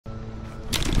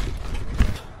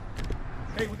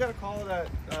Hey, we got a call that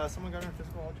someone got in a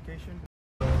physical altercation.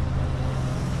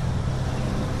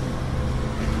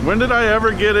 When did I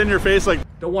ever get in your face like...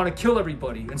 Don't want to kill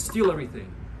everybody and steal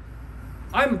everything.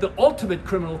 I'm the ultimate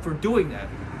criminal for doing that.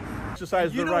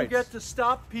 Exercise You the don't rights. get to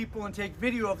stop people and take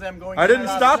video of them going. I didn't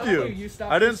stop you. You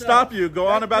stopped I didn't yourself. stop you. Go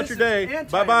on about your day.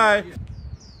 Bye-bye.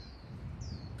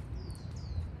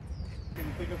 Can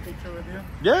you take a picture with you?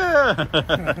 Yeah.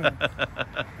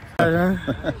 There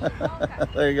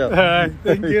you go.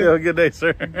 Thank you. Have a good day,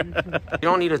 sir. You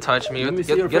don't need to touch me. me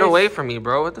see your Get face. away from me,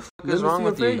 bro. What the fuck Let is me wrong see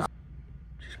your with you? face.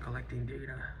 Just collecting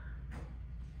data.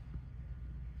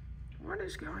 What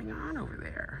is going on over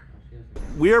there?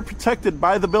 We are protected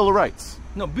by the Bill of Rights.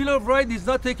 No, Bill of Rights is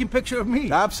not taking picture of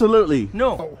me. Absolutely.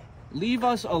 No. Leave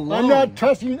us alone. I'm not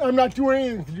touching, I'm not doing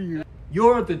anything to you.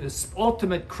 You're the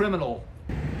ultimate criminal.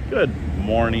 Good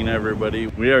morning, everybody.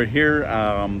 We are here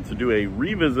to do a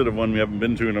revisit of one we haven't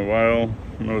been to in a while.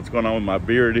 I don't know what's going on with my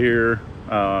beard here.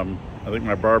 I think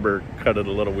my barber cut it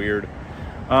a little weird.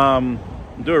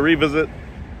 Do a revisit.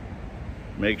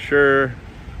 Make sure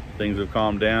things have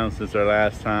calmed down since our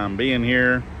last time being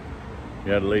here.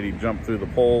 We had a lady jump through the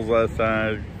poles last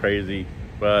time. Crazy.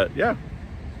 But yeah,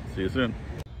 see you soon.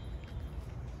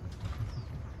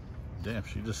 Damn,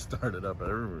 she just started up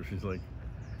everywhere. She's like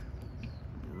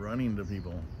running to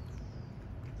people.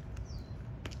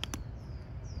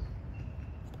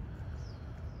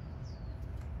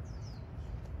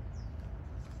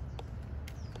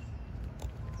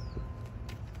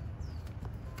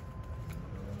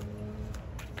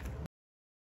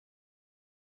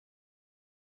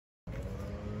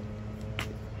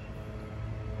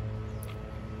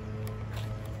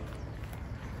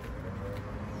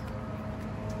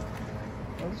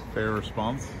 That's a fair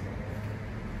response.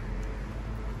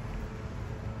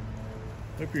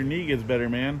 Hope your knee gets better,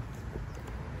 man.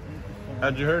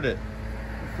 How'd you hurt it?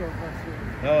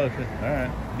 Oh, shit. All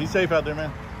right. Be safe out there,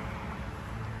 man.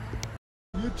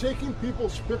 You taking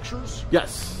people's pictures?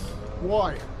 Yes.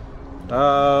 Why?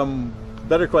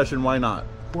 Better question. Why not?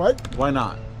 What? Why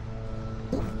not?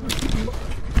 You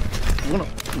wanna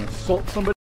assault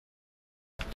somebody?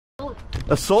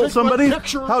 Assault Take my somebody?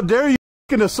 picture. How dare you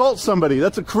fucking assault somebody?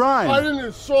 That's a crime. I didn't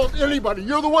assault anybody.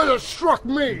 You're the one that struck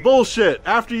me. Bullshit.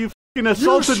 After you fucking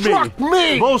assaulted You struck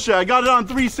me. Bullshit. I got it on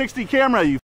 360 camera.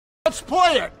 You. Let's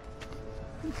play it.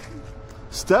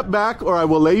 Step back or I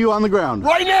will lay you on the ground.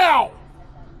 Right now.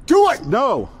 Do it.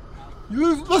 No.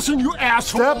 Listen, you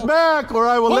asshole. Step back or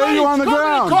I will lay you on the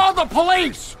ground. Call the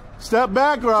police. Step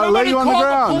back or I'll lay you on the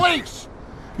ground. Call the police.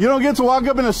 You don't get to walk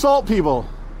up and assault people.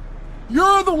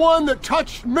 You're the one that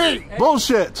touched me.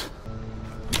 Bullshit.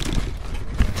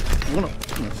 You wanna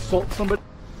assault somebody?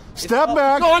 Step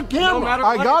back. It's on camera.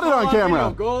 I got it on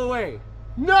camera. Go away.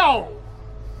 No.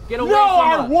 Get away No, from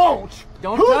I us. won't.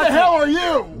 Don't Who touch the hell me. are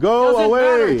you? Go Doesn't away.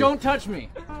 matter. Don't touch me.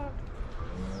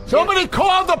 Somebody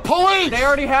call the police. They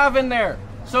already have in there.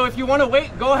 So if you want to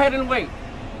wait, go ahead and wait.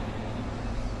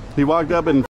 He walked up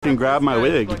and fucking grabbed my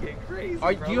wig.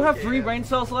 Do you have 3 brain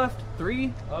cells left?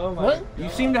 3? Oh my. What? You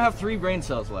seem to have 3 brain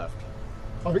cells left.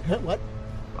 What?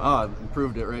 Ah,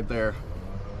 proved it right there.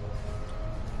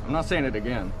 I'm not saying it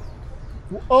again.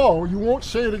 Oh, you won't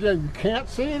say it again. You can't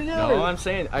say it again? No, I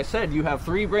said you have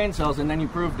 3 brain cells and then you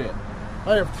proved it.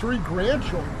 I have 3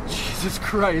 grandchildren. Jesus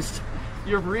Christ.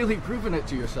 You're really proving it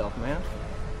to yourself, man.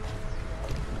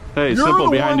 Hey, You're simple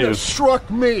the behind one you. that struck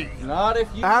me. Not if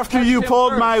you After touched you him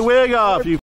pulled first. my wig off,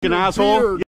 you fucking Your asshole.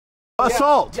 beard.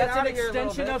 Assault. That's an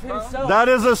extension of himself. That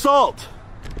is assault.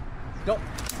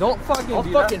 Don't fucking I'll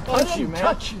do fucking that. punch Punch you, you, man.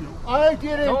 touch you. I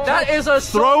didn't. That is a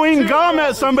Throwing gum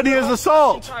at somebody is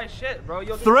assault. Shit, bro.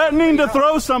 Threatening to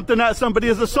throw something at somebody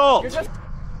is assault.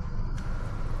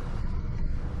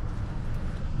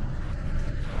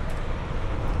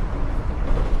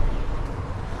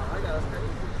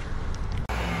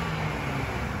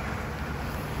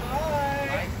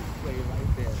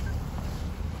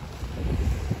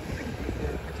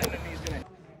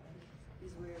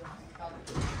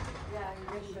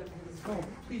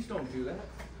 Please don't do that.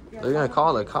 They're gonna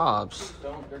call the cops.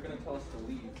 Don't. They're gonna tell us to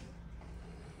leave.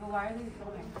 Well, why are they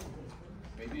filming?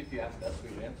 Maybe if you asked us,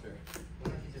 we'd answer.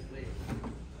 Why don't you just leave?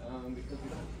 Because we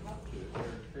don't have to.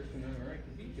 We're First Amendment right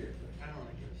to be here. I don't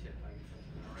really give a shit about you.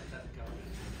 All right, that's a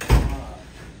comment.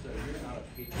 So you're not a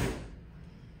patriot.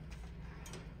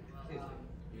 Please leave.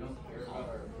 You don't care about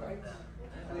our rights.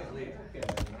 Please leave. Okay,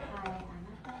 man.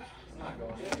 It's not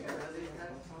going anywhere.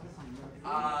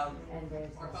 And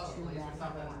there's Our fellow two police or that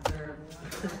something. are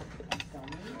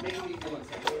They're making me feel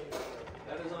unsafe.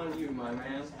 That is on you, my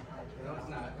man. No, it's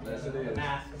not. Yes, it is.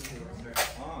 Mask, sir.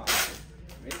 Ah,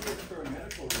 maybe it's for a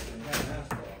medical reason. You have an ask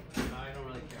though. I don't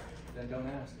really care. Then don't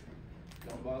ask.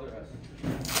 Don't bother us.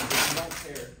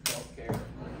 Don't care. Don't care.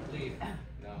 Leave.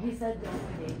 No. He said don't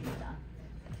engage with them.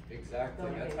 Exactly.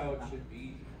 Don't That's engage how with it them. should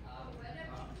be.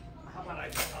 How about I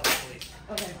just call the police?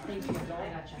 Okay, thank you. I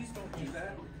gotcha. Please don't do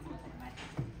that.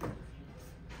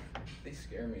 They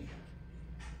scare me.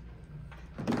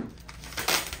 Looks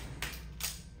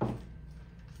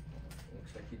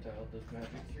like he dialed those magic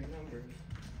 3 numbers.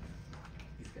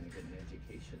 He's gonna get an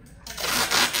education now.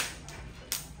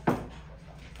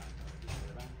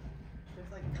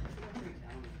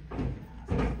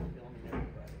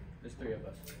 There's 3 of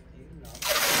us.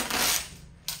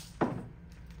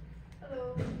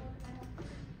 Hello.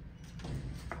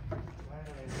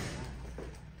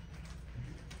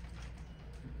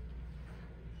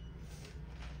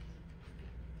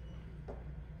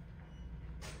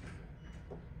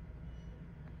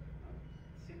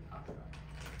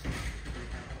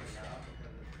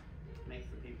 Makes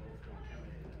the people feel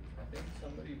intimidated. I think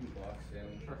somebody who walks in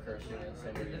cursing at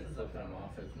somebody and flipping them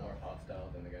off is more hostile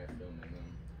than the guy filming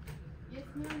them. Yes,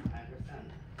 ma'am. I understand.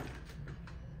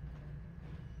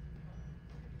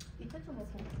 You took a look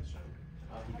at the show.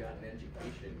 Oh, he got an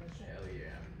education. Hell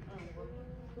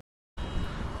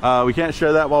yeah. We can't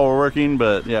share that while we're working,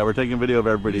 but yeah, we're taking video of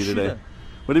everybody You today. shouldn't.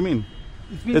 What do you mean?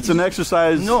 It's an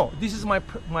exercise. No, this is my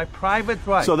private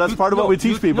right. So that's part of what we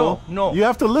teach people. No, You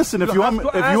have to listen. If You you have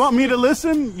want, to if ask you want me to me.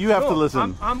 listen, you have to No,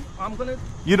 listen. I'm gonna.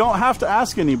 You don't have to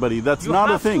ask anybody. That's You not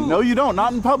a have thing. to. No, you don't.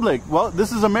 Not in public. Well,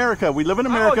 this is America. We live in Oh,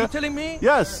 America. you're telling me?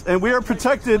 Yes, and we are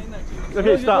protected. No,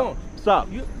 Okay, you stop. don't.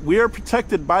 Stop. You- We are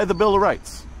protected by the Bill of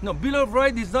Rights. No, Bill of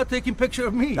Rights is not taking picture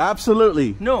of me.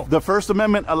 Absolutely. No. The First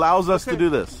Amendment allows us to Okay. do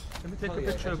this. Let me take Oh, a yeah,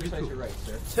 picture of you exercise your too. rights,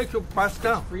 sir. Take your pass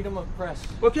down. Freedom of press.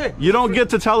 Okay. You don't get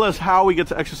to tell us how we get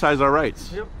to exercise our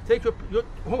rights. Yep. Take your.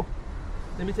 Oh,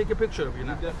 let me take a picture of you You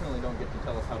now. definitely don't get to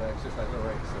tell us how to exercise our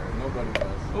rights, sir. Nobody does.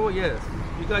 Oh yes,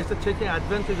 you guys are taking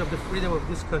advantage of the freedom of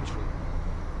this country.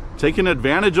 Taking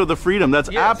advantage of the freedom. That's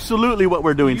Yes. absolutely what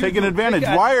we're doing. You Taking do. advantage.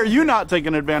 Take Why are you not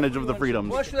taking advantage of the freedoms?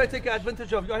 Why should I take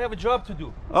advantage of you? I have a job to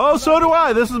do. Oh, so do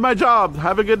I. This is my job.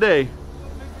 Have a good day.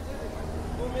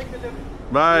 Go make a living.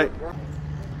 Bye.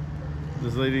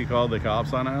 This lady called the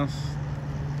cops on us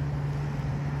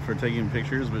for taking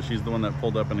pictures, but she's the one that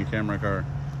pulled up in a camera car.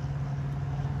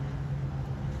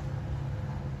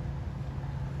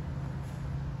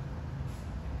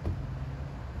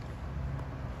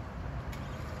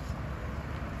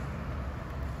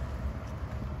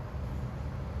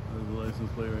 There's the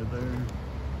license plate right there.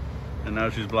 And now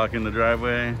she's blocking the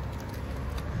driveway.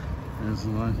 There's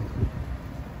the license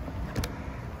plate.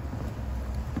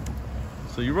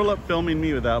 So you roll up filming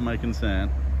me without my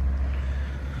consent.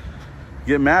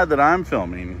 Get mad that I'm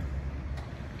filming.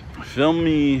 Film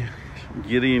me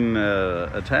getting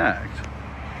attacked.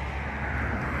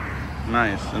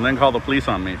 Nice. And then call the police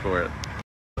on me for it.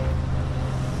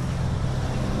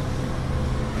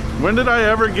 When did I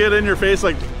ever get in your face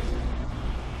like...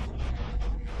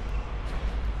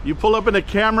 You pull up in a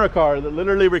camera car that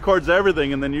literally records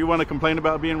everything, and then you want to complain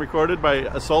about being recorded by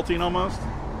assaulting almost?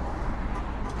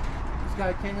 This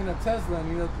guy came in a Tesla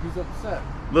and he's upset.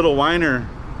 Little whiner.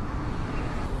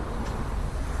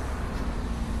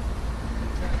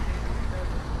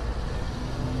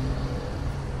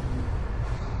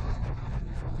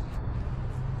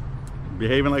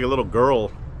 Behaving like a little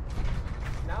girl.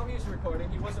 Now he's recording.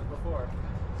 He wasn't before.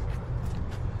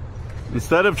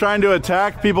 Instead of trying to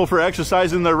attack people for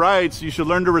exercising their rights, you should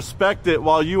learn to respect it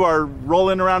while you are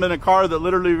rolling around in a car that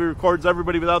literally records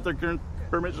everybody without their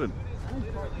permission.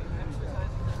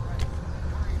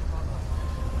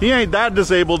 He ain't that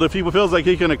disabled if he feels like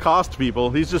he can accost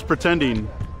people. He's just pretending.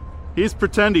 He's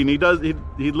pretending.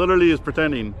 He literally is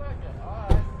pretending.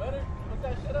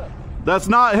 That's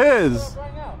not his.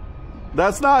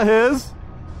 That's not his.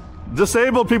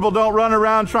 Disabled people don't run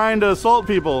around trying to assault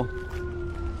people.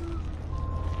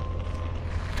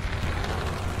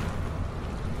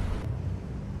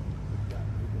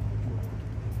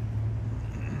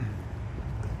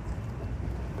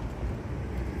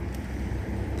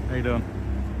 How you doing?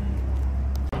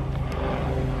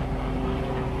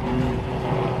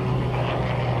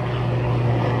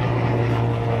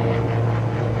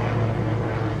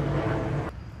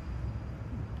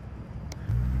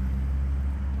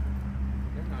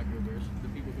 They're not goobers. The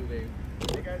people who they...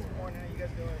 Hey guys, good morning. How you guys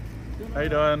doing? How you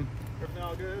doing? Everything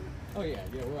all good? Oh yeah,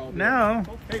 we're all good. Now.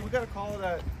 Hey, we got a call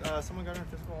that someone got in a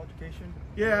physical altercation.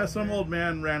 Yeah, some old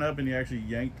man ran up and he actually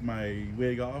yanked my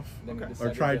wig off. Then we Okay.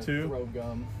 decided Or tried to. throw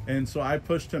gum. And so I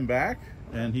pushed him back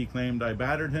and he claimed I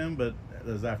battered him, but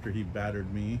was after he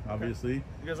battered me, obviously.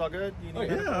 You guys all good? You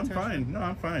need Yeah, I'm fine. No,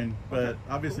 I'm fine. But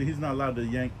obviously he's not allowed to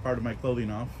yank part of my clothing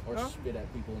off. Or spit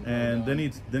at people. And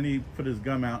then he put his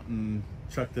gum out and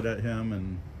chucked it at him.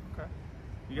 And okay.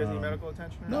 You guys need medical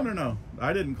attention? Or no.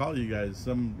 I didn't call you guys.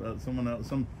 Someone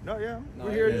else. No, yeah.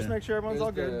 We're here to just make sure everyone's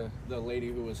all good. The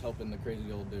lady who was helping the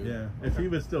crazy old dude. Yeah. If he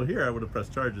was still here, I would have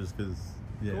pressed charges because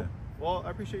Cool. Well, I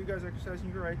appreciate you guys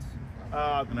exercising your rights.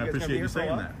 And I appreciate you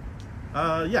saying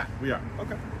that. Yeah, we are.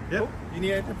 Okay. Yep. Cool. You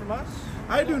need anything from us?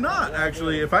 I do not,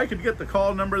 actually. If I could get the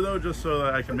call number, though, just so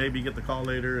that I can maybe get the call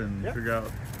later and figure out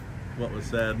what was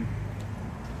said.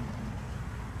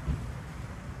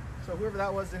 So whoever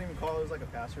that was didn't even call. It was like a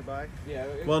passerby. Yeah.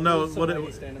 Well, no, it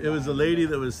was a lady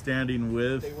that was standing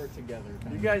with. They work together.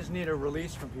 You guys need a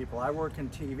release from people. I work in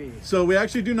TV. So we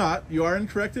actually do not. You are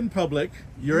incorrect in public.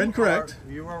 You're incorrect.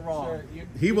 You are wrong. Sir,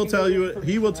 He will tell you.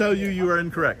 He will tell you you are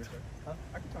incorrect. I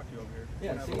can talk to you over here.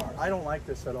 Yeah, see, I don't like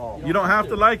this at all. You don't have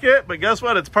to like it, but guess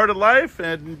what? It's part of life,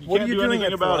 and you What are can't you do doing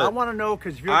anything it about for? it. I want to know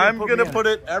because you're. I'm gonna put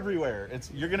it everywhere.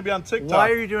 You're gonna be on TikTok.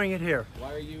 Why are you doing it here?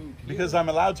 Why are you? Because I'm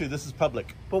allowed to. This is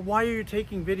public. But why are you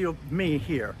taking video of me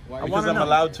here? Because I'm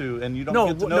allowed to, and you don't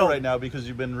get to know right now because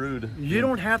you've been rude. You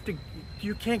don't have to.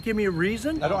 You can't give me a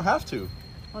reason. I don't have to.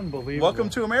 Unbelievable. Welcome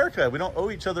to America. We don't owe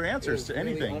each other answers to Really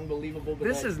anything. unbelievable.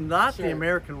 This is not the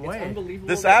American way. It's unbelievable.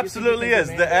 This that you absolutely can is.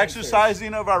 demand The answers.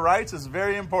 exercising of our rights is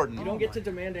very important. You don't get to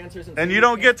demand answers, And you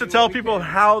don't get to tell people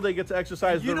how they get to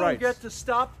exercise You their don't rights. get to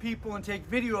stop people and take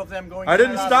video of them going. I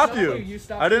didn't in and stop out. you. You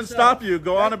stopped I didn't yourself. stop you.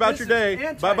 Go on about your day.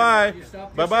 This is Bye-bye. You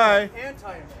stopped Bye-bye.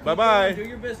 Anti-American. Bye-bye. Do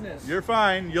your business. You're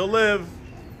fine. You'll live.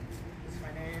 This is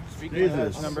my name.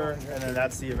 Jesus. Number, and then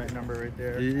that's the event number right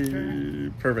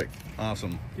there. Perfect.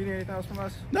 Awesome. Do you need anything else from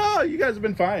us? No, you guys have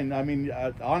been fine. I mean,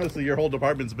 honestly, your whole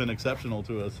department's been exceptional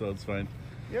to us, so it's fine.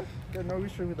 Yeah, got no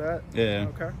issue with that. Yeah.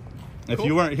 Okay. If Cool.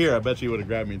 you weren't here, I bet you would have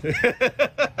grabbed me too.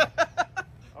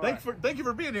 Thank you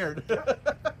for being here. Good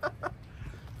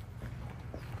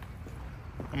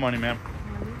morning, ma'am.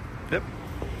 Yep.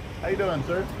 How you doing,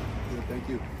 sir? Good, thank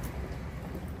you.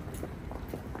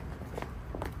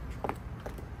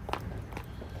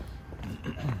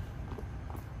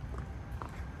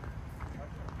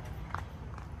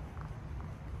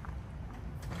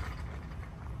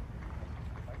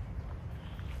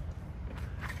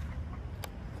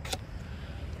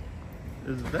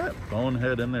 Is that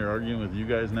bonehead in there arguing with you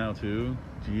guys now too?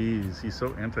 Jeez, he's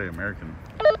so anti-American.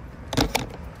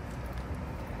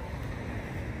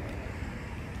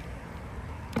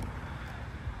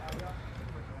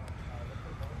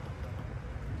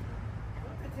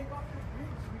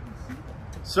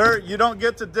 Sir, you don't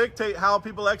get to dictate how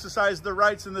people exercise their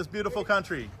rights in this beautiful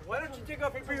country. Why don't you take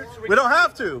off your beard? So We don't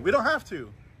have to. We don't have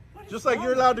to. Just like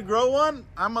you're allowed to grow one,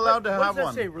 I'm allowed to have What does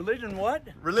one. that say? Religion what?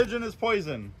 Religion is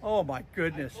poison. Oh my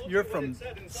goodness. You're from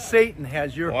Satan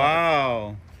has your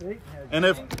Wow. Satan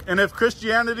has And if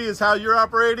Christianity is how you're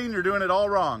operating, you're doing it all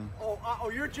wrong. Oh,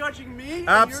 you're judging me? And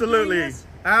Absolutely. you're doing this?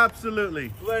 Absolutely.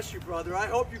 Bless you, brother. I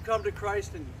hope you come to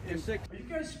Christ and Are you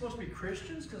guys supposed to be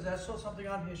Christians? Because I saw something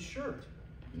on his shirt.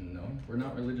 No, we're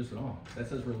not religious at all. That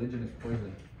says religion is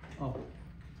poison. Oh.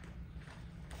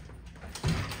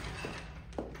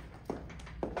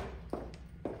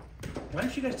 Why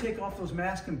don't you guys take off those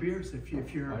masks and beards if you don't?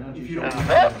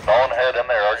 That bonehead in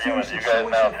there arguing with you guys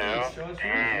now too? Jeez,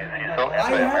 he's so I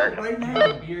have it anti-American. right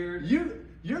now.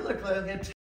 You look like a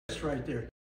terrorist right there.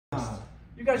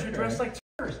 You guys are dressed like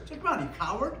terrorists. Take it on, you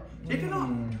coward. Take it off.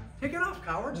 Take it off,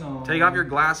 cowards. No. Take off your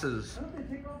glasses. Okay,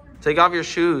 take off your Take off your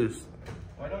shoes.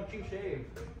 Why don't you shave?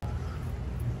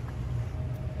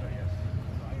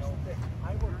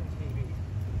 I work in TV.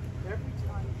 Every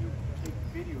time you take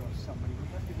video of somebody, we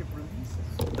have to give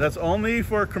releases. That's only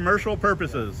for commercial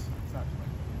purposes.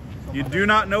 You do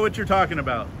not know what you're talking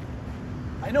about.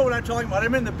 I know what I'm talking about.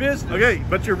 I'm in the business. Okay,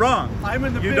 but you're wrong. I'm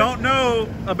in the You business. don't know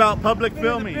about public I've been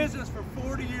in filming. the business for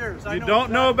 40 years. You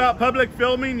don't know about public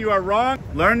filming. You are wrong.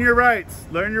 Learn your rights.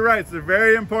 Learn your rights. They're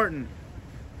very important.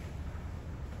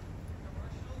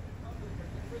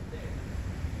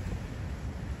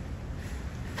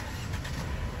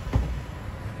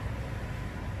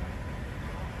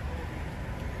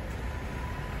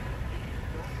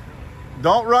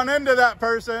 Don't run into that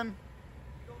person.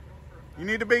 You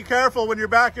need to be careful when you're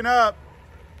backing up.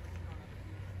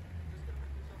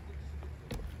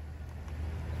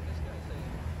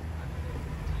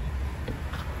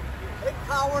 Hey,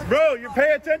 coward. Bro, you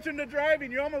pay attention to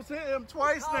driving. You almost hit him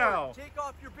twice now. Take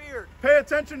off your beard. Pay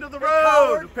attention to the road.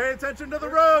 coward. Pay attention to the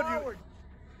You're road. a coward.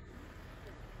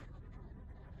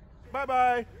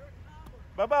 Bye-bye.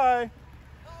 Bye-bye.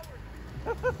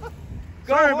 Go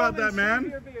Sorry home about and that, shave man.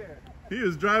 your beard. He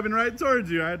was driving right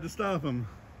towards you. I had to stop him.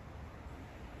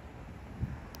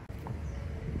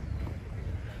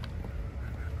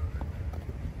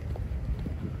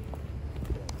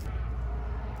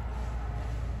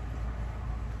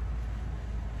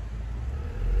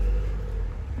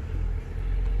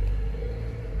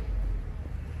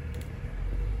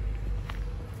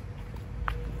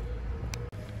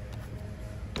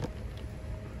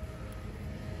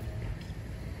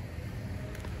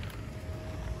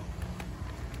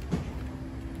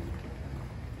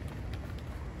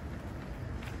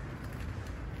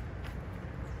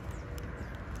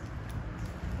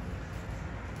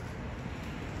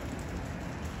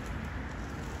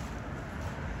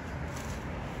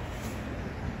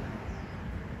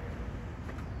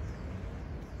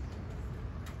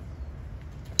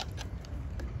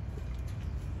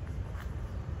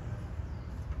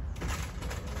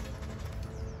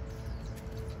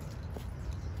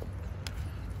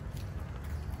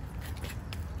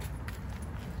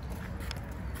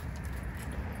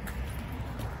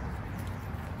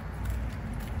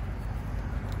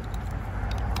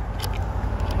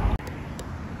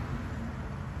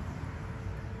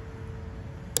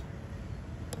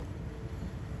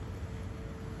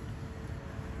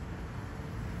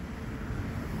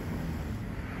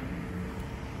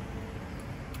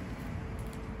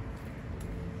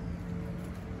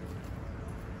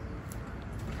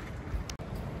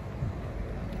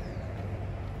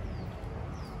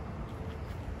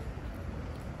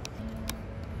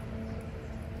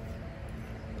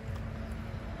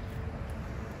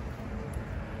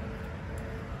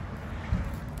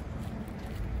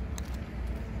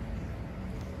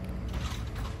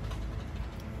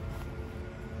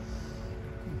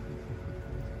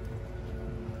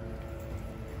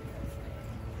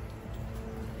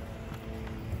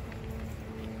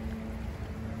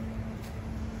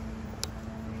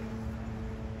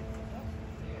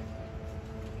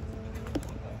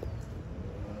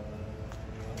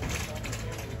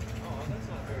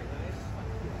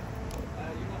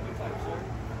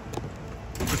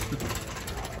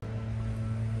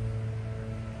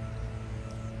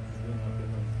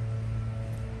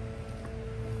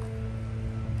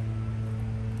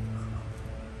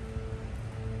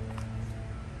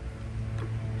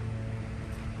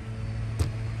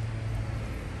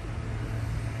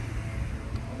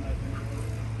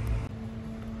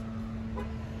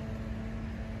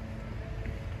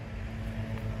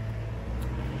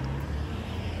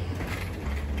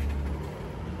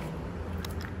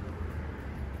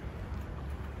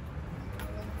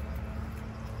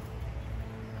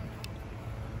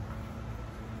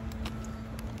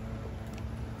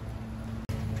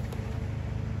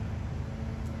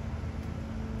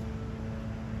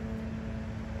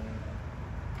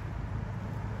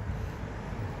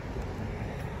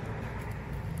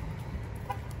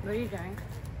 What are you doing?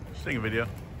 Just taking a video.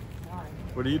 Why?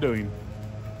 What are you doing?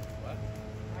 What?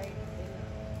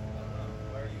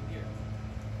 Why are you here?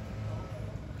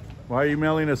 Why are you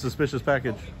mailing a suspicious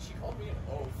package? She called me an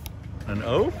oaf. An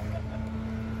oaf?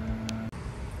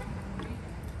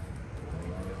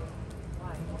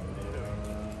 Why?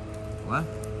 What?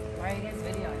 Why are you guys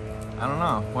videoing? I don't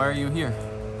know. Why are you here?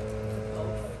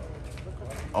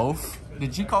 Oaf?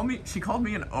 Did she call me? She called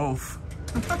me an oaf.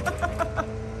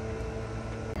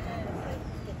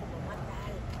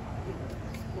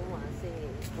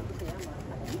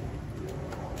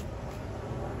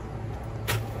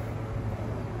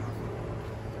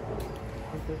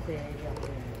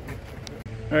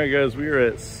 All right, guys, we are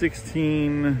at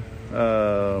 16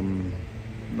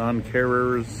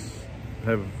 non-carers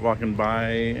have walking by,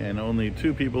 and only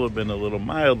 2 people have been a little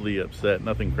mildly upset,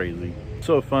 nothing crazy.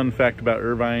 So a fun fact about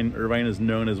Irvine, Irvine is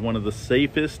known as one of the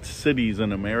safest cities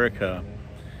in America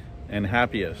and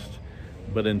happiest.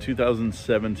 But in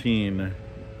 2017,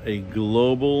 a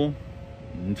global,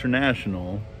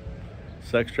 international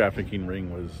sex trafficking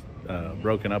ring was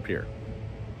broken up here.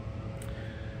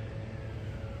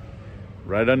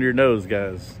 Right under your nose,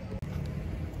 guys.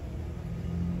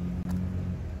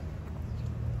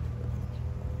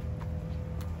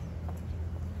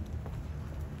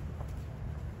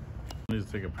 Needs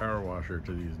to take a power washer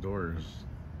to these doors.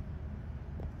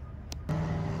 I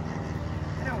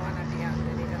don't want to be on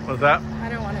video. What's that? I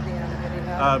don't want to be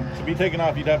on video. To be taken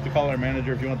off, you'd have to call our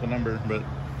manager if you want the number, but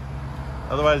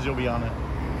otherwise you'll be on it.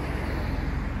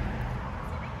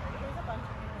 There's a bunch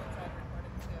of people inside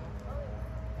recording too.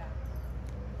 Yeah.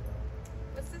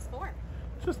 What's this for?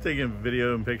 Just taking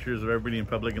video and pictures of everybody in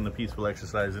public in the peaceful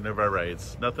exercising of our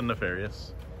rights. Nothing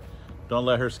nefarious. Don't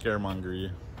let her scaremonger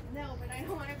you. No, but I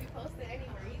don't want to be posted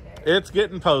anywhere either. It's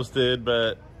getting posted,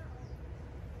 but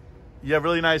You have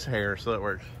really nice hair, so that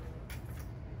works.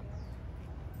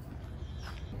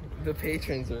 The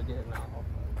patrons are getting off.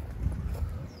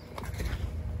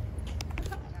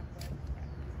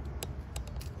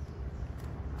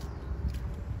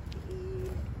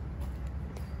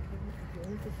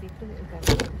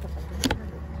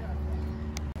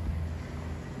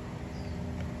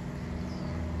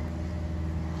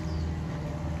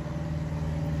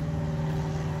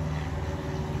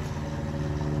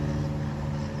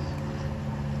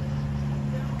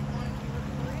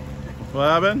 What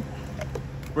happened?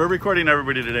 We're recording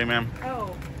everybody today, ma'am. Oh,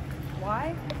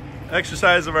 why?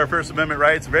 Exercise of our First Amendment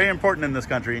rights, very important in this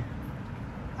country.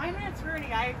 5 minutes,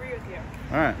 Rooney. I agree with you.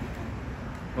 All right.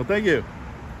 Well, thank you.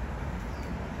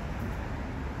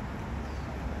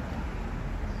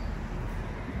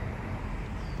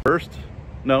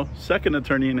 Second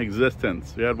attorney in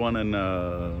existence. We had one in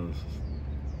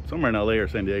somewhere in LA or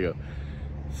San Diego.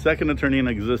 Second attorney in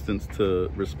existence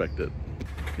to respect it.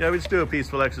 Yeah, we just do a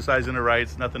peaceful exercise in our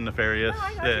rights, nothing nefarious. Oh,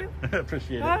 I got yeah, you.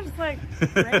 appreciate it. I was just like,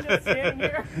 random standing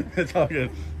here. It's all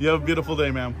good. You have a beautiful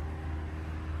day, ma'am.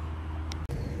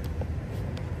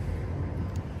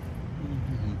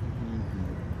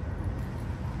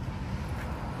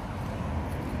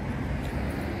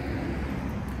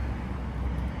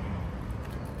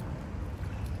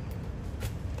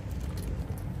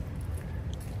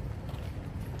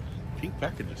 Pink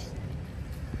packages.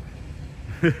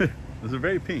 Those are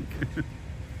very pink.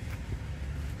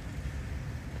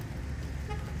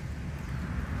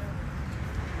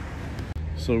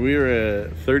 So we are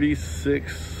at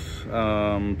 36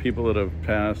 people that have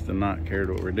passed and not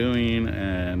cared what we're doing,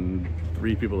 and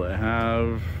 3 people that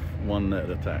have, 1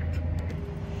 that attacked.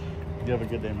 You have a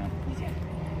good day, man.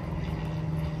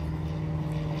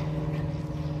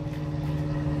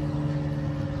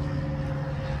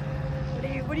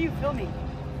 What are you filming?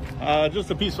 Just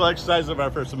a peaceful exercise of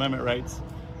our First Amendment rights.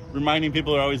 Reminding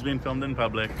people they're always being filmed in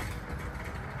public.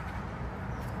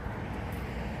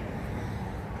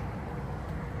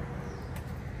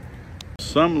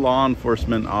 Some law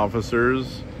enforcement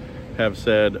officers have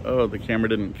said, oh, the camera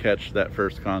didn't catch that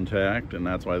first contact, and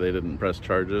that's why they didn't press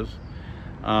charges.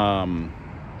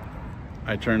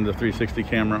 I turned the 360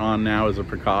 camera on now as a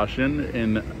precaution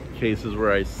in cases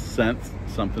where I sense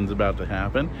something's about to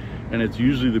happen. And it's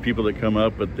usually the people that come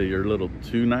up, but they are a little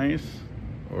too nice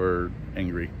or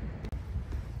angry.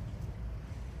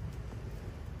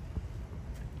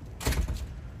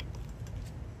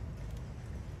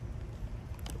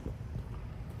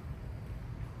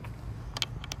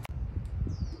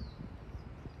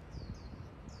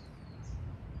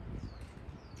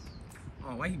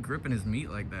 Oh, why are you gripping his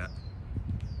meat like that?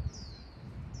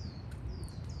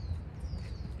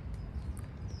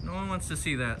 No one wants to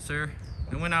see that, sir.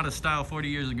 It went out of style 40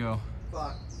 years ago.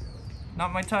 Fuck.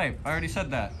 Not my type. I already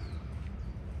said that.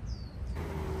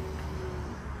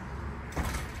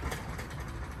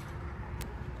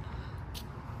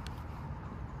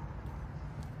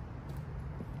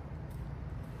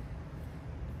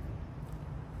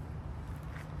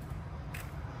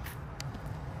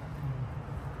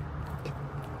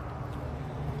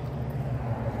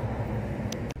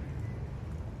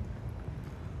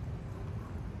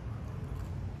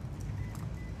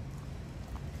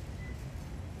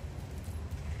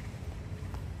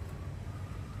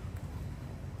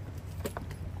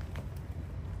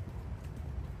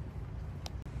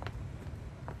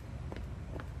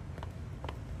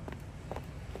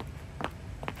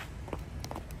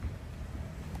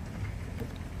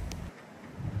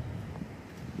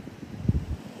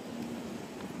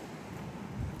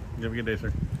 You have a good day,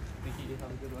 sir. Thank you.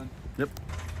 Have a good one. Yep.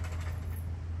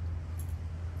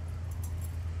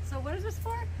 So what is this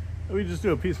for? We just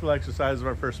do a peaceful exercise of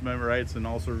our First Amendment rights, and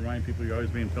also remind people you're always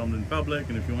being filmed in public,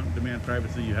 and if you want to demand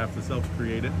privacy, you have to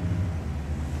self-create it.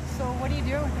 So what do you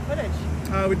do with the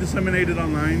footage? We disseminate it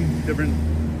online, different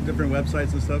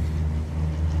websites and stuff.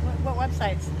 What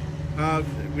websites?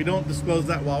 We don't disclose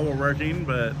that while we're working,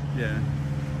 but yeah.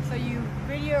 So you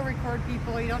video record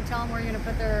people, you don't tell them where you're going to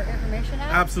put their information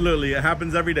at? Absolutely, it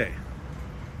happens every day.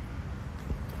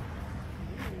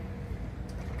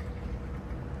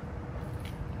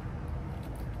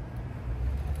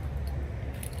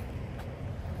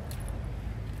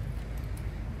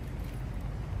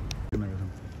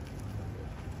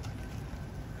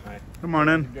 Hi. Good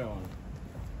morning. How's it going?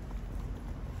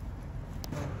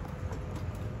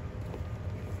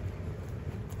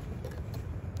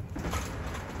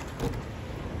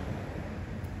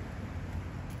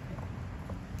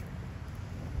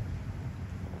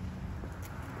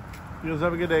 You guys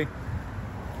have a good day.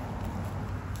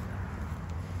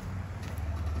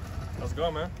 How's it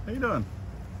going, man? How you doing?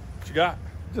 you got?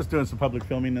 Just doing some public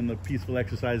filming and the peaceful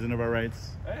exercising of our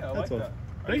rights. Hey, I like That's all. that.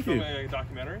 Thank Are you. you filming a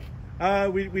documentary?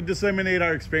 We disseminate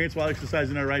our experience while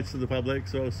exercising our rights to the public,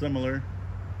 so similar.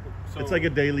 So It's like a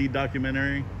daily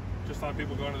documentary. just on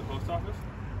people going to the post office?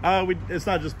 It's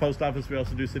not just post office, we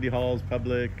also do city halls,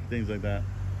 public, things like that.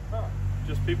 Oh,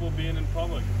 just people being in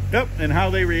public. Yep, and how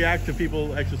they react to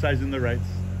people exercising their rights.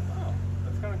 Oh,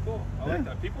 that's kind of cool. I Yeah. like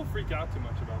that. People freak out too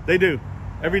much about that. They do.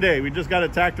 Every day. We just got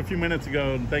attacked a few minutes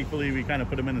ago, and thankfully we kind of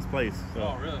put them in his place. So.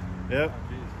 Oh, really? Yep. Oh,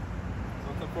 geez.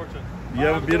 That's unfortunate. You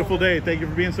have a beautiful day. Thank you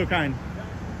for being so kind.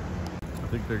 I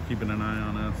think they're keeping an eye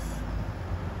on us.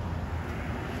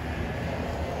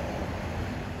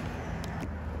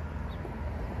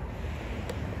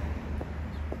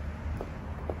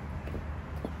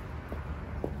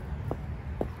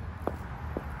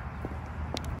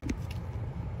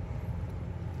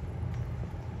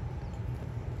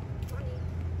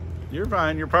 You're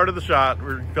fine. You're part of the shot.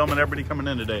 We're filming everybody coming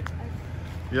in today.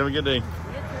 You have a good day.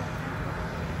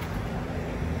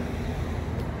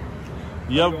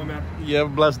 You have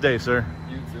a blessed day, sir.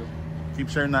 You too. Keep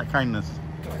sharing that kindness.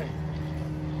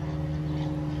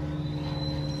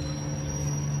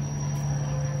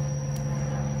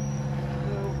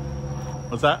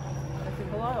 What's that? I said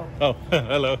hello. Oh,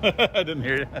 hello. I didn't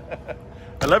hear you.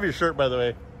 I love your shirt, by the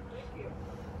way.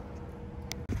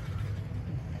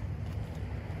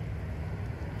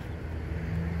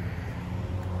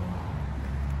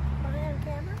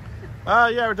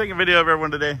 Yeah, we're taking a video of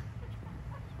everyone today.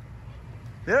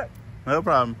 Yeah, no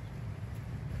problem.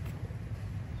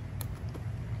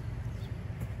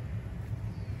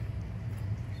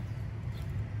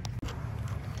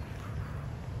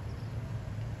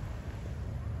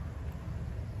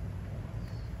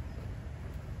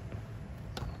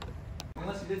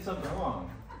 Unless you did something wrong.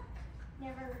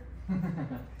 Never.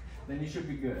 Then you should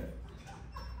be good.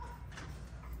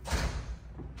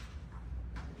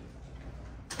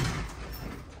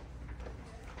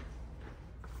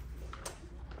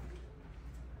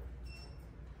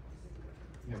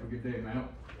 You have a good day, man.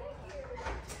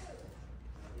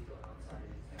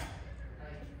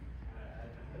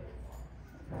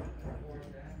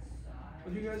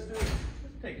 What do you guys do?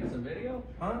 Taking some video?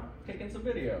 Huh? Taking some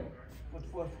video. What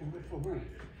for who?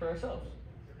 For ourselves.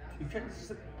 You can't this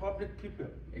is public people.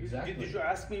 Exactly. Did you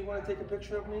ask me you want to take a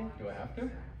picture of me? Do I have to?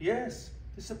 Yes.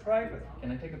 This is private.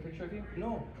 Can I take a picture of you?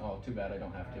 No. Oh, too bad I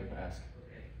don't have to ask.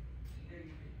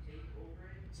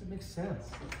 Does it make sense?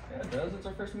 Yeah, it does. It's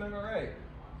our First Amendment right.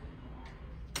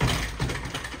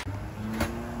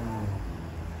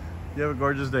 You have a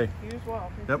gorgeous day. You as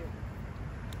well. Thank Yep.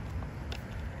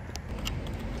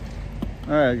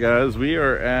 you. All right, guys, we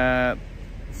are at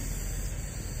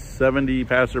 70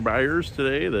 passerbyers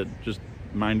today that just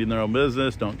minding their own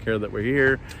business, don't care that we're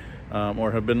here,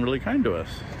 or have been really kind to us.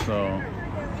 So,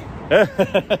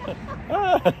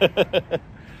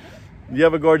 you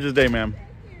have a gorgeous day, ma'am.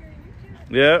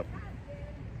 Yep.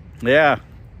 Yeah.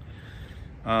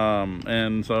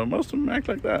 And so most of them act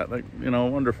like that, like, you know,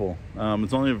 wonderful.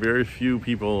 It's only a very few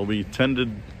people. We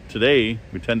tended today,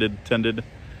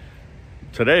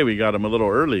 today we got them a little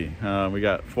early. We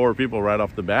got 4 people right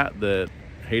off the bat that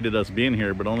hated us being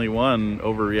here, but only one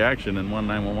overreaction and one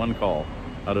 911 call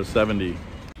out of 70.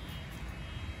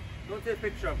 Don't take a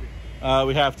picture of me.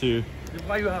 We have to.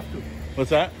 Why you have to? What's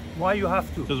that? Why you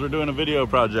have to? Because we're doing a video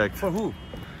project. For who?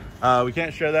 We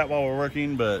can't share that while we're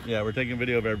working, but yeah, we're taking a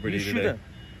video of everybody You today. shouldn't.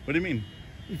 What do you mean?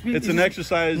 It's It's an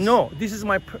exercise. No, this is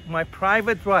my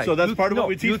private right. So that's part of what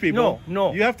we teach people.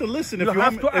 No. You have to listen. You If you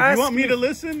have want, to if you ask want me me. to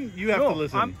listen, you have to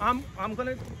listen. I'm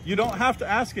gonna. You don't have to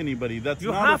ask anybody. That's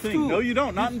You not have a thing. to. No, you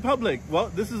don't. Not in public. Well,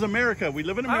 this is America. We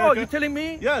live in Oh, America. you're telling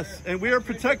me? Yes, and we are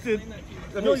protected.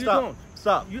 No, you stop. don't.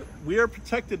 Stop. We are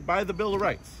protected by the Bill of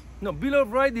Rights. No, Bill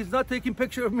of Rights is not taking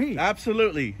picture of me.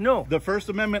 Absolutely. No. The First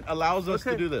Amendment allows us to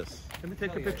Okay. do this. Let me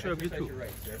take a picture of you too. Right,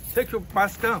 sir. Take your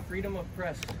pass down. Freedom of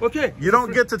press. Okay. You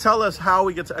don't get to tell us how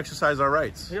we get to exercise our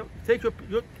rights. Yep. Take your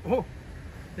oh.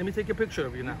 Let me take a picture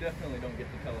of you now. You definitely don't get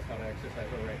to tell us how to exercise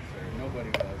our rights, sir.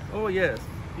 Nobody does. Oh yes.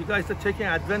 You guys are taking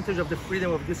advantage of the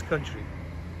freedom of this country.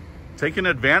 Taking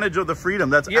advantage of the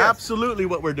freedom. That's Yes. absolutely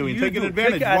what we're doing. You Taking do.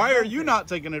 advantage. Take Why are advantage. you not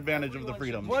taking advantage of the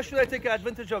freedom? Why should I take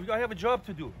advantage of you? I have a job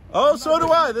to do. Oh, so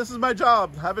do I. This is my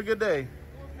job. Have a good day.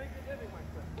 Go make a living, my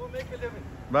friend. Go make a living.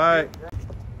 Bye.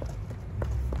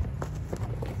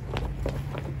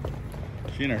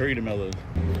 She in a hurry to mail those.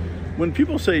 When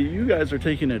people say you guys are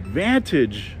taking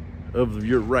advantage of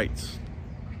your rights,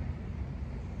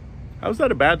 how is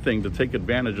that a bad thing to take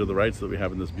advantage of the rights that we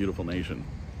have in this beautiful nation?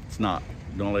 It's not.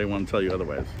 Don't let anyone tell you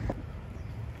otherwise.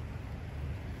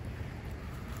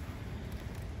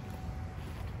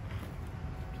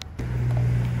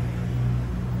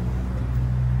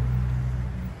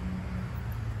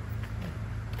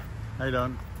 How you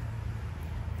doing?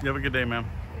 You have a good day, ma'am.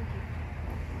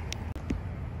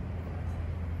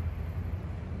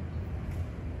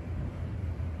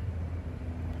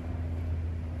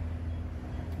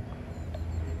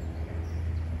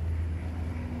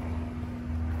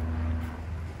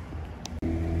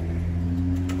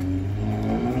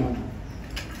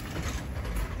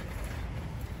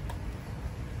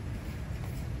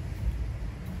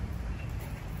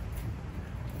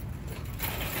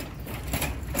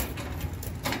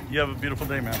 You have a beautiful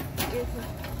day, man. You too.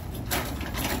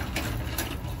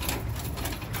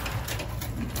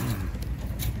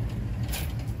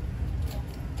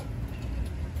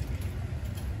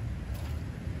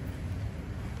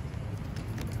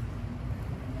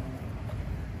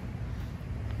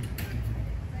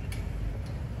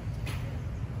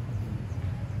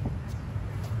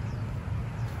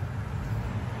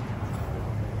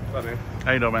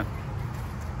 How you doing, man?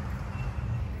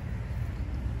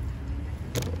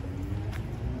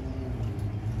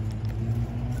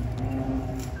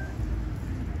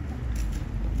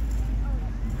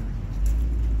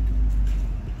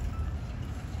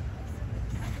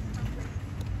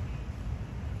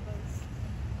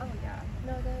 Oh yeah.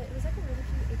 No, it was like a really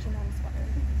cute H&M sweater.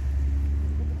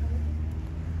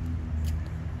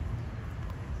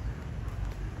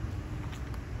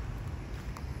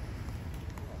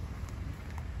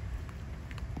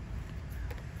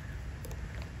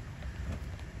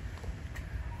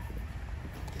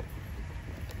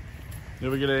 You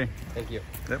have a good day. Thank you.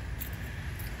 Yep.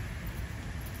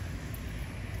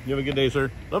 You have a good day,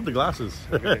 sir. Love the glasses.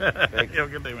 Have a good day. Thanks. You have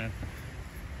a good day, man.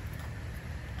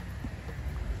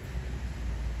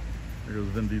 There goes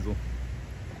Vin Diesel.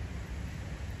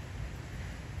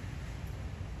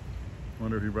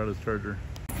 Wonder if he brought his charger.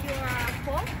 Your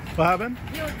phone? What happened?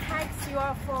 You text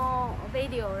your phone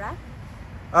video,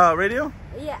 right? Radio?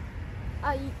 Yeah.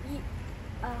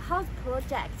 House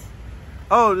project.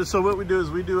 Oh, so what we do is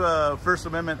we do a First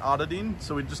Amendment auditing.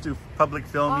 So we just do public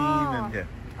filming and yeah.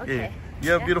 Okay. Yeah.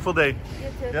 You have a beautiful day. You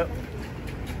too. Yep.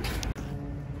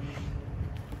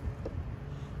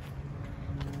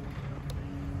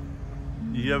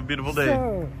 You have a beautiful day.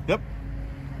 Sir. Yep.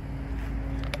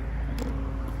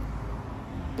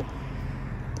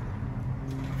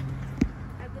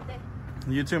 Have a good day.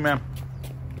 You too, ma'am.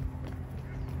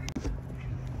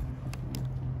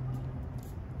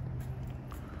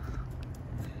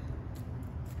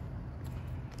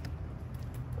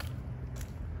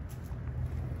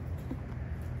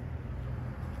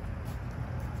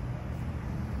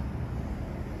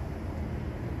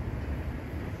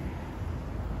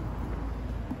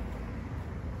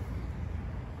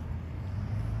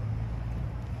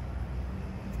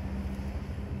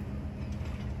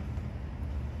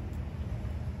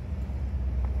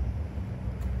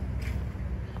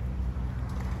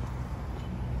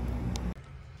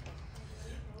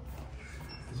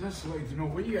 Just like to know,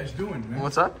 what you guys doing, man?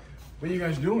 What's up? What are you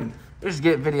guys doing? We just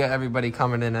get video of everybody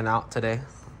coming in and out today.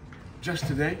 Just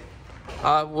today?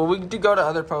 Well, we do go to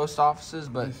other post offices,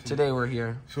 but today we're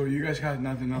here. So you guys got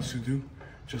nothing else to do?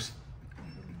 Just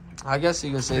I guess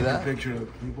you can say take a that. picture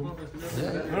of people?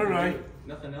 Yeah. All right.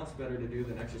 Nothing else better to do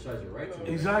than exercise your rights.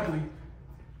 Exactly.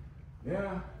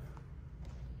 Yeah.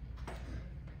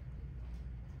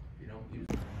 You don't use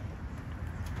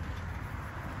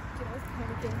Dude, I was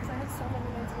panicking because I had so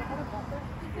many notes and I had a buffer.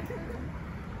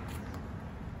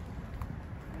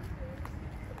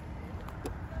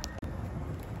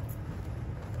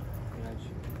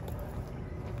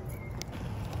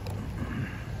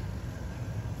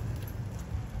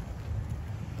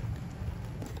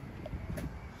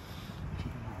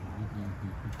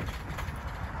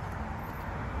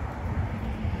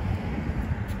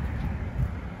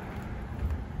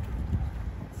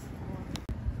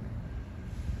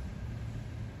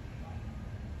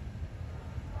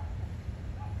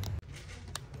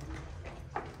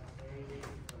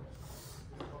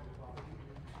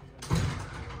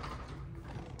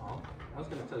 I was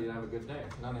gonna tell you to have a good day.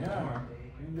 Not Yeah. anymore.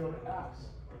 In your ass.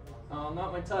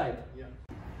 Not my type. Yeah.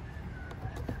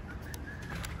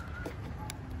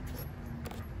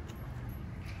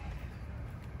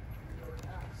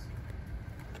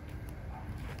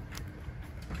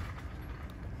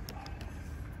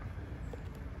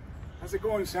 How's it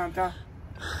going, Santa?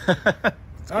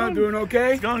 I'm doing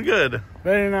okay? It's going good.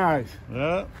 Very nice.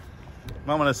 Yeah.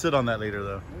 I'm gonna sit on that later,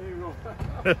 though. There you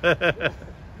go.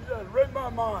 You just read my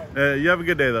mind. You have a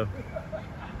good day, though.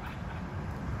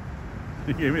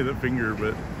 He gave me the finger,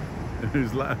 but he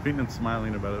was laughing and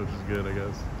smiling about it, which is good, I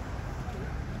guess.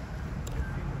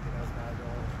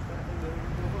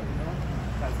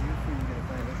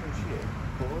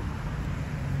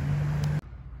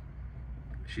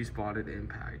 She spotted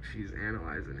impact. She's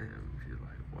analyzing him. She's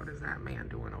like, what is that man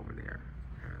doing over there?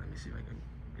 All right, let me see if I can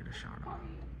get a shot on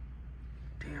him.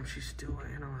 Damn, she's still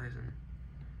analyzing.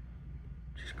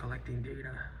 She's collecting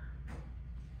data.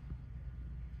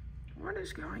 What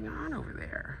is going on over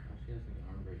there? She has like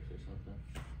arm breaks or something.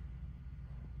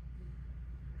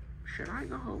 Should I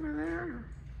go over there?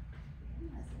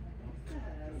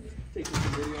 Taking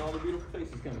some video, all the beautiful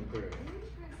faces coming through.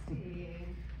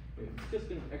 It's just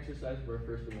an exercise for our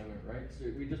First Amendment rights. So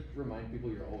we just remind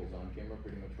people you're always on camera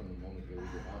pretty much from the moment you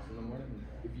leave your house in the morning.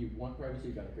 If you want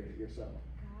privacy, you gotta create it yourself.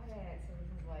 Got it. So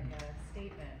this is like a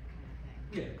statement kind of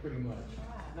thing. Yeah, pretty much.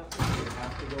 Wow. Not that you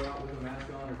have to go out with a mask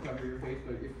on or cover your face,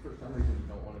 but if for some reason you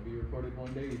don't want to be recorded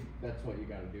one day, that's what you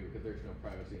gotta do, because there's no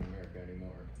privacy in America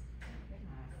anymore.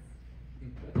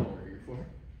 Goodness. That's all we're here for.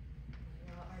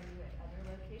 Well, are you at other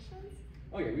locations?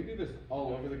 Oh yeah, we do this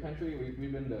all over the country.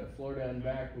 We've been to Florida and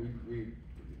back. We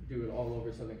do it all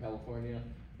over Southern California.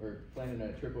 We're planning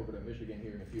a trip over to Michigan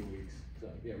here in a few weeks. So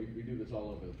yeah, we do this all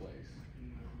over the place.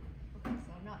 Okay,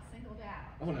 so I'm not singled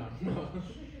out. Oh no, no,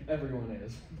 everyone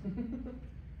is.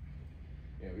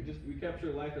 Yeah, we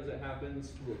capture life as it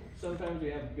happens. Sometimes we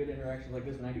have good interactions like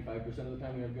this. 95% of the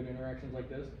time we have good interactions like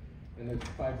this. And there's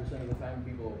 5% of the time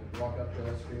people walk up to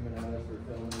us screaming at us or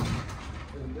filming.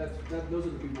 And those are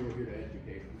the people we're here to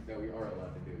educate, that we are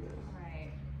allowed to do this.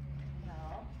 Right.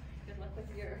 Well, good luck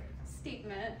with your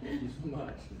statement. Thank you so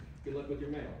much. Good luck with your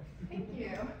mail. Thank you.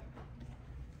 Gosh,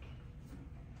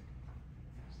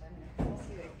 I'm gonna miss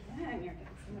you again. You're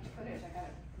getting so much footage. I got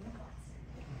it in the class.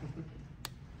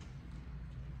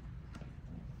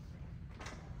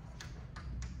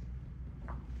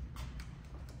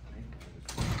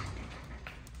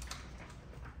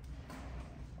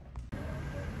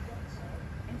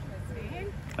 Interesting.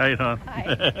 How you doing? Hi.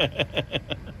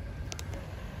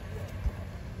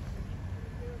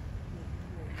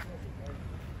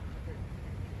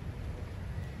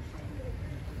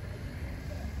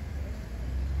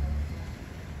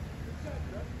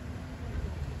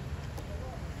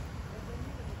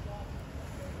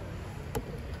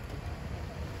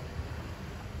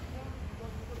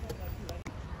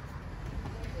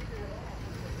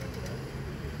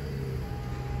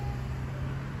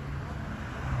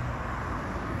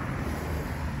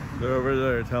 They're over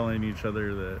there telling each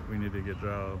other that we need to get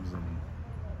jobs and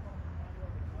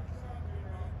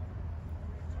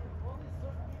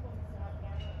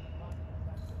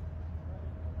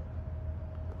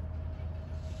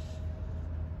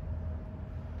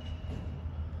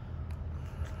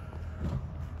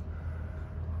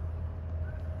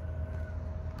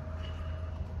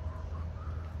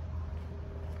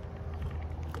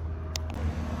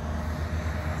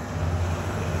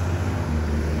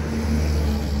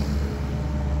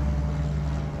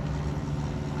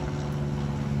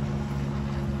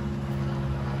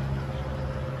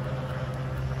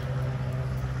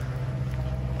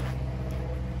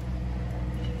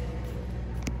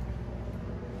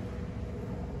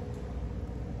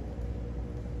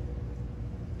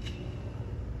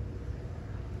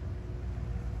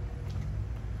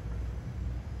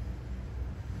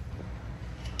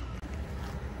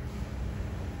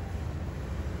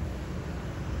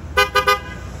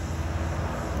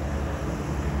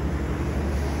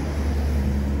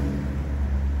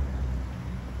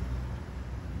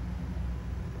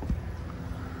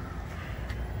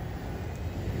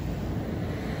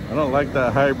I don't like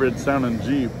that hybrid sounding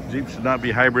Jeep. Jeep should not be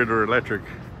hybrid or electric.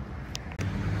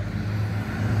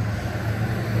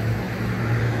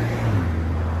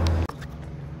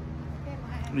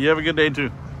 You have a good day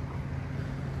too.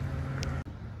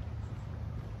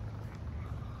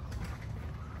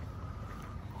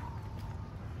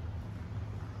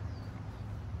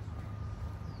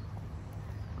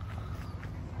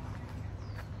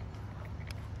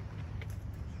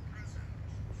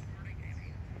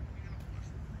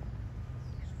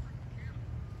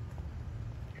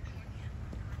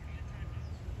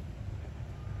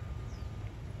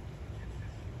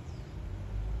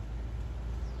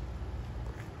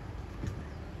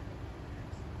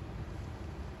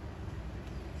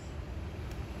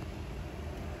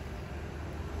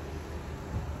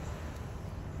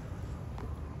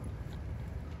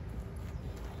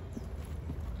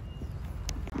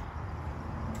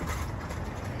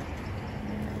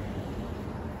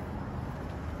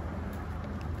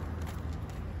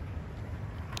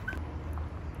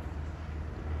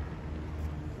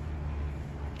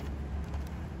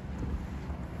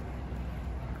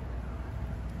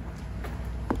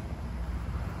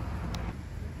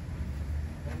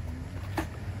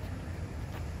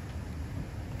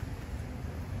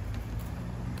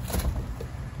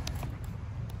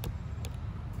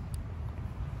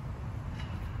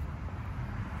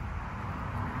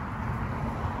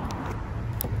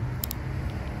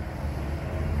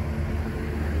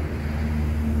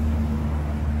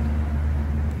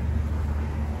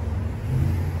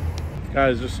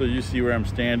 Guys, just so you see where I'm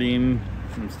standing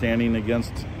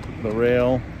against the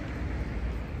rail,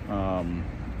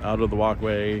 out of the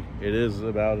walkway. It is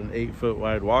about an 8-foot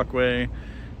wide walkway,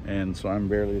 and so I'm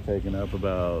barely taking up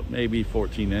about maybe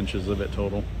 14 inches of it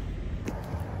total.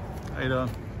 How you doing?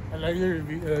 I like your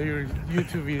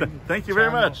YouTube video. Thank you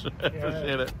very much. I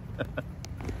appreciate it.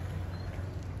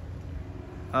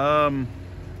 I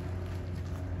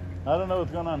don't know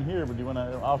what's going on here, but do you want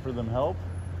to offer them help?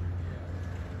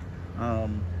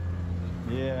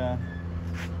 Yeah.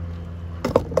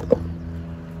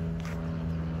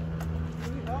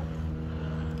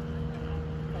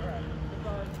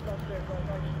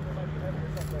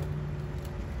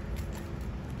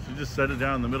 She just set it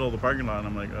down in the middle of the parking lot, and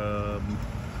I'm like,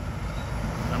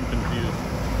 I'm confused.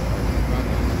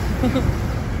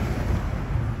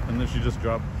 And then she just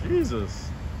dropped, Jesus.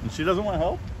 And she doesn't want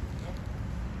help?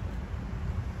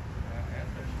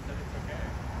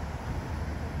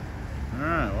 All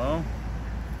right, well.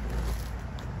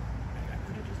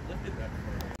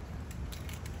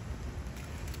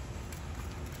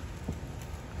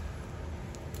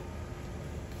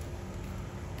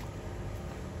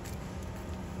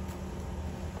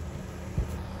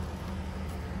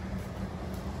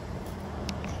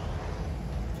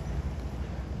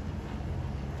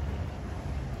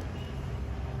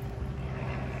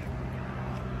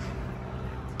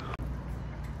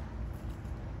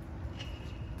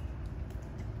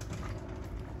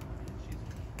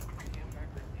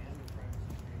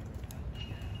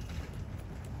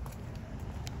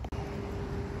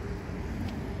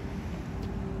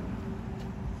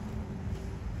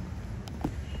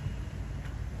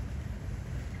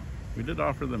 We did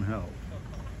offer them help.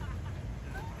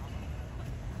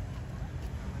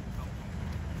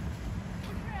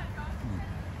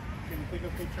 Can you take a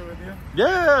picture with you?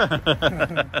 Yeah!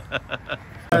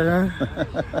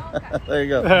 There you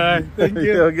go. All right, thank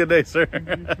you. Have a good day, sir.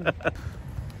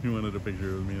 You wanted a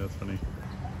picture with me, that's funny.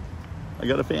 I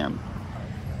got a fan.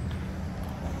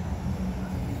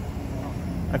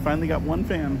 I finally got one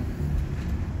fan.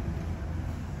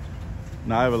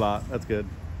 No, I have a lot. That's good.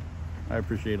 I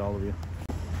appreciate all of you.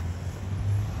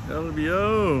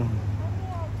 LBO.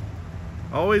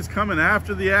 Always coming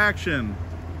after the action.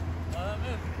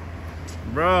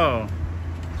 Bro.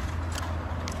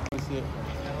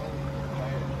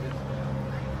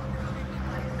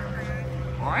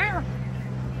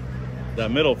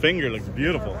 That middle finger looks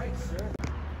beautiful.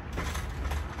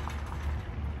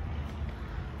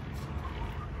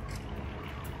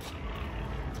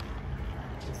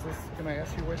 Can I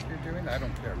ask you what you're doing? I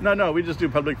don't care. No, we just do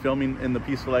public filming in the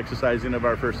peaceful exercising of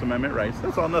our First Amendment rights.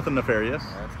 That's all, nothing nefarious.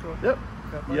 That's cool. Yep.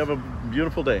 You have a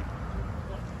beautiful day.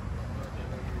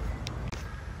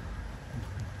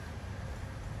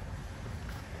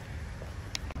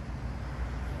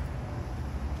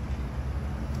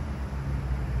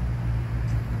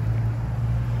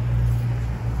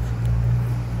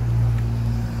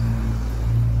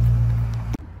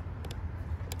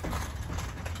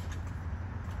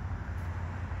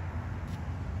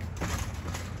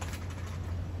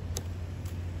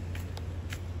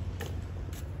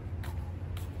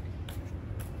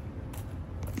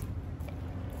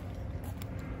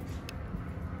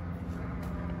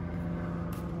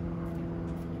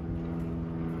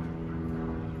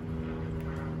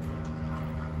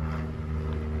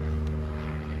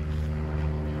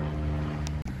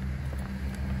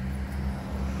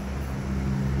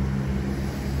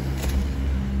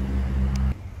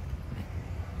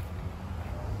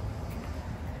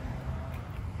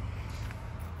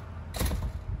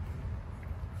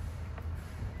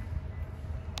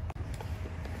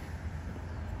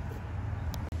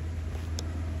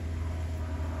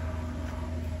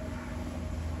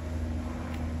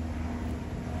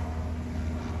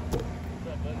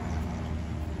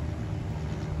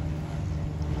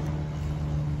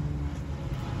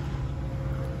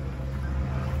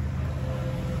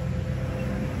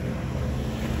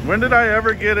 When did I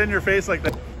ever get in your face like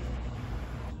that?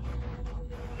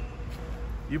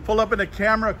 You pull up in a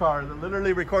camera car that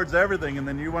literally records everything, and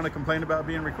then you want to complain about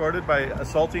being recorded by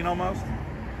assaulting almost? This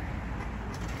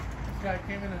guy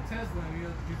came in a Tesla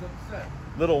and he's upset.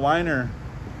 Little whiner.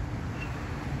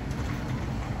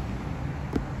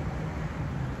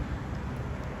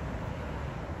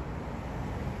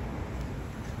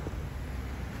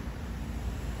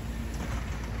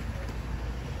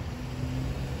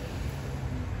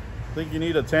 I think you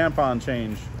need a tampon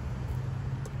change.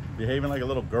 Behaving like a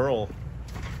little girl.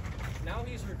 Now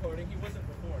he's recording. He wasn't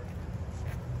before.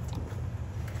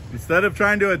 Instead of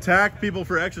trying to attack people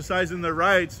for exercising their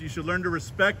rights, you should learn to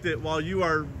respect it while you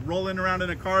are rolling around in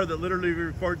a car that literally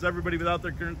records everybody without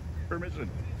their permission.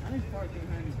 I'm parking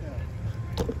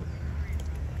handicap.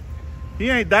 He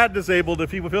ain't that disabled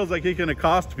if he feels like he can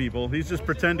accost people. He's just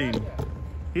pretending.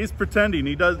 He's pretending.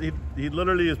 He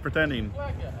literally is pretending.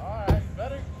 Alright,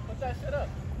 better put that shit up.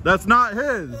 That's not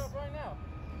his. Right now.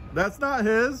 That's not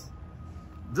his.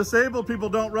 Disabled people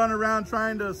don't run around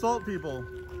trying to assault people.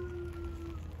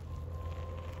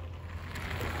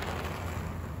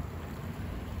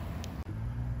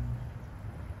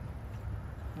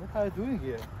 What are you doing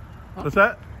here? What's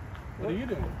that? What are you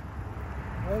doing?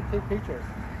 I'll take pictures.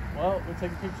 Well, we're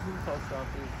taking pictures of the post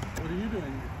office. What are you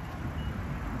doing?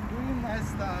 Doing my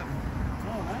stuff.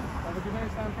 Oh, nice. Have a good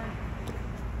night, Stanford.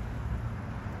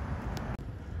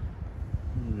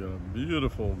 You got a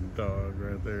beautiful dog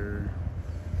right there.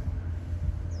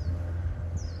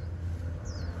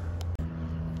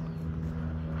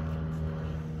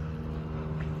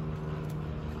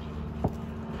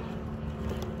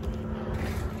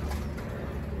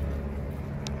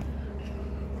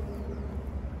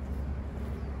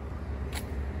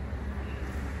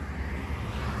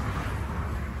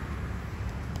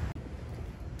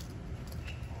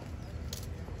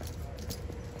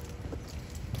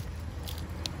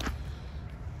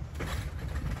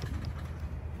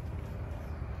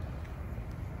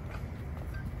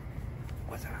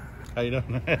 How you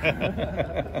doing?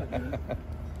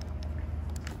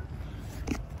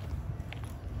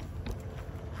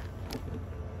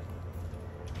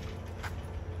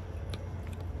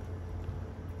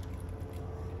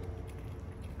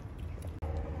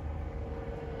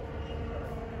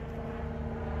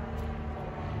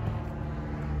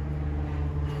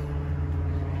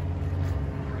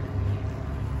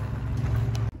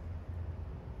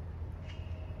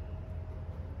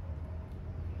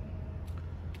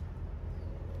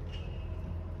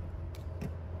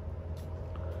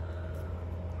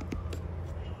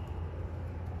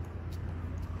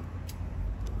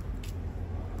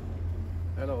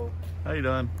 Hello. How you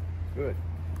doing? Good.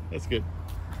 That's good.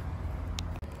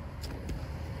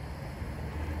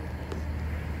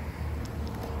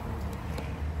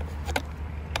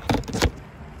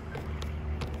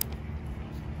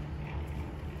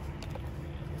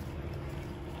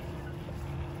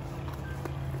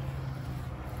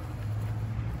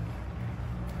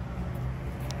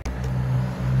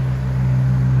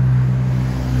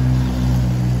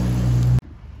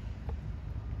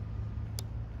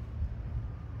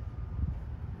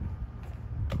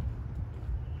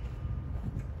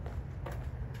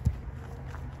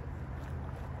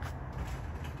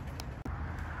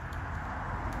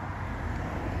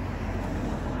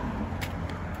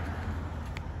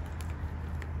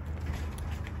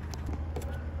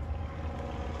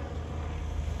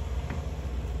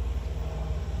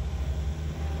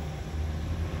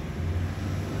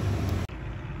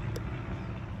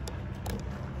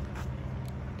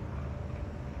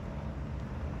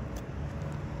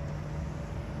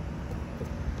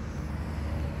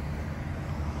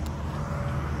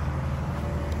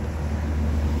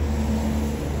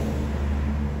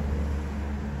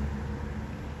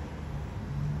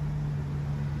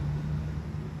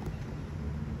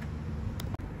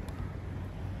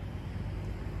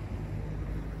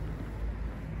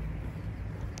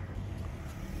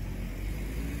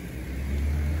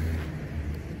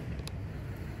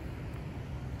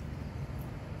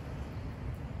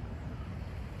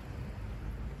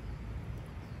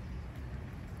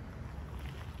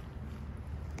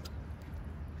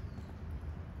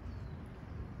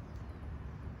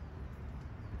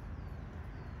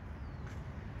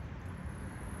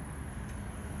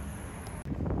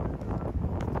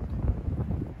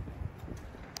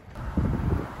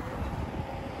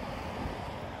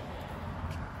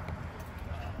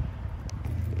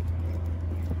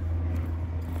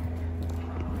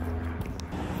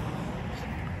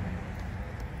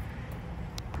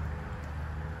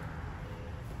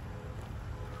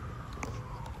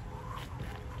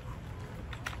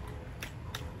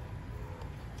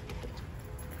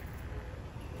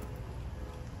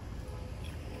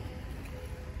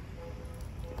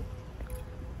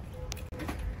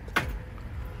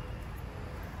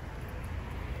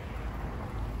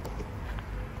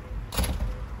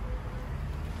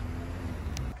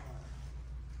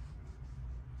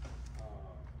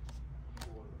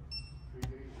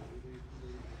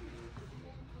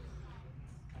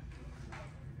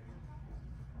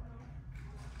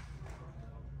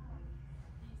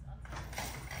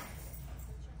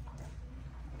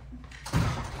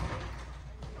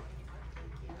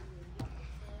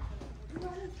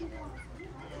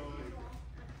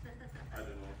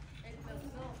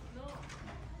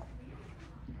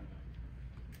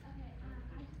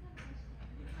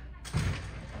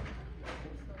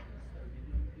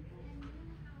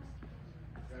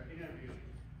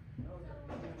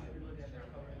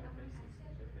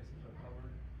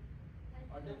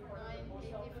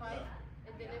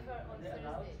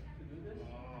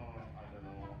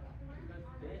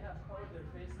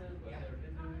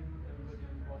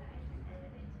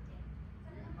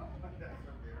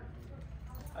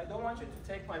 want you to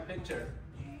take my picture.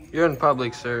 You're in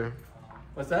public, sir.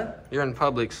 What's that? You're in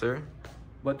public, sir.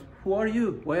 But who are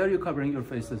you? Why are you covering your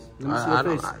faces? Let me see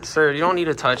your face. Sir, you don't need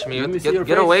to touch me. Let me see your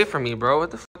Get face. away from me, bro.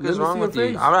 What the fuck is wrong with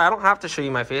you? I don't have to show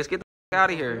you my face. Get the fuck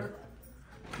out of here.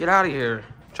 Get out of here.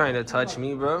 Trying to touch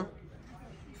me, bro.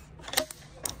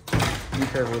 Be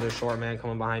careful with this short man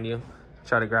coming behind you.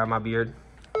 Try to grab my beard.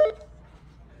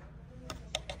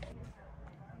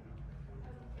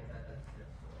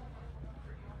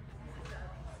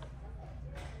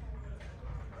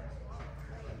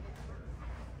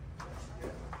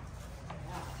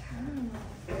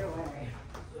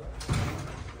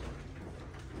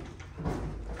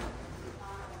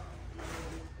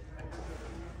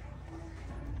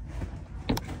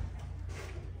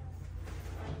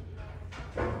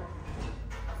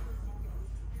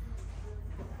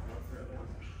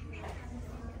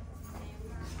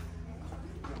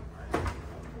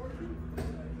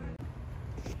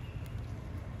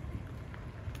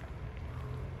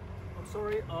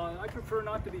 Sorry, I prefer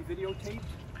not to be videotaped.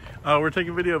 We're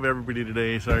taking video of everybody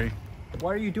today, sorry.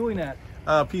 Why are you doing that?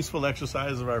 Peaceful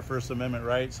exercise of our First Amendment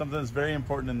right. Something that's very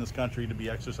important in this country to be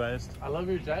exercised. I love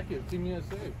your jacket, Team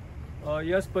USA.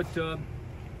 Yes, but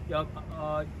yeah,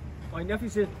 my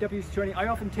nephew's a deputy attorney. I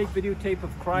often take videotape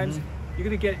of crimes. You're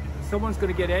gonna get, someone's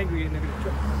gonna get angry, and they're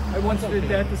gonna. I once did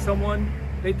that to someone.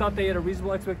 They thought they had a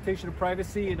reasonable expectation of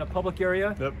privacy in a public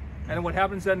area. Yep. And what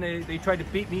happens then? They tried to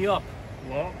beat me up.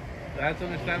 Well, that's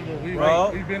understandable.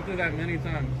 We've been through that many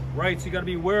times. Right, so you got to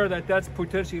be aware that that's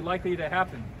potentially likely to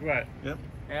happen. Right. Yep.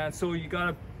 And so you got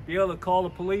to be able to call the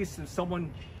police and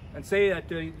someone and say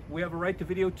that we have a right to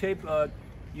videotape.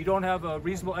 You don't have a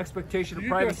reasonable expectation of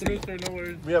privacy.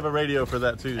 We have a radio for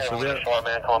that too. So we have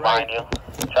man coming behind you.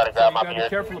 Try to grab my beard. Be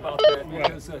careful about that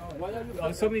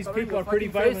because some of these people are pretty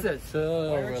violent.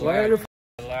 Why are you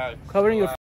covering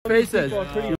your faces?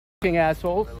 You fucking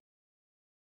asshole.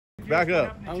 back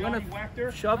up. I'm gonna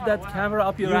shove that camera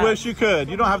up your ass. ass. You wish you could.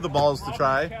 You don't have the balls to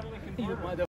try.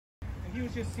 He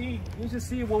was just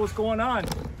seeing what was going on.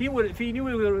 He would, if he knew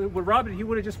he would rob it, he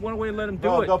would have just went away and let him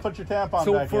do it. Go put your tampon back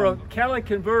in. So for a catalytic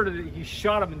converter, he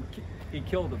shot him and he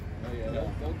killed him. Oh, yeah,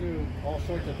 they'll do all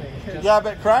sorts of things. Yeah,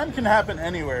 but crime can happen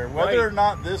anywhere. Whether or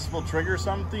not this will trigger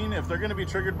something, if they're going to be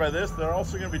triggered by this, they're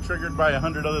also going to be triggered by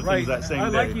 100 other things that same day. I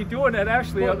like you doing that,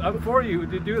 actually. I'm for you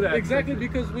to do that. Exactly,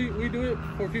 because we do it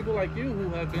for people like you who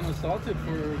have been assaulted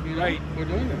for, for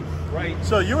doing this. Right.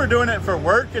 So you were doing it for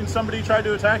work and somebody tried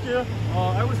to attack you?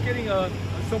 I was getting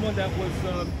someone that was,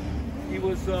 he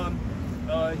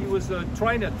was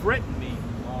trying to threaten me.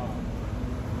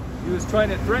 He was trying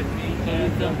to threaten me,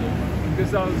 and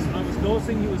because I was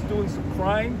noticing he was doing some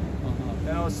crime,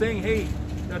 and I was saying, hey,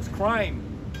 that's crime.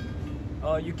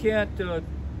 You can't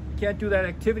do that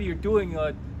activity you're doing.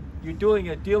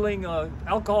 Dealing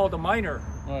alcohol to minor.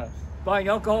 Right. Buying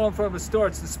alcohol in front of a store,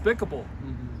 it's despicable.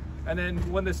 And then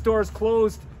when the store is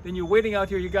closed, then you're waiting out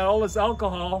here, you got all this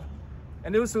alcohol,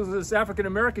 and this was this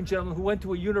African-American gentleman who went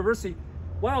to a university.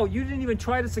 Wow, you didn't even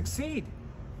try to succeed.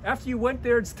 After you went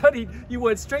there and studied, you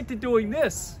went straight to doing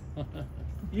this.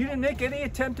 You didn't make any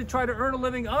attempt to try to earn a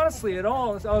living honestly at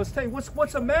all. I was telling you,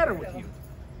 what's the matter with you?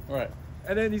 Right.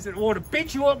 And then he said, I want to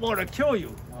beat you up, I want to kill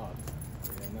you. Oh,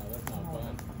 yeah, no, that's not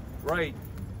fun. Right.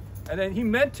 And then he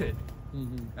meant it.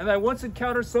 And I once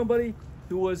encountered somebody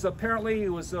who was apparently, he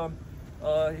was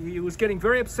getting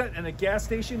very upset in a gas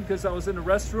station because I was in the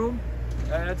restroom.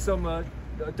 I had some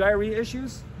diarrhea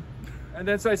issues. And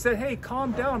then so I said, hey,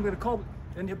 calm down, I'm going to call.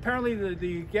 And apparently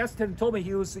the gas attendant told me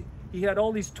he had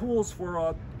all these tools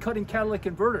for cutting catalytic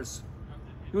converters.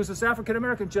 He was this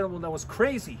African-American gentleman that was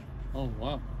crazy. Oh,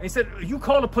 wow. And he said, you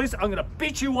call the police, I'm gonna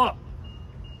beat you up.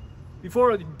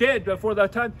 Before that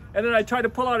time. And then I tried to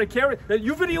pull out a camera.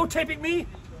 You videotaping me?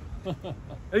 And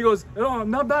he goes, no, I'm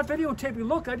not videotaping.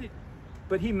 Look, I did.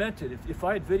 But he meant it. If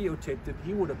I had videotaped it,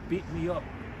 he would have beaten me up.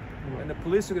 And the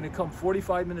police are gonna come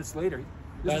 45 minutes later.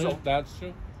 That's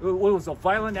true. It was a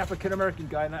violent African-American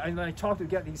guy, and I talked to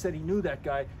the guy, and he said he knew that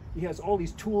guy. He has all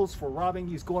these tools for robbing.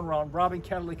 He's going around robbing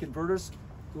catalytic converters.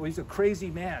 So he's a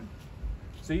crazy man.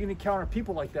 So you can encounter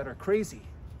people like that are crazy.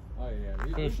 Oh yeah,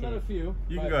 there's not a few.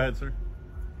 You can go ahead, sir.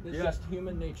 It's just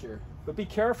human nature. But be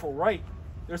careful, right?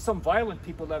 There's some violent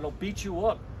people that'll beat you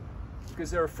up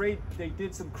because they're afraid they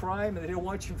did some crime and they don't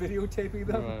want you videotaping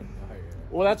them. Right.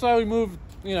 Well, that's why we moved,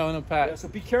 in a pack. Yeah, so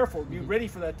be careful. Be ready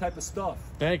for that type of stuff.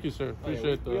 Thank you, sir.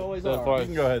 Appreciate we always the are. advice. You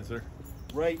can go ahead, sir.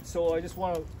 Right, so I just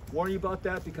want to warn you about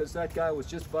that because that guy was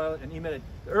just violent and he meant it.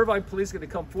 The Irvine police are going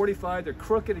to come 45. They're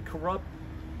crooked and corrupt,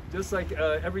 just like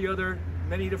every other,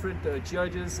 many different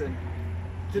judges. And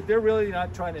they're really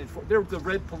not trying to enforce. They're the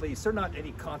red police. They're not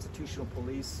any constitutional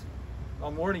police.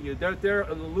 I'm warning you. They're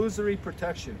an illusory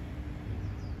protection.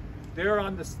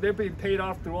 They're being paid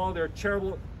off through all their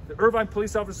charitable. The Irvine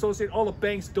Police Officers Association, all the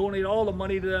banks donate all the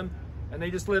money to them, and they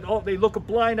just they look a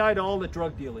blind eye to all the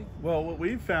drug dealing. Well, what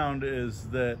we've found is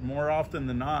that more often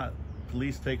than not,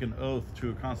 police take an oath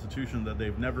to a constitution that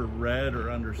they've never read or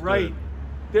understood. Right.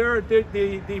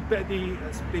 The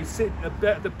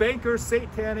bankers,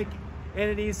 satanic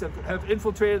entities have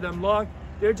infiltrated them long.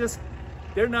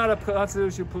 They're not a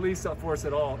constitutional police force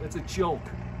at all. It's a joke.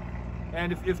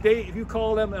 And if you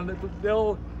call them, and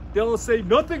they'll say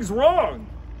nothing's wrong,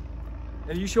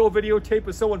 and you show a videotape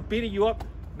of someone beating you up,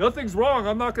 nothing's wrong.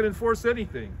 I'm not going to enforce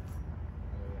anything.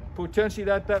 Potentially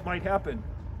that might happen.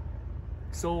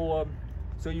 So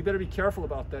you better be careful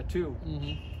about that too.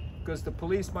 Because the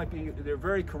police they're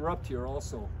very corrupt here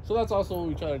also. So that's also what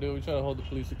we try to do. We try to hold the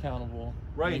police accountable.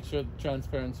 Right. Make sure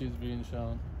transparency is being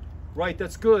shown. Right,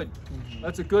 that's good.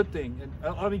 That's a good thing.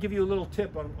 And let me give you a little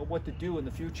tip on what to do in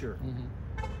the future.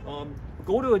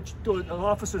 Go to an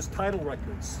officer's title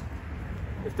records.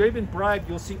 If they've been bribed,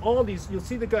 you'll see you'll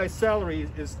see the guy's salary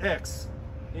is X.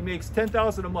 He makes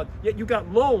 $10,000 a month. Yet you got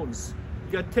loans.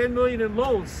 You got $10 million in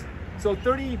loans. So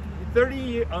 30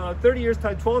 years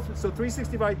times 12, so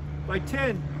 360 by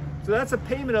 10. So that's a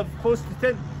payment of close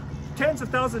to tens of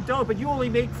thousands of dollars, but you only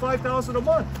make $5,000 a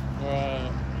month. Right.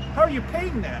 How are you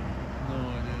paying that? No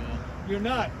idea. You're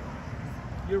not.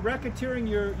 You're racketeering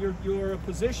your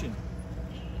position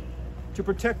to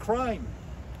protect crime.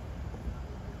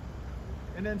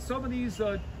 And then some of these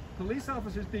police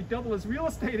officers, they double as real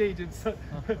estate agents.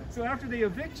 So after they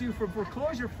evict you for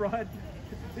foreclosure fraud,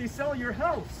 they sell your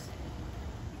house.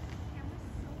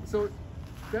 So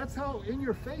that's how in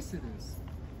your face it is.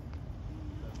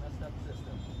 Messed up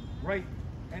system. Right.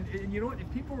 And you know what? If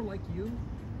people were like you,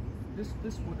 this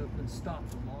would have been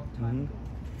stopped a long time ago.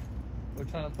 We're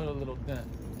trying to put a little dent.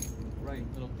 Right.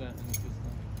 A little dent in the system.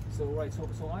 So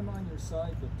so I'm on your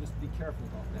side, but just be careful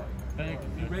about that. Thank you.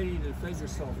 Be ready to defend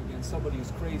yourself against somebody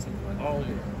who's crazy. Oh,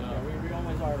 Yeah, we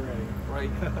always are ready.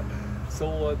 Right.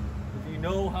 So if you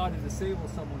know how to disable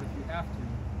someone, if you have to,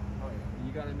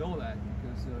 you got to know that,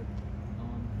 because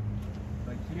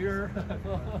like here,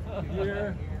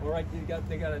 here, or like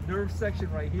they got a nerve section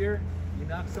right here. You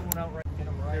knock someone out right.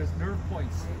 There's nerve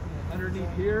points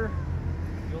underneath here.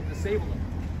 You'll disable them.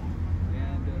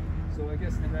 And so I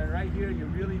guess right here, you're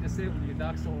really disabled. You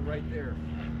knock someone right there.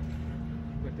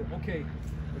 But okay,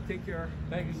 well, take care.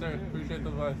 Thank you, sir. Appreciate the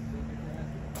advice.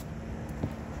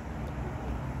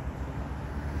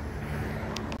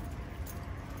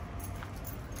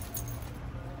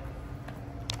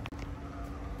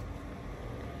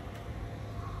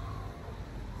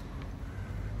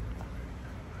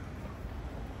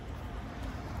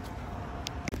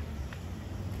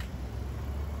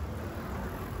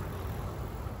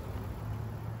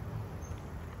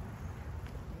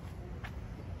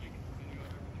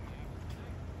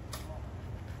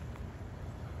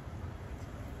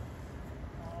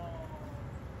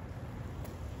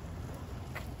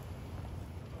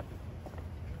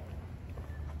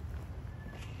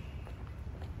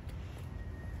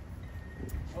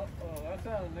 Oh, that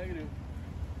sounded negative.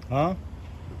 Huh? I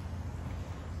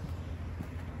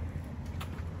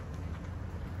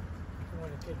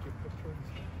want to take your picture.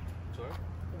 Sorry? I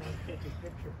want to take your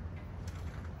picture.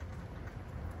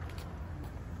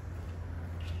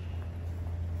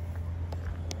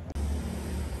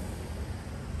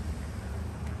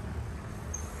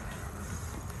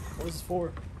 What is this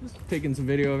for? Just taking some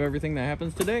video of everything that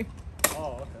happens today.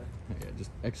 Oh, okay. Yeah,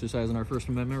 just exercising our First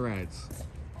Amendment rights.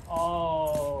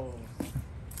 Oh,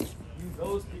 you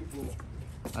those people.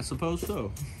 I suppose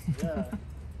so. Yeah.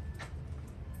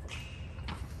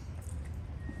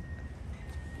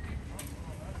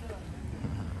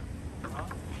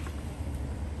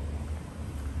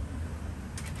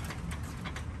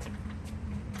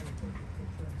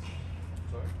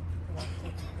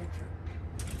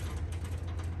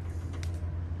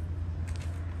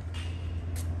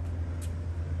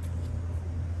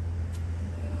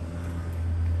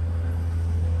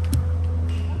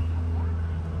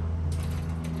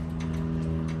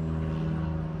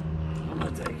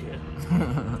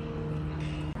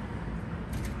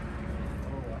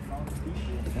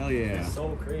 Hell yeah.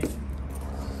 So crazy.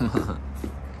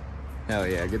 Hell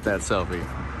yeah, get that selfie.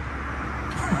 Just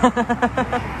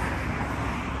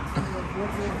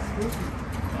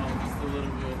a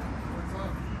little bit.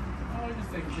 Oh, I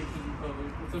just take pictures in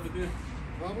public. What's up with this?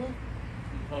 Public? In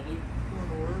public? Going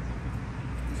to work?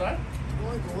 Inside?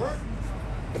 Going to work?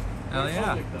 Hell yeah.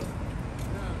 Public, though.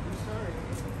 Yeah, I'm sorry.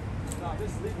 No,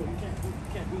 this is legal. You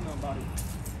can't do nothing about it.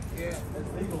 Yeah.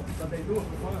 It's legal, but they do it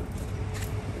for fun.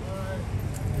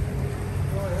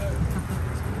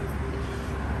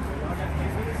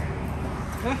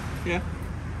 Yeah.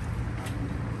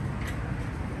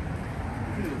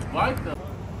 Bike though.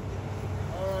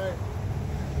 Alright.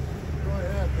 Go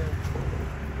ahead then.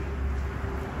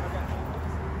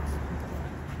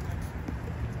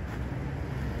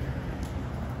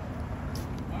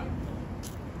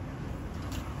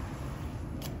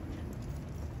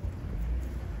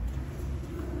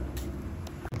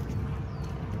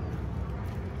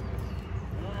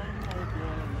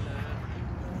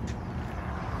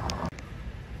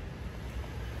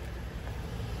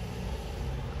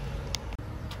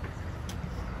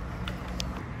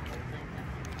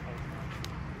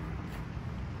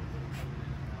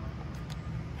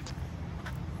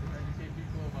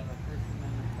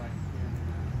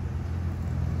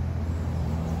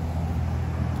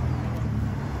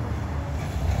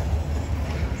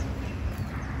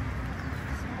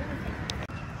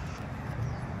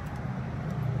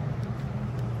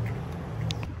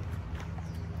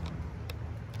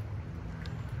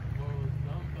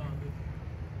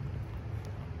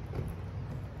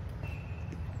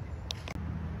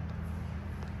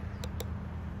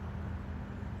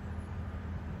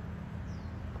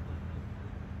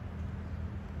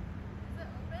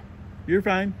 You're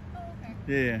fine. Oh, okay.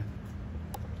 Yeah.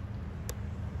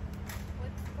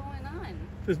 What's going on?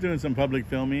 Just doing some public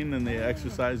filming and the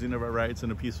exercising of our rights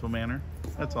in a peaceful manner.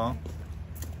 That's all.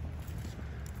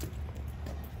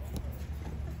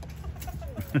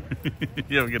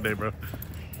 You have a good day, bro.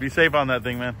 Be safe on that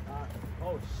thing, man.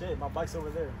 Oh shit, my bike's over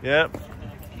there. Yep.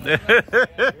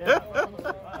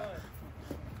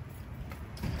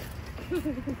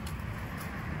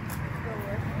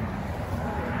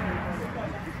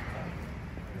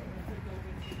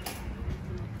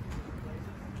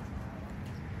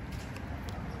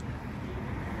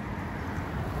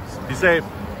 Be safe.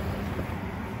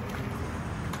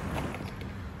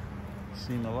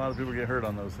 Seen a lot of people get hurt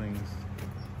on those things.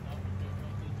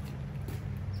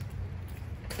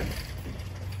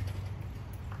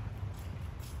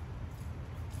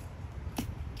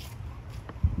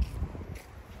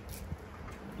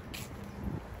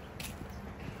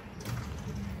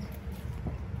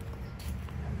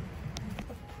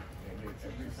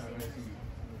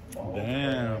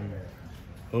 Damn.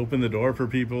 Open the door for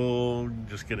people,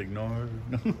 just get ignored.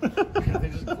 They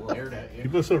just glared at you.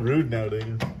 People are so rude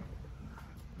nowadays.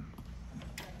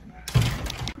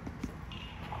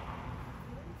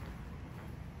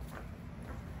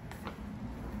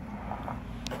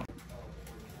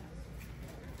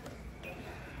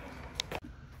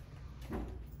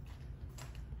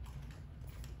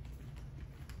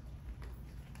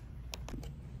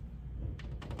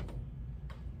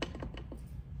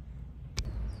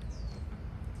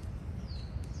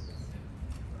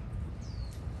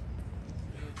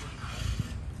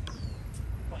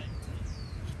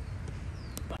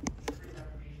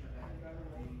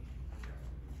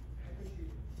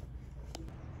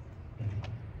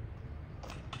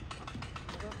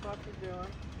 What you doing? What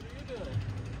are you doing?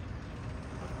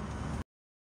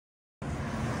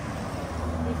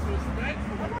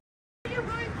 Disrespectful. You're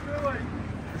right through it.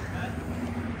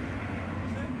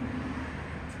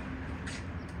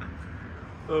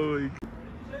 Holy.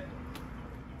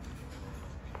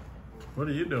 What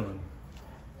are you doing?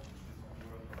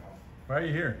 Why are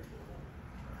you here?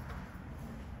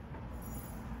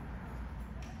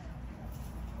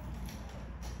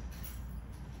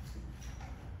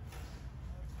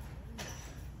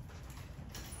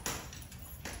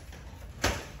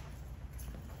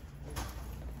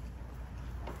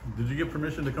 Did you get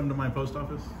permission to come to my post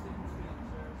office?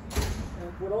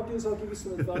 What I'll do is I'll give you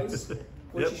some advice.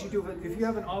 What you should do, if you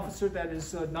have an officer that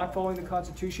is not following the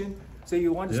Constitution, say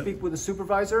you want to speak with a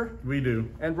supervisor. We do.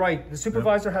 And the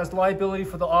supervisor has liability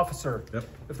for the officer.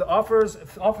 If the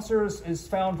officer is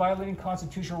found violating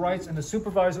constitutional rights and the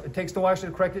supervisor, it takes no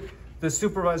action to correct it, the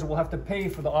supervisor will have to pay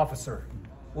for the officer,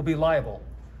 will be liable.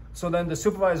 So then the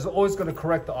supervisor is always going to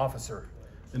correct the officer.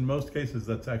 In most cases,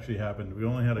 that's actually happened. We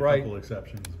only had a couple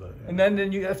exceptions, but. Yeah. And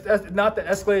then you have not to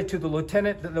escalate it to the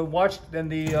lieutenant, then the watch, then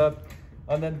the,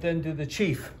 and then to the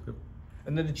chief.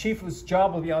 And then the chief's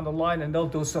job will be on the line, and they'll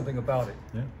do something about it.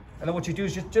 Yeah. And then what you do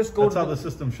is just go. That's how the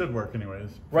system should work,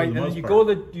 anyways. Right, and then you go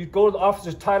to the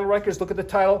officer's title records, look at the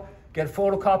title, get a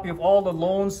photocopy of all the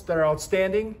loans that are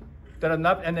outstanding, that are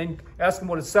not, and then ask them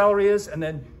what his salary is, and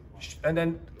then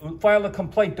file a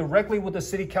complaint directly with the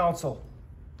city council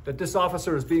that this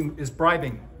officer is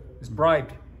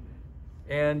bribed,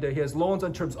 and he has loans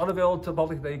on terms unavailable to the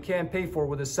public that he can't pay for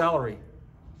with his salary.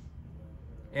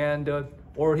 and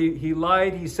or he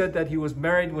lied. He said that he was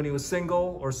married when he was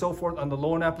single, or so forth on the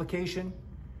loan application,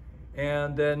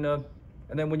 and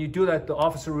then when you do that, the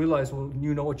officer realizes, well,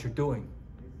 you know what you're doing,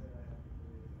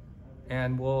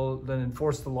 and will then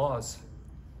enforce the laws.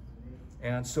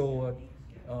 And so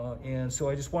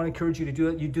I just want to encourage you to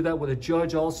do that. You do that with a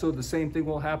judge also, the same thing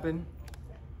will happen.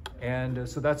 And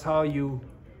so that's how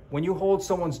when you hold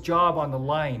someone's job on the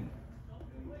line,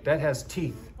 that has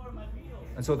teeth.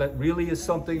 And so that really is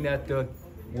something that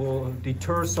will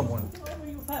deter someone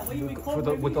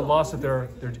with the loss of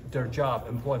their job,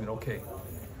 employment.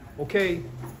 Okay.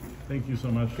 Thank you so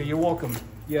much. Okay, you're welcome.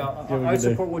 Yeah, I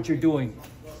support what you're doing.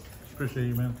 Appreciate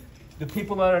you, man. The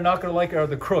people that are not going to like it are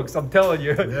the crooks. I'm telling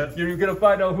you. Yeah. You're going to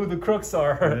find out who the crooks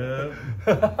are.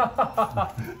 Yeah.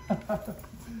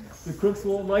 The crooks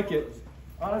won't like it.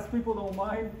 Honest people don't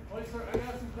mind. Wait, sir, I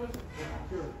got some questions.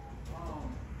 Sure.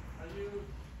 Are you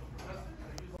a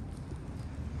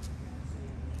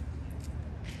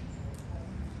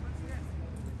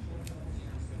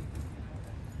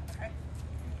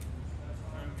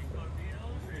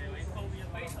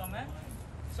professor?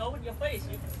 So open your face.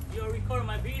 You record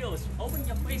my videos. Open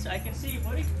your face. I can see you,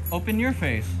 buddy. Open your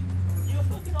face. You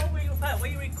fucking open your face. Why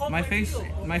you record my face?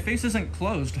 video? My face isn't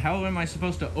closed. How am I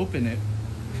supposed to open it?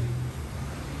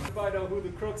 Find out who the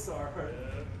crooks are.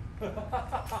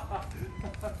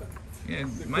 Yeah,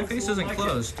 my face isn't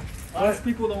closed. Honest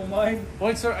people don't mind.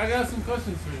 Wait, sir, I got some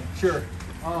questions for you. Sure.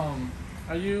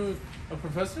 Are you a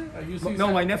professor? Are you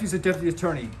No, my nephew's a deputy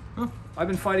attorney. Huh. I've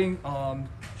been fighting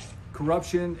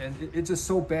corruption, and it's just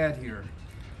so bad here.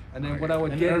 And then what I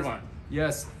would get,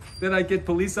 yes, then I get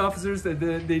police officers that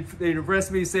they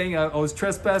arrest me saying I was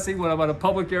trespassing when I'm on a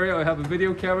public area. I have a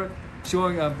video camera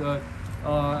showing I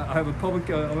have a public,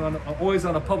 I'm always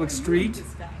on a public street.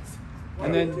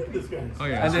 And then,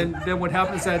 and then what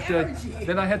happens that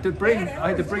then I had to bring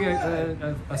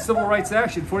a civil rights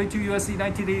action, 42 U.S.C.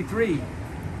 1983.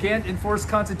 Can't enforce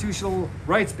constitutional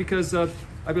rights because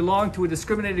I belong to a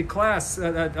discriminated class.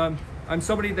 I'm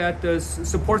somebody that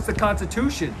supports the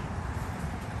Constitution,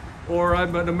 or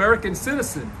I'm an American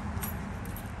citizen.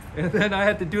 And then I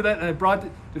had to do that, and I brought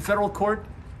it to federal court.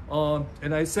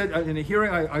 And I said in a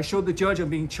hearing, I showed the judge I'm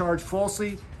being charged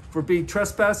falsely for being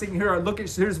trespassing. Here,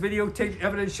 here's videotape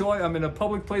evidence showing I'm in a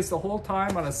public place the whole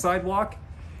time on a sidewalk,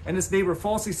 and this neighbor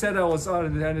falsely said I was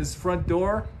on his front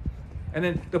door. And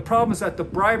then the problem is that the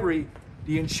bribery,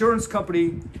 the insurance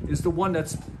company is the one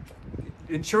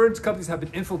insurance companies have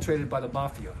been infiltrated by the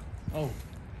mafia. Oh.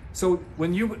 So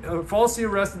when you are falsely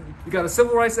arrested, you got a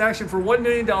civil rights action for $1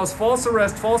 million, false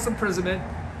arrest, false imprisonment,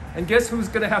 and guess who's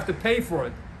going to have to pay for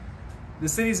it? The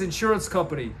city's insurance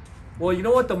company. Well, you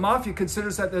know what? The mafia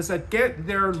considers that as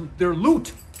their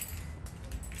loot.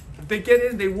 They get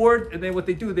in, they ward, and then what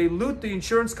they do, they loot the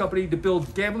insurance company to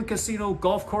build gambling casino,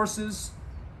 golf courses.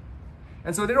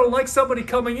 And so they don't like somebody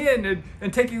coming in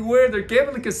and taking away their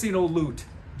gambling casino loot.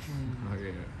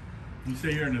 Okay. You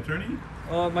say you're an attorney?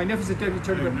 My nephew's a deputy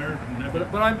attorney,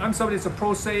 but I'm somebody that's a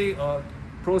pro se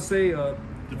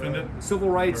defendant, civil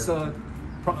rights,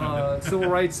 civil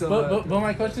rights. But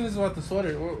my question is about the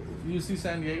sweater. UC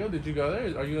San Diego, did you go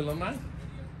there? Are you alumni?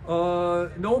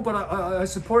 No, but I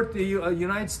support the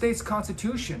United States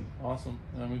Constitution. Awesome.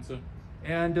 Yeah, me too.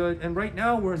 And right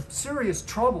now we're in serious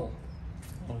trouble.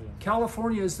 Oh, yeah.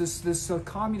 California is this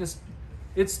communist.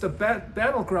 It's the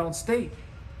battleground state.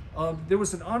 There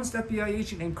was an honest FBI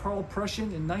agent named Carl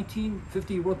Prussian in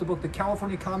 1950. He wrote the book, The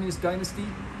California Communist Dynasty,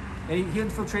 and he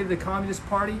infiltrated the Communist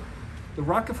Party. The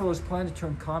Rockefellers planned to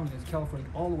turn communist California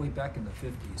all the way back in the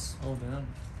 50s. Oh, damn.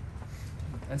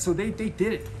 And so they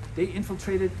did it. They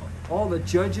infiltrated all the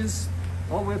judges,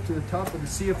 all the way up to the top of the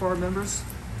CFR members.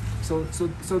 So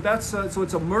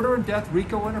it's a murder and death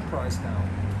RICO enterprise now,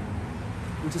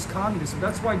 which is communism.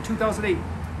 That's why in 2008,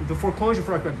 the foreclosure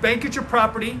fraud, bank at your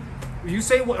property. You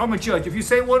say, I'm a judge. If you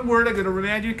say one word, I'm going to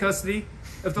remand you to custody.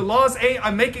 If the law is A,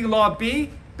 I'm making law B.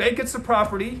 Bank gets the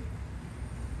property,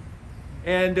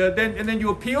 and then you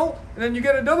appeal, and then you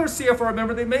get another CFR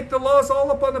member. They make the laws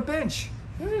all up on the bench.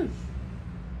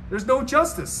 There's no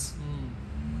justice.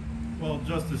 Well,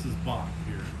 justice is bought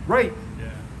here. Right. Yeah.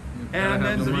 And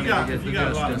then if you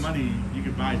got a lot of money, you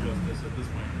can buy justice at this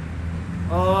point.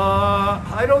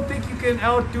 I don't think you can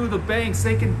outdo the banks.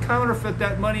 They can counterfeit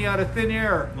that money out of thin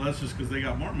air. Well, that's just because they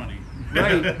got more money.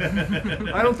 Right.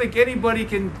 I don't think anybody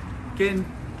can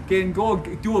go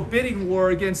do a bidding war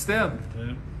against them.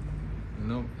 Yeah.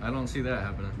 Nope, I don't see that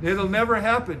happening. It'll never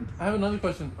happen. I have another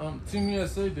question. Team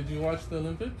USA, did you watch the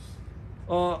Olympics?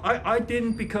 I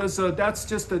didn't, because that's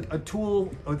just a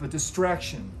tool of a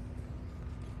distraction.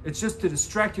 It's just to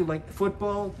distract you like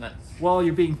football, while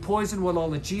you're being poisoned with all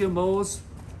the GMOs,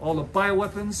 all the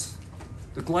bioweapons,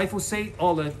 the glyphosate,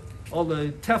 all the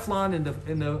Teflon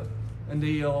in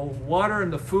the water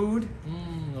and the food.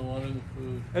 The water and the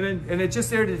food. And it's just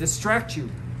there to distract you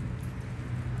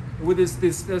with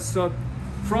this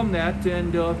from that,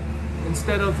 and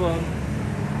instead of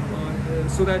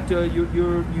so that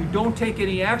you don't take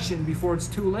any action before it's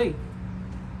too late.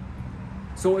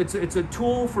 So it's a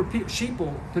tool for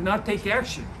sheeple to not take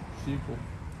action. Sheeple.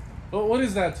 Well, what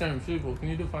is that term, sheeple? Can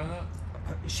you define that?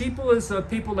 Sheeple is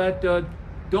people that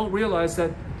don't realize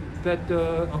that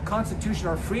a constitution,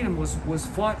 our freedom, was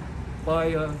fought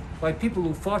by people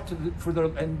who fought for their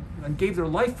and gave their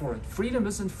life for it. Freedom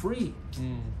isn't free.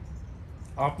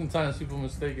 Oftentimes people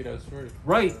mistake it as free.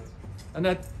 Right, and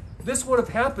that this would have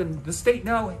happened. The state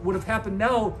now would have happened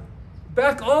now,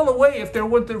 back all the way if there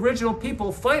weren't the original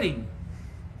people fighting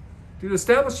to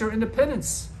establish their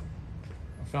independence.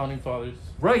 Founding fathers.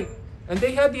 Right, and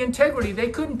they had the integrity. They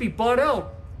couldn't be bought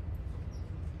out.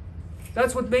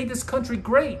 That's what made this country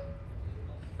great.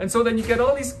 And so then you get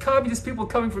all these communist people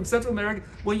coming from Central America.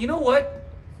 Well, you know what?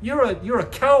 You're a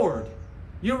coward.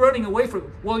 You're running away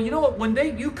from. Well, you know what? When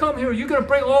you come here, you're going to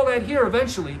bring all that here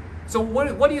eventually. So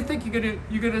what do you think you're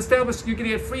going to establish? You're going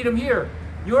to get freedom here.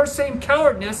 Your same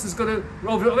cowardness is going to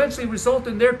eventually result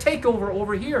in their takeover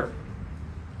over here.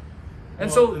 And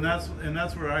well, and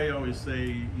that's where I always say,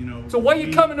 you know. So why are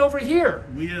you coming over here?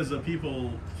 We as a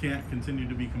people can't continue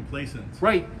to be complacent.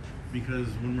 Right. Because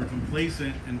when we're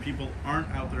complacent and people aren't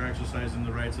out there exercising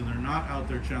the rights and they're not out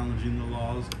there challenging the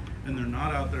laws and they're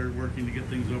not out there working to get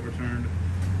things overturned,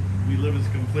 we live as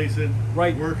complacent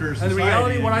workers. And the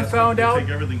reality, what I found out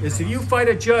is if you fight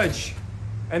a judge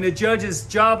and the judge's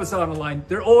job is on the line,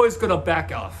 they're always going to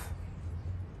back off.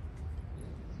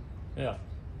 Yeah.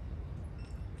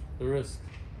 The risk.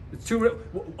 It's too.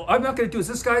 I'm not going to do this.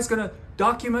 This guy's going to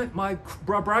document my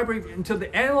bribery into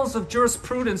the annals of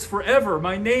jurisprudence forever.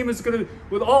 My name is going to,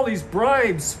 with all these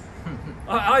bribes.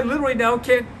 I literally now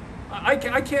can't. I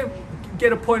can't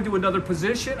get appointed to another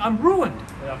position. I'm ruined.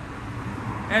 Yeah.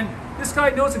 And this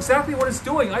guy knows exactly what it's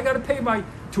doing. I got to pay my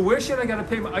tuition. I got to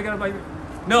pay my.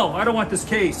 No, I don't want this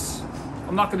case.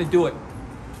 I'm not going to do it.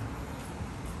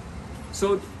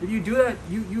 So if you do that,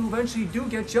 you eventually do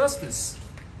get justice.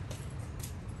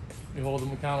 You hold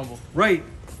them accountable. Right.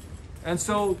 And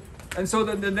so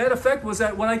the net effect was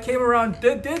that when I came around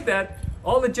did that,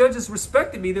 all the judges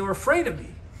respected me. They were afraid of me.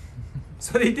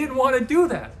 So they didn't want to do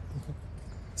that.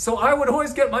 So I would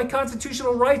always get my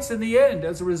constitutional rights in the end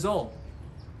as a result.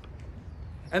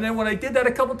 And then when I did that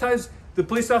a couple times, the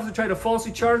police officer tried to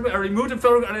falsely charge me. I removed him,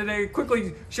 and I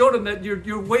quickly showed him that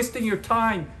you're wasting your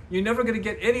time. You're never going to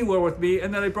get anywhere with me.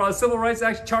 And then I brought a civil rights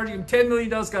action charging him $10 million,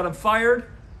 got him fired.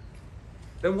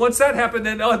 Then once that happened,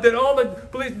 then all the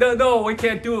police, no, we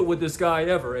can't do it with this guy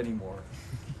ever anymore.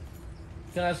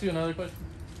 Can I ask you another question?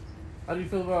 How do you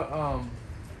feel about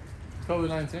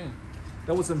COVID-19?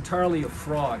 That was entirely a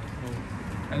fraud.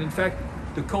 And in fact,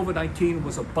 the COVID-19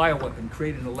 was a bioweapon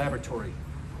created in a laboratory.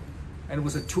 And it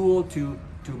was a tool to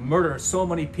murder so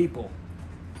many people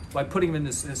by putting them in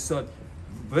this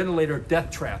ventilator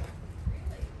death trap.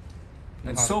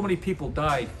 And so many people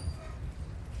died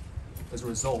as a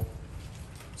result.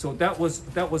 So that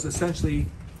was essentially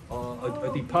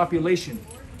a depopulation,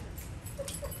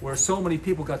 where so many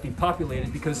people got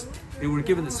depopulated because they were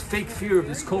given this fake fear of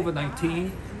this COVID-19.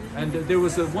 And there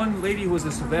was one lady who was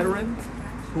this veteran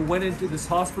who went into this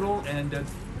hospital,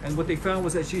 and what they found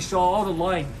was that she saw all the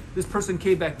lying. This person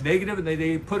came back negative, and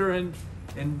they put her in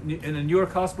a New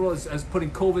York hospital as putting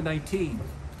COVID-19.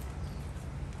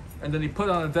 And then they put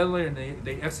her on a ventilator and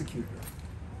they executed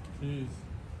her. Jeez.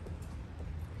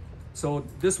 So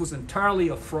this was entirely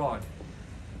a fraud.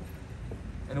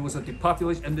 And it was a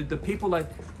depopulation. And the people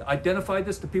that identified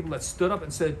this, the people that stood up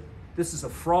and said, this is a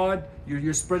fraud,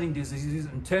 you're spreading disease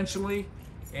intentionally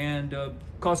and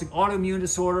causing autoimmune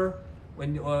disorder.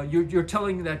 When you're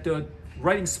telling that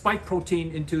writing spike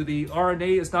protein into the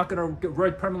RNA is not going to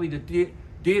write permanently to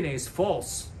DNA is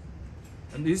false.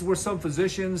 And these were some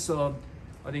physicians, I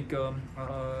think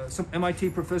some MIT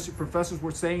professors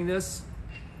were saying this.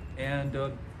 And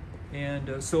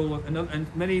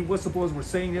many whistleblowers were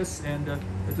saying this, and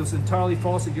it was entirely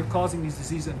false, that you're causing these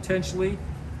diseases intentionally.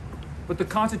 But the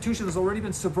Constitution has already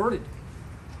been subverted.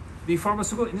 The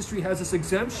pharmaceutical industry has this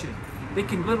exemption. They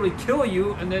can literally kill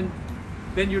you, and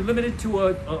then you're limited to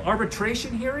an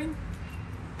arbitration hearing.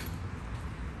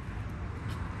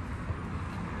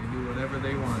 They do whatever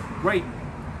they want. Right.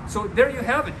 So there you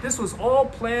have it. This was all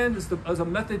planned as a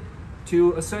method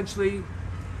to essentially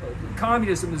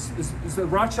communism is the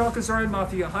Rothschild-Khazarian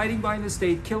mafia hiding behind the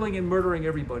state, killing and murdering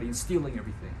everybody and stealing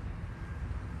everything.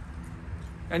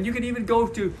 And you can even go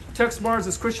to Tex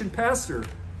Mars' Christian pastor.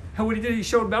 And what he did, he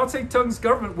showed Mao Zedong's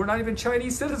government were not even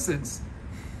Chinese citizens.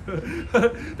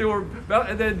 They were,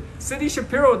 and then Sidney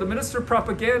Shapiro, the minister of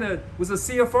propaganda, was a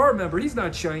CFR member. He's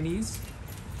not Chinese.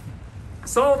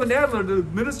 Solomon Adler, the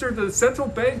minister of the central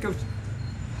bank of,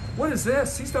 what is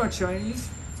this? He's not Chinese.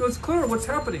 So it's clear what's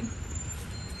happening.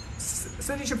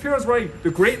 Sidney Shapiro's right.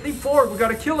 The Great Leap Forward. We got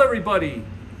to kill everybody.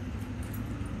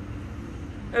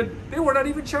 And they were not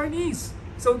even Chinese.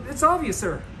 So it's obvious,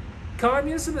 sir.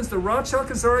 Communism is the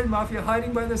Rothschild-Khazarian mafia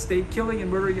hiding by the state, killing and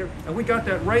murdering. And we got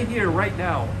that right here, right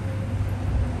now.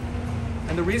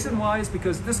 And the reason why is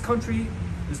because this country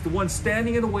is the one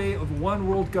standing in the way of one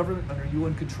world government under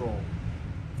UN control.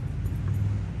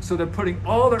 So they're putting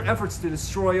all their efforts to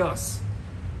destroy us.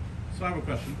 So I have a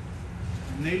question.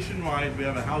 Nationwide, we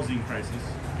have a housing crisis.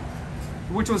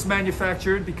 Which was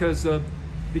manufactured because the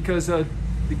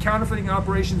counterfeiting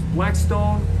operations,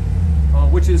 Blackstone,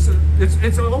 which is,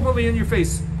 it's openly in your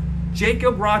face.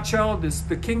 Jacob Rothschild,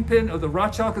 the kingpin of the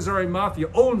Rothschild-Khazarian mafia,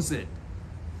 owns it.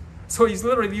 So he's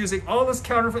literally using all this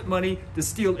counterfeit money to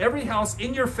steal every house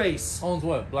in your face. Owns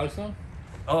what, Blackstone?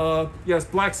 Yes,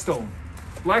 Blackstone.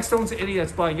 Blackstone's the entity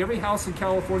that's buying every house in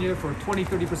California for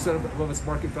 20-30% of its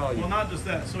market value. Well, not just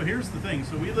that. So here's the thing.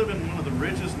 So we live in one of the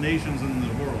richest nations in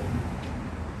the world.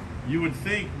 You would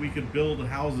think we could build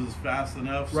houses fast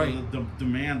enough so that the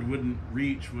demand wouldn't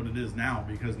reach what it is now,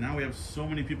 because now we have so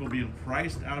many people being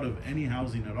priced out of any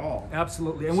housing at all.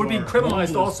 Absolutely. And we're being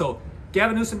criminalized also.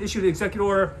 Gavin Newsom issued an executive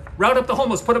order, round up the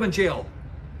homeless, put them in jail.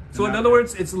 So in other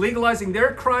words, it's legalizing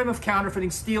their crime of counterfeiting,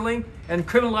 stealing, and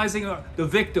criminalizing the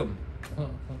victim.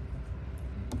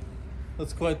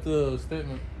 That's quite the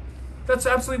statement. That's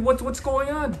absolutely what's going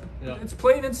on. Yeah. It's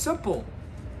plain and simple.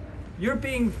 Your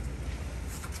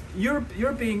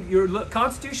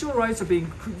constitutional rights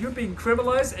you're being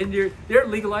criminalized, and they're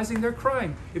legalizing their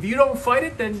crime. If you don't fight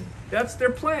it, then that's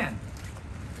their plan.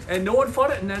 And no one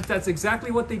fought it, and that's exactly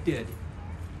what they did.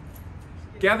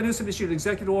 Gavin Newsom issued an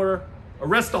executive order: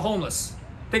 arrest the homeless,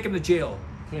 take them to jail,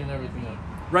 clean everything up.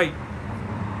 Right.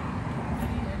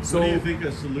 So, what do you think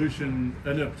a solution,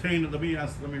 let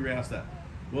me re-ask that.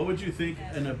 What would you think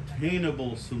an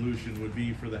obtainable solution would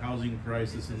be for the housing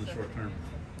crisis in the short term?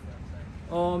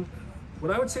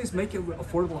 What I would say is make it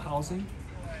affordable housing.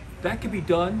 That could be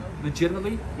done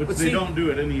legitimately. But they don't do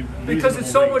it because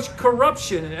it's so much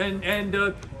corruption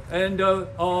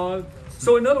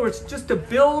so in other words, just to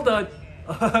build a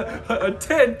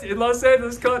tent in Los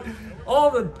Angeles, all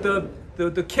the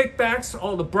kickbacks,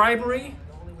 all the bribery,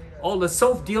 all the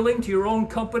self-dealing to your own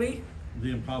company. The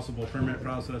impossible permit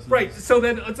process. Right. So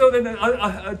then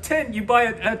a tent you buy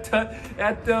it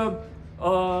at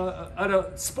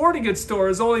a sporting goods store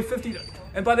is only $50.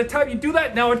 And by the time you do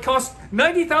that, now it costs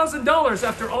 $90,000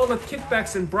 after all the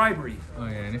kickbacks and bribery. Oh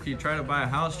yeah, and if you try to buy a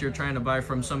house, you're trying to buy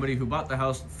from somebody who bought the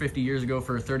house 50 years ago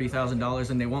for $30,000,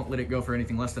 and they won't let it go for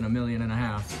anything less than $1.5 million.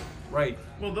 Right.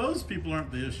 Well, those people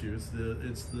aren't the issue.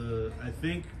 It's the I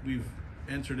think we've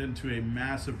entered into a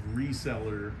massive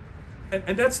reseller.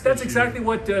 And that's exactly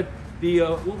what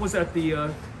what was that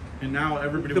and now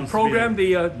everybody the wants program to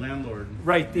be a the landlord.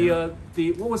 Right. The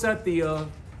what was that the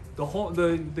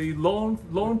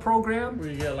loan program where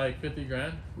you get like 50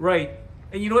 grand. Right.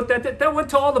 And you know what, that went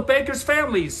to all the bankers'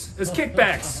 families as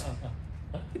kickbacks.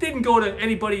 It didn't go to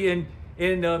anybody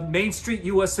in Main Street,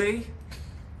 USA.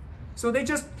 So they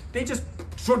just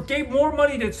sort of gave more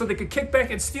money so they could kick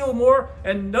back and steal more,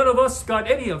 and none of us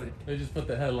got any of it. They just put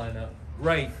the headline up.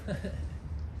 Right.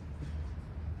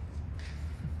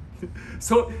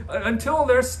 So until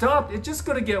they're stopped, it's just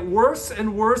going to get worse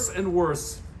and worse and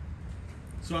worse.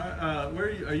 So where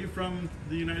are you from?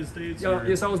 The United States? Yeah,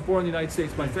 yes, I was born in the United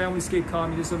States. My family escaped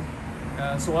communism,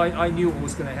 so I knew what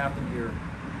was going to happen here.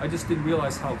 I just didn't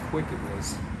realize how quick it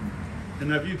was.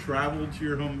 And have you traveled to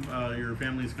your home, your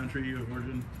family's country of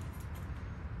origin?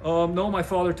 No, my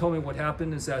father told me what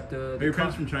happened is that... Are your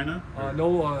parents from China?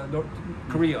 No, North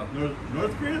Korea.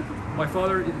 North Korea? My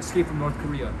father escaped from North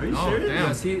Korea. Are you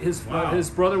serious? Yes, his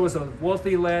brother was a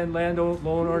wealthy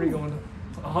landowner. He owned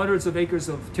hundreds of acres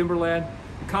of timberland.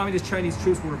 The communist Chinese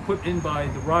troops were put in by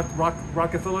the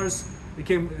Rockefellers.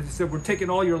 They said, we're taking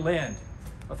all your land.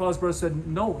 My father's brother said,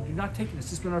 no, you're not taking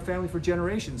this. It's been our family for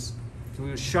generations. So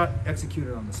he was shot,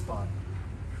 executed on the spot.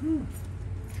 Whew.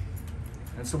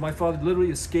 And so my father literally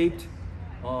escaped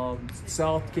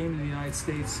south, came to the United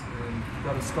States, and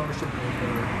got a scholarship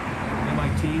at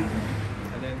MIT,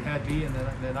 and then had me, and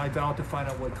then I vowed to find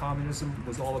out what communism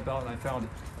was all about, and I found it.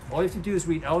 All you have to do is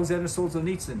read Alexander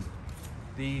Solzhenitsyn,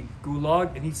 the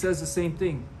Gulag, and he says the same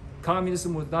thing.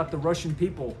 Communism was not the Russian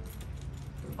people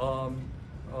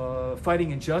fighting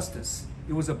injustice.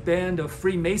 It was a band of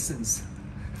Freemasons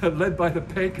led by the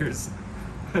bankers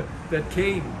that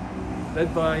came,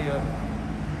 led by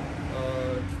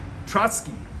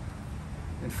Trotsky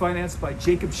and financed by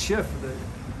Jacob Schiff, the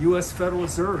U.S. Federal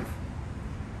Reserve.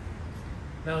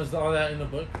 Now, is all that in the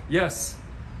book? Yes.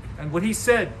 And what he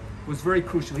said was very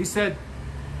crucial. He said,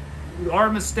 our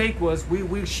mistake was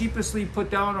we sheepishly put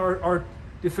down our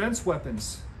defense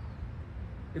weapons.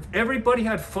 If everybody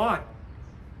had fought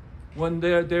when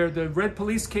the Red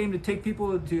Police came to take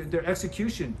people to their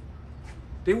execution,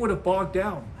 they would have bogged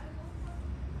down.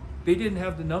 They didn't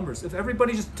have the numbers. If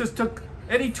everybody just took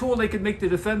any tool they could make to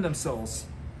defend themselves,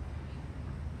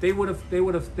 they would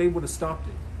have stopped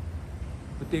it.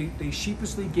 But they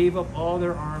sheepishly gave up all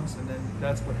their arms, and then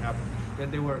that's what happened. Then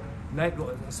there were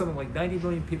something like 90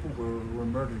 million people were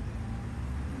murdered.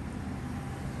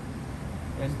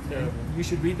 And you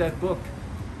should read that book.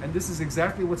 And this is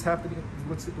exactly what's happening.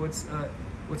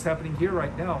 What's happening here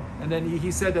right now. And then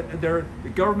he said that the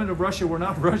government of Russia were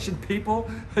not Russian people;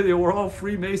 they were all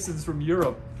Freemasons from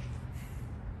Europe,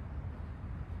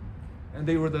 and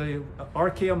they were the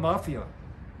Archaea Mafia.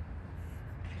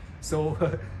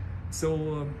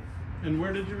 And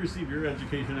where did you receive your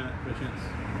education at, by chance?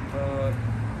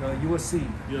 USC.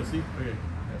 USC? Okay.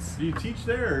 Yes. Do you teach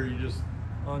there, or you just?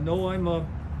 No, I'm a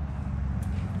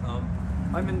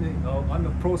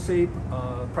pro se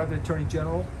private attorney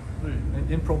general,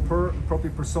 in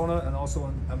propria persona, and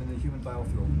also I'm in the human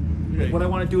biofield. Okay. What I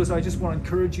want to do is I just want to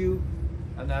encourage you,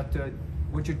 and that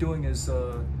what you're doing is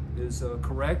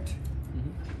correct,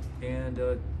 and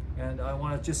I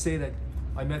want to just say that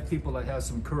I met people that have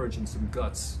some courage and some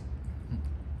guts,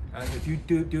 and if you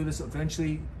do this,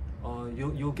 eventually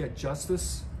you'll get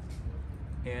justice,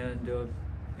 and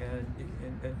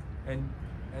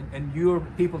you're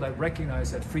people that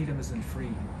recognize that freedom isn't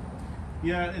free.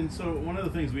 Yeah, and so one of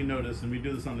the things we notice, and we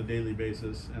do this on a daily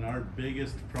basis, and our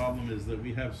biggest problem is that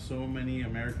we have so many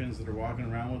Americans that are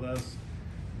walking around with us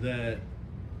that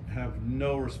have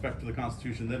no respect for the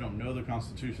Constitution. They don't know the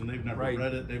Constitution. They've never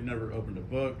read it. They've never opened a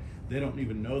book. They don't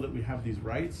even know that we have these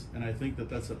rights. And I think that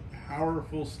that's a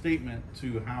powerful statement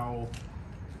to how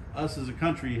us as a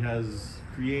country has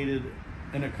created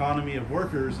an economy of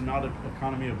workers and not an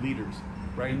economy of leaders.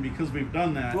 Right. And because we've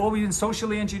done that. Well, we've been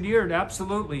socially engineered,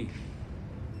 absolutely.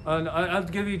 And I'll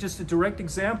give you just a direct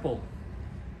example.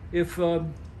 If the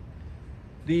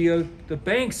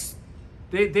banks,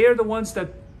 they are the ones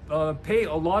that pay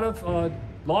a lot of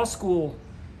law school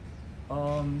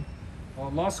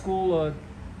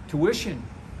tuition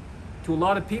to a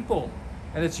lot of people,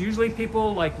 and it's usually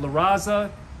people like La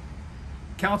Raza,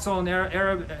 Council on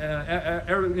Arab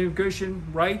Immigration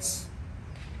Rights,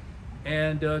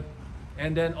 and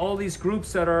then all these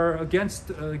groups that are against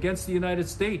the United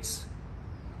States,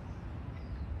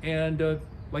 and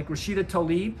like Rashida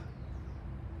Tlaib,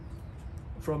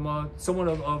 from someone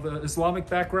of Islamic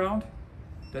background,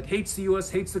 that hates the U.S.,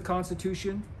 hates the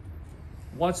Constitution,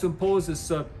 wants to impose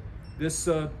this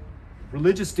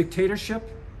religious dictatorship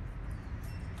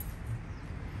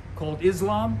called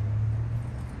Islam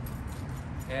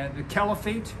and the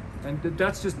caliphate, and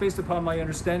that's just based upon my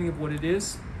understanding of what it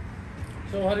is.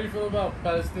 So how do you feel about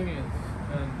Palestinians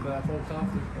and that whole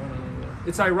conflict going on there?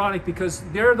 It's ironic because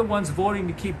they're the ones voting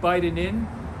to keep Biden in,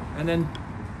 and then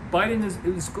Biden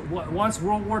wants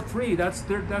World War III. That's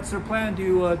their plan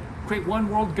to create one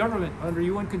world government under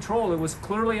UN control. It was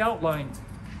clearly outlined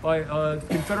by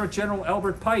Confederate General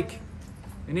Albert Pike.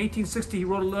 In 1860, he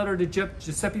wrote a letter to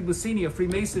Giuseppe Mazzini, a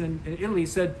Freemason in Italy. He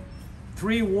said,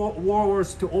 3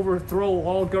 wars to overthrow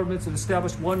all governments and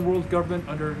establish one world government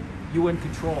under UN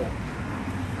control.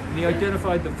 And he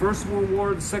identified the First World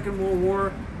War, the Second World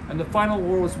War, and the final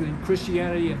war was between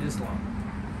Christianity and Islam.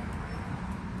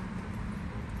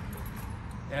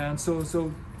 And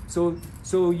so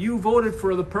you voted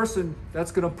for the person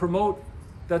that's going to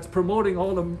promoting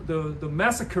all the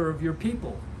massacre of your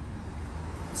people.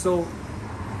 So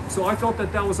I felt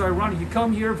that was ironic. You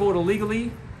come here, vote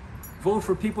illegally, vote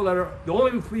for people that are the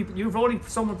only people you're voting for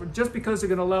someone just because they're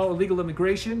going to allow illegal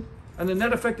immigration, and the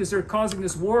net effect is they're causing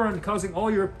this war and causing all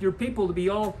your people to be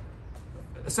all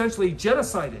essentially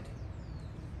genocided.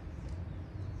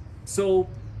 So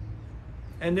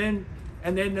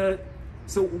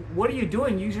so what are you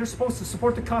doing? You're supposed to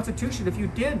support the Constitution. If you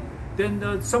did,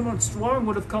 then someone strong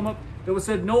would have come up that would have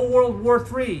said no World War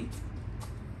III.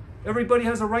 Everybody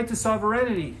has a right to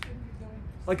sovereignty,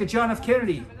 like a John F.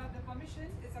 Kennedy.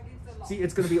 See,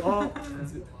 it's going to be all,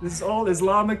 this is all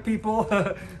Islamic people,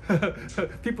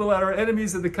 people that are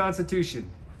enemies of the Constitution.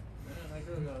 Man, I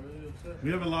could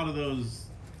We have a lot of those.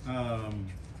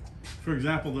 For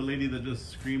example, the lady that just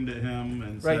screamed at him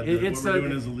and said that what we're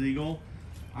doing is illegal.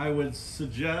 I would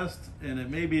suggest, and it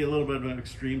may be a little bit of an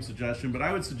extreme suggestion, but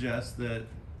I would suggest that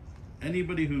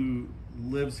anybody who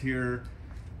lives here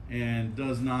and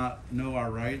does not know our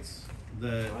rights,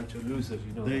 that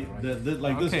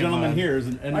like this gentleman here is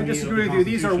an enemy. I disagree with you.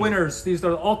 These are winners. These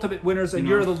are the ultimate winners, and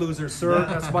you're the losers, sir.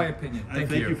 That's my opinion.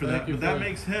 Thank you for that. But that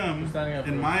makes him,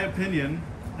 in my opinion,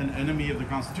 an enemy of the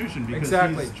Constitution because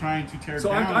he's trying to tear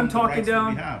down I'm talking the rights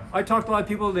down. that we have. I talked to a lot of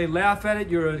people. They laugh at it.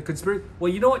 You're a conspiracy.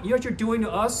 Well, you know what? You know what you're doing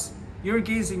to us? You're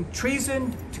engaging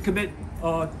treason to commit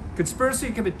conspiracy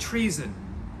to commit treason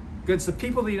against the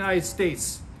people of the United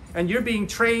States, and you're being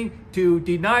trained to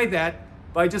deny that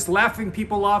by just laughing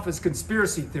people off as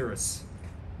conspiracy theorists.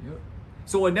 Yep.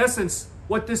 So in essence,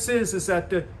 what this is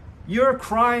that your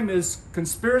crime is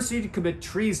conspiracy to commit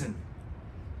treason.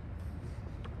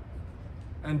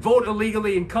 And vote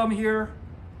illegally and come here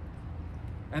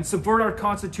and subvert our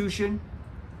Constitution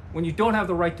when you don't have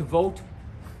the right to vote.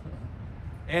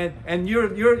 And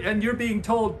you're being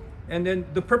told, and then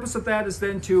the purpose of that is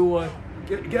then to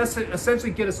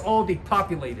essentially get us all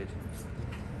depopulated.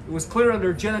 It was clear under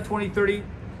Agenda 2030,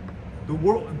 the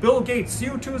world, Bill Gates,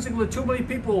 CO2 is equal to 2 million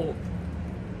people.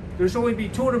 There's only be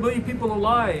 200 million people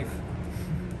alive.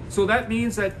 So that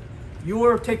means that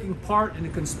you're taking part in a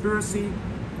conspiracy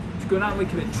to not only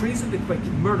commit treason, but commit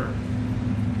murder.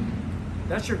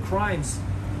 That's your crimes.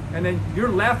 And then you're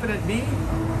laughing at me,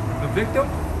 the victim,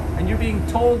 and you're being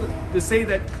told to say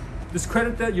that,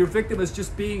 discredit that your victim as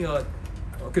just being a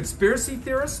conspiracy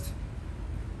theorist?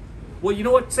 Well, you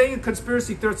know what? Saying a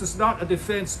conspiracy theorist is not a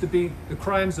defense to be the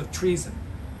crimes of treason.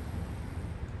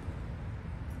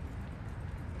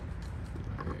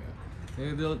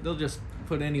 Yeah, they'll just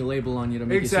put any label on you to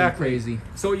make you seem crazy.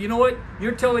 So you know what?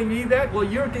 You're telling me that? Well,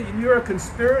 you're a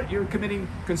conspirator. You're committing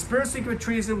conspiracy to commit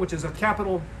treason, which is a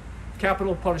capital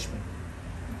punishment.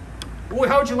 Well,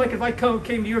 how would you like if I came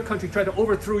to your country, tried to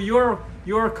overthrow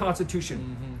your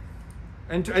constitution,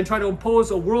 and try to impose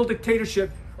a world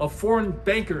dictatorship of foreign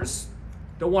bankers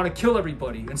that want to kill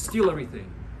everybody and steal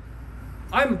everything?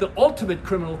 I'm the ultimate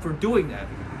criminal for doing that.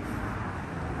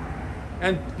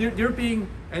 And you're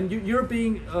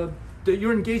engaging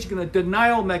in a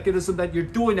denial mechanism that you're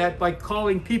doing that by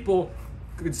calling people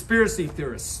conspiracy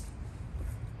theorists.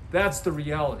 That's the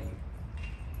reality.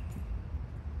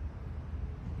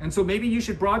 And so maybe you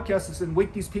should broadcast this and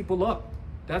wake these people up.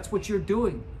 That's what you're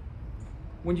doing.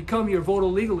 When you come here, vote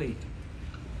illegally.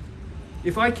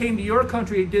 If I came to your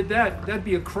country and did that, that'd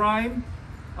be a crime.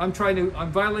 I'm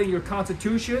violating your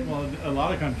constitution. Well, a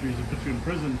lot of countries will put you in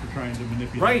prison for trying to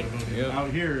manipulate the voting. Yep.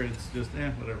 Out here, it's just,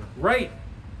 whatever. Right.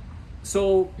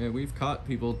 So... Yeah, we've caught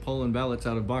people pulling ballots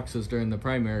out of boxes during the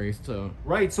primaries, so...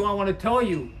 Right, so I want to tell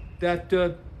you that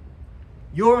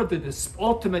you're the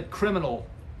ultimate criminal.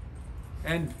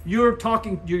 And you're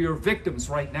talking to your victims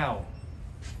right now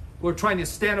who are trying to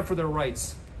stand up for their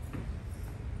rights.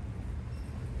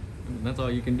 And that's all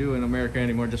you can do in America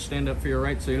anymore. Just stand up for your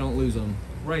rights so you don't lose them.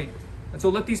 Right. And so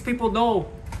let these people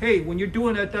know, hey, when you're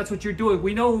doing that, that's what you're doing.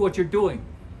 We know what you're doing.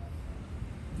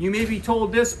 You may be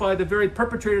told this by the very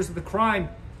perpetrators of the crime.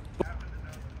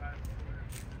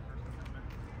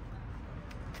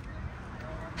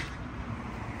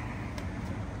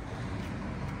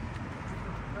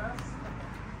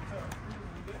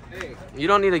 You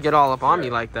don't need to get all up on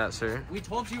me like that, sir. We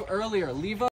told you earlier,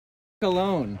 leave us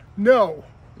alone. No.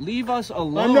 Leave us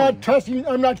alone. I'm not touching,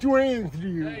 I'm not doing anything to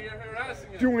you. Hey, you're harassing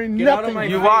doing Get nothing. Out of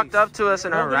you face. walked up to us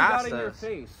and Nobody harassed got in your us.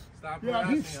 face. Stop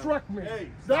he struck me. Hey,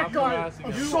 that guy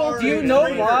assaulted me. Do you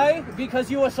know why? Because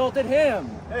you assaulted him.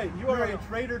 Hey, you are a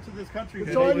traitor to this country.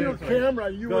 It's on your camera.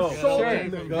 You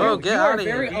assaulted me. Bro, get out of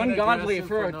here. You're very ungodly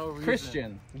for a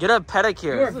Christian. Get a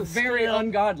pedicure. You're very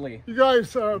ungodly. You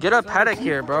guys... get a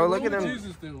pedicure, bro. Look at him. Do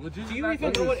you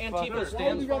even know what Antifa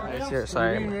stands for? Here,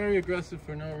 sorry. You're being very aggressive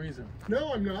for no reason.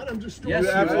 No, I'm not. I'm just doing Yes,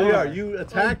 you absolutely are. You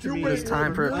attacked me. It's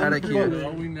time for a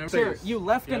pedicure. Sir, you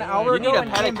left an hour ago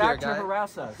and came back to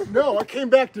harass us. No, I came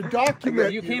back to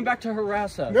document. You came back to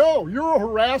harass us. No, you're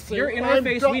harassing. You're in our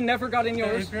face. We never got in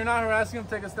yours. If you're not harassing him,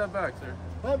 take a step back, sir.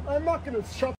 I'm not going to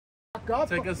shut the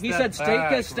fuck up. He said take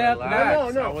a step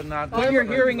back. No. I would not. Put your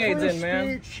hearing aids in,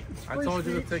 man. I told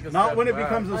you to take a step back. Not when it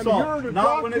becomes assault.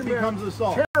 Not when it becomes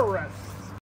assault. Terrorists.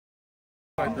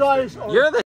 You guys are...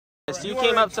 You're the You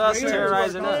came up to us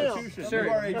terrorizing us. Sir, You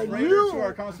are a traitor to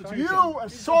our Constitution. You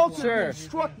assaulted me,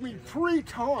 struck me 3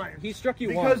 times. He struck you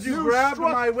Because once. you grabbed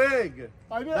my wig.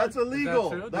 I did. That's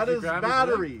illegal. That is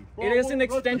battery. It is an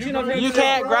extension of You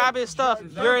can't grab his stuff.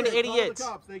 You're an idiot.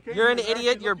 You're an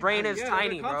idiot. Your brain is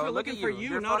tiny, bro. Look at you.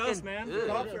 You're not fucking, us, man.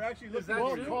 Cops are actually Is that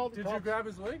true? Did you grab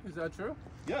his wig? Is that true?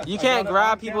 Yes. You can't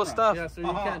grab people's stuff. Yeah, so you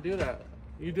can't do that.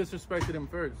 You disrespected him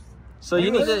first. So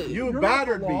you need to. You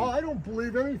battered me. I don't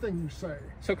believe anything you say.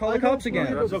 So call the cops again.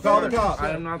 So call the cops. I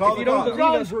am not. Call If you the don't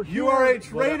cops. believe us, You are a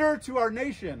traitor to our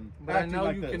nation. But I acting know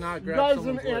like you this. cannot You grab guys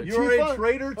someone's in wig. You are a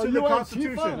traitor to Are the you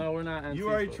Constitution. Antifa? No, we're not. You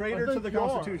are a Antifa. traitor I to the think you are.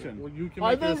 Constitution. Well, you can I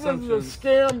make think your this is a assumptions.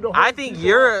 scam. To I think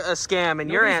you're a scam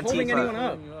and you're Nobody's holding anyone Antifa.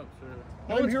 up.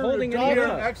 No I'm one's here holding to anyone You're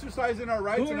up. exercising our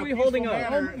rights Who in are a we peaceful holding up?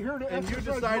 manner, I'm here to and you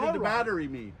exercise decided my to right. battery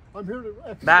me. I'm here to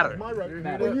exercise Batter. my right.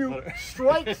 Batter. When you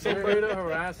strike You're somebody, here to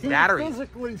harass he him. Battery.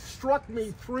 physically struck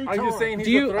me 3 Are times. you saying he's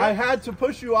Do you- a threat? I had to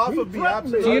push you off He of me.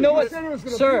 threatened me. Absolutely. Do you know what, He said he was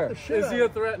gonna sir? beat the shit Is out he of a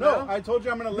me. threat No, now? I told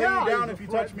you I'm going to lay Yeah, you down he's if you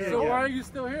a touch me threat. So why are again. you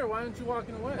still here? Why aren't you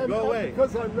walking away? Go away.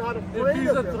 Because I'm not If afraid he's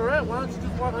of a him. threat, why don't you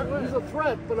just walk away? He's a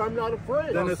threat, but I'm not afraid.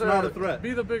 Then No, it's sir, not a threat.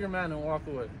 Be the bigger man and walk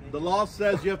away. The law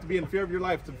says you have to be in fear of your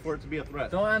life for it to be a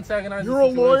threat. Don't antagonize You're the a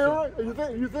situation.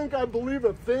 lawyer? You think I believe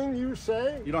a thing you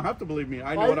say? You don't have to believe me.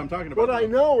 I know what I'm talking about. What I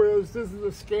know is this is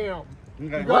a scam.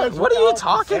 Okay. What are you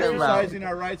talking about? Exercising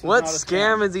our rights is What not a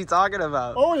scam is he talking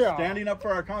about? Oh yeah. Standing up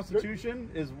for our Constitution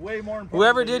is way more important.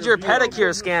 Whoever than did your view. pedicure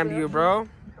scammed you, bro.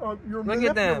 You're Look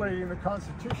at them. manipulating the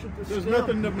Constitution to There's scam.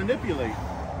 nothing to manipulate.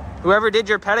 Whoever did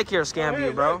your pedicure scammed Hey,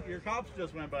 you, bro. look, your cops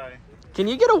just went by. Can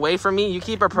you get away from me? You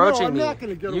keep approaching I'm me. not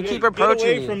gonna get You away. keep Get approaching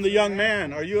away me. from the young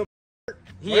man. Are you?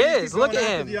 He Why do you is. keep Look going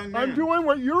at after the him. young man? I'm doing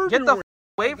what you're Get the doing.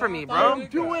 away from me, bro. I'm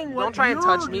doing what Don't try and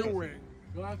you're touch me. doing.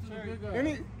 Go after the big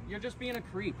guy. You're just being a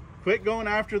creep. Quit going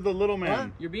after the little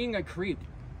man. You're being a creep.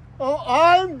 Oh,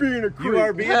 I'm being a creep. You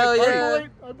are being Hell a creep.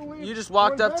 yeah. I believe You just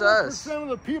walked up to us. 100% of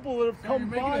the people that have come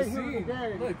making by a here scene.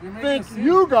 today Look, you're making a think scene.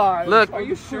 you guys. Look, Are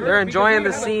you sure? they're enjoying the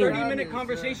Because we had scene. a 30-minute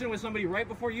conversation with somebody right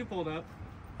before you pulled up.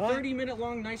 30-minute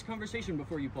long, nice conversation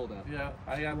before you pulled up. Yeah,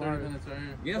 I got 30 minutes right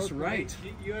here. Yes, Okay. right.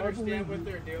 You understand what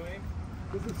they're doing?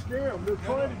 It's a scam. They're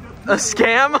trying to get A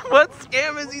scam? What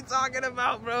scam is he talking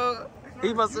about, bro?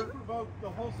 He must have. provoked the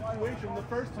whole situation the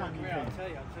first time you came. I'll tell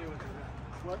you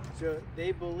what. So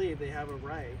they believe they have a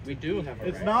right. We do have a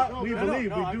It's right. not. We believe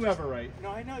no, we I'm do just- have a right. No,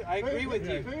 I know. I agree with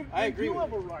you. I agree They do with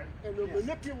have you. a right, and they're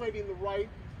manipulating the right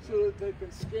so that they can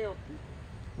scam people.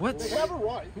 What? They have a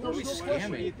right. Who are we There's no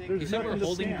question. scamming? You said we're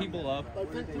holding people up, I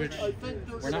think which I think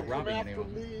they're we're not gonna come robbing after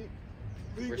anyone. me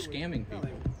We're legally. scamming people.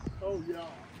 Oh yeah.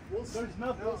 We'll see. There's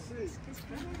nothing. We'll see.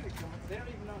 They don't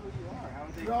even know who you are. How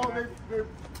would they? No, they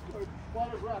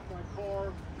photographed my car.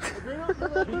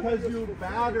 They're Because you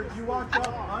battered. You walked up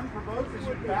unprovoked and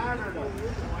you battered us.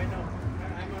 I know.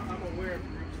 I'm aware of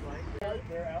groups like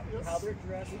they're out, how they're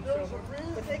dressed and so forth.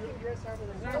 But they can dress however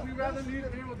they Sir, want. we'd rather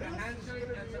leave here with a handshake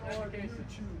and some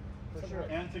education. For sure.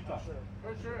 And TikTok.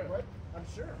 For sure. What? I'm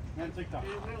sure. And TikTok. It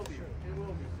will be. It will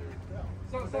be, sir.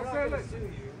 So sir, look,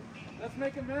 let's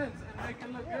make amends and make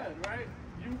it look good, right?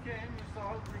 You came, you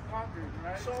saw, we conquered,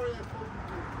 right? Sorry. There you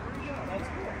go. That's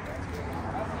good.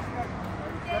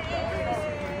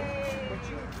 But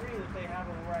you agree that they have a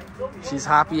right to be. She's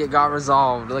happy it got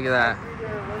resolved. Look at that.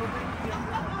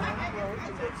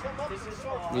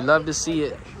 We love to see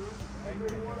it.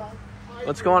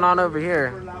 What's going on over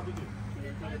here?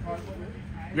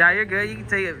 Yeah, you're good. You can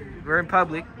take it. We're in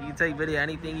public. You can take video,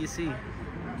 anything you see. You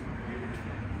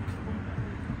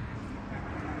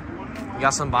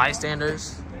got some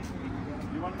bystanders.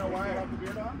 You want to know why I have the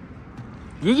beard on?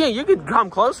 You could come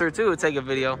closer too and take a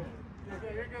video.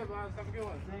 You're good, boss. Have a good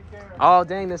one. Take care. Oh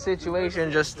dang, the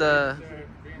situation just Oh,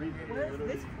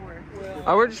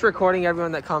 we're just recording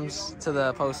everyone that comes to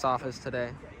the post office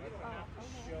today.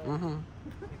 Mm-hmm.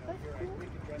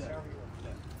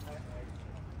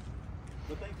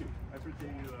 But thank you. I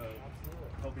appreciate you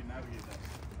helping navigate that.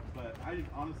 But I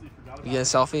honestly forgot about You get a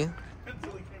selfie?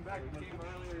 until he came back. Came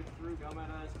earlier, threw gum at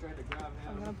us, tried to grab him.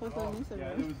 I'm gonna post on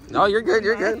Instagram. No, you're good.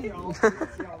 You're good. He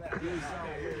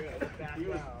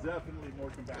was definitely more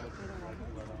combative.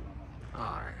 All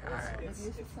right. Use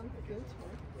some filter.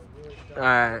 All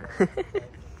right. No, and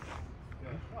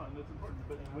that's important.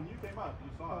 But when you came up, you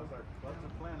saw us. Our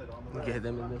planet on the Get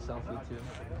them in the selfie too.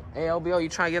 Hey, LBO, you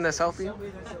trying to get in the selfie?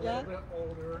 Yeah.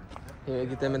 Here,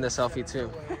 get them in the selfie too.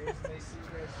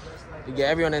 You get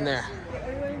everyone in there.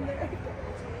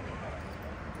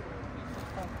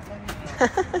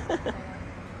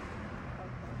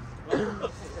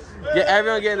 Get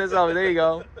everyone get in the selfie. There you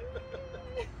go.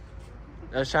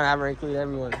 I was trying to have her include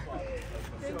everyone.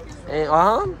 Hey,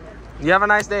 You have a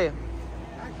nice day.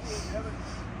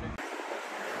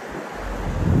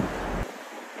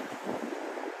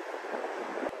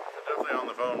 Definitely on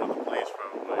the phone with the police,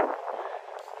 probably.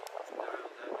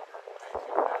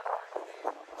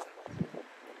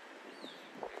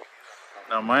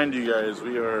 Now, mind you guys,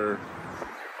 we are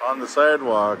on the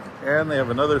sidewalk, and they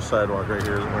have another sidewalk right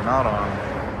here that we're not on.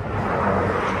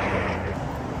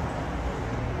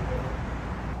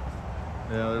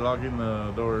 Yeah, they're locking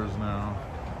the doors now.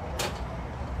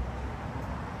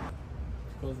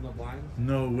 Closing the blinds?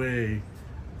 No way.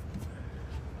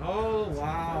 Oh,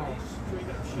 wow.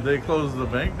 Did they close the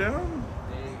bank down?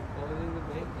 They closing the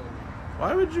bank down.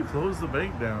 Why would you close the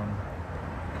bank down?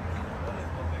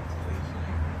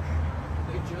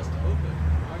 They just opened.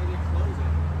 Why are they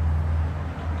closing?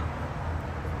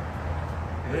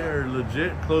 They are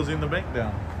legit closing the bank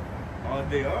down. Oh,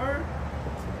 they are?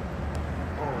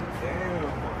 Oh,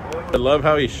 damn. I love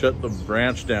how he shut the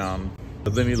branch down,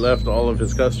 but then he left all of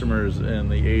his customers in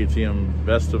the ATM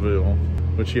vestibule,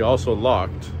 which he also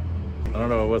locked. I don't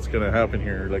know what's gonna happen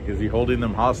here. Like, is he holding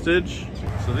them hostage?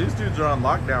 So these dudes are on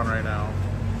lockdown right now.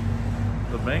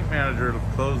 The bank manager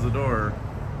closed the door.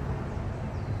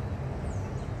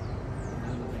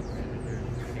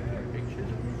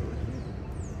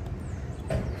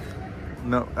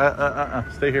 No,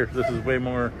 stay here. This is way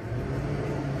more.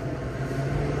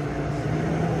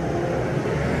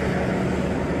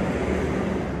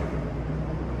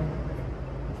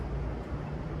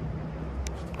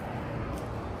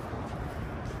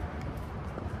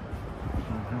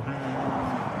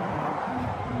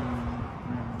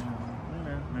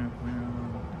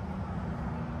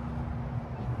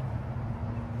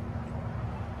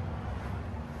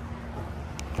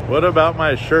 What about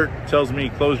my shirt tells me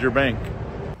close your bank?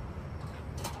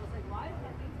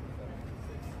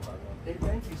 Hey,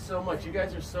 thank you so much. You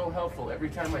guys are so helpful every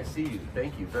time I see you.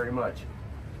 Thank you very much.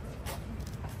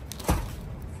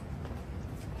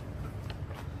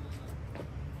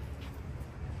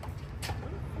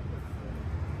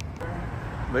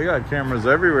 They got cameras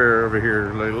everywhere over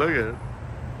here. Like, look at it.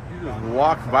 You just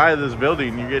walk by this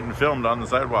building, you're getting filmed on the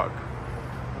sidewalk.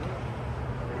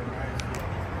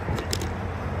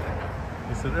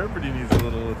 He said everybody needs a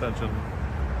little attention.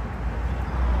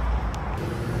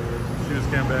 She was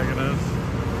cam bagging us.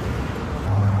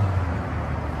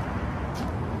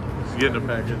 He's getting a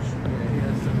package. Yeah, he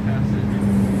has some passage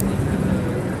under the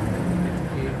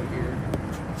gate here.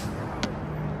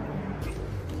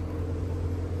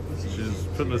 She's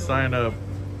putting a sign up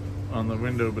on the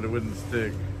window, but it wouldn't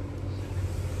stick.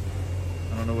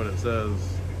 I don't know what it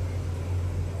says.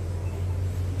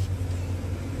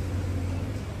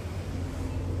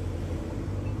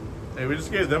 Hey, we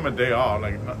just gave them a day off.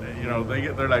 Like, you know,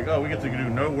 they're like, oh, we get to do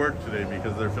no work today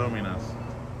because they're filming us.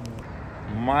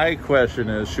 My question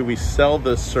is, should we sell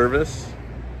this service?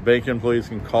 Bank employees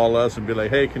can call us and be like,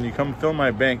 hey, can you come film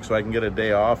my bank so I can get a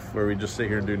day off where we just sit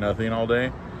here and do nothing all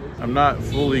day? I'm not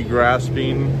fully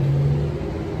grasping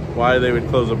why they would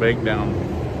close a bank down.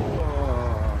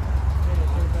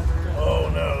 Oh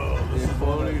no, this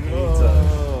guy hates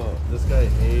us. This guy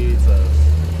hates us.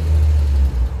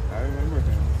 I remember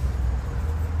him.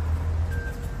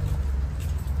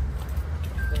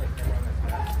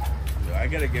 I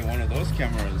gotta get one of those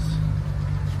cameras.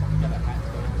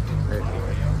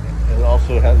 It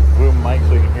also has boom mic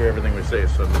so you can hear everything we say,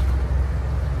 so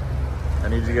I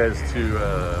need you guys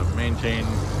to maintain,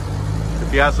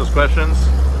 if you ask us questions,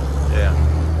 yeah.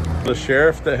 The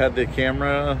sheriff that had the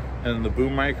camera and the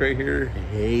boom mic right here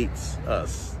hates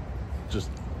us. Just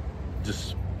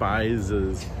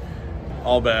despises.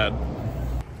 All bad.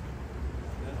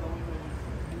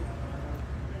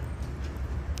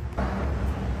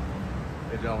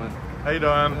 Hey, gentlemen. How you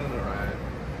doing? All right.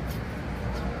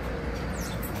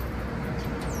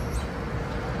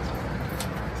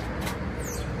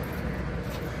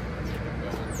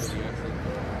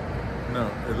 No,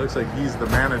 it looks like he's the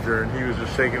manager and he was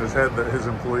just shaking his head that his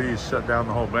employees shut down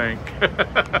the whole bank. Did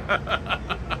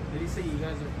he say you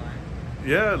guys are fine?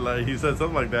 Yeah, like he said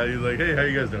something like that. He was like, hey, how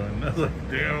you guys doing? And I was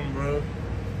like, damn, bro.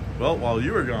 Well, while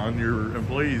you were gone, your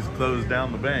employees closed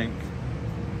down the bank.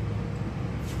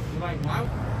 Like, why?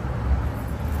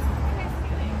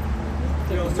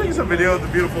 Let's take some video of the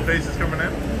beautiful faces coming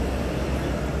in.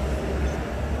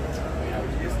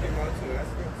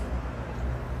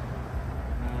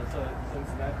 Since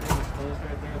that thing is closed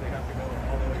right there, they have to go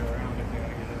all the way around if they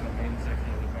want to get in the main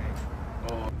section of the bank.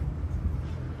 Oh.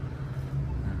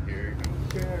 Here you go.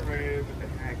 Get ready with the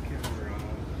hack camera.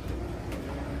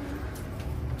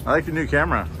 I like your new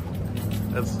camera.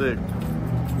 That's sick.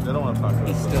 They don't want to talk to us.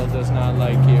 He still does not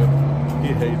like you.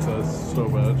 He hates us so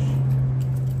much.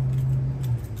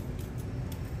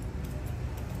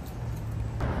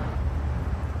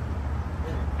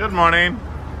 Good morning.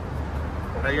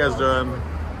 How you guys doing?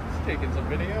 Just taking some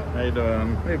video. How you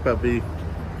doing? Hey, puppy.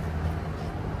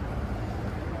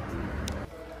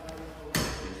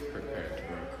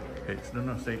 Hey,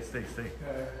 no, stay. Which one's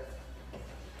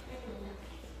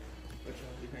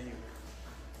behind you?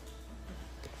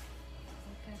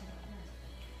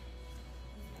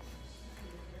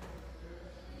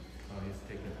 Oh, he's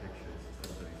taking pictures.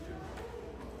 That's what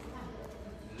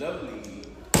he's doing. Lovely.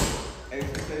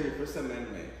 Exercise your First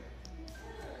Amendment.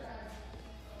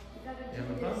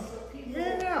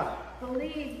 Yeah.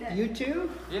 Believe that. You too?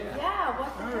 Yeah. Yeah,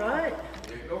 what the All right.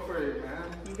 Yeah, go for it, man.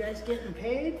 You guys getting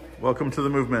paid? Welcome to the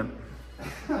movement.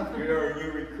 You're our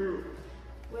new recruit.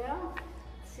 Well,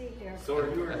 let's see here. So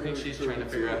are you? I think she's trying to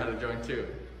figure out how to join too.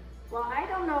 Well, I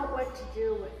don't know what to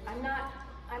do with, I'm not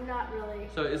really.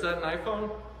 So is that an iPhone?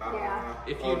 Yeah.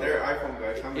 If you, Oh, they're iPhone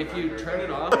guys. If you turn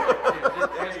it off, I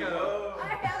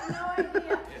have no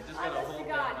idea. just gotta hold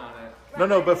down on it.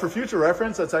 No, but for future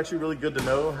reference, that's actually really good to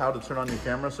know how to turn on your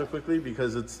camera so quickly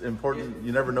because it's important.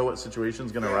 You never know what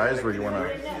situation's going to arise where you want to.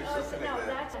 No,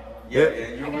 that's it. Yeah,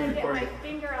 I gotta get my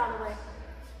finger out of the way.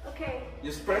 Okay.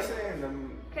 Just press it and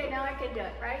then. Okay, now I can do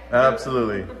it, right?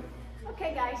 Absolutely.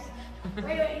 Okay, guys.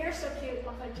 Wait, you're so cute.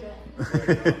 I'll put you in.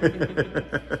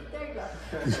 There you go.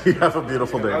 You have a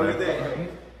beautiful day, man.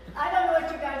 I don't know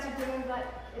what you guys are doing, but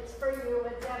it's for you.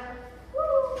 It's better.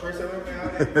 Woo! First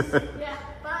Amendment. Yeah,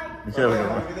 bye. Okay, Have a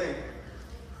good day.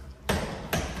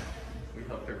 We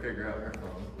helped her figure out her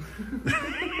phone.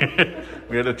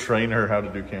 We had to train her how to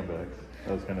do cambacks.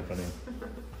 That was kind of funny.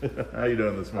 How you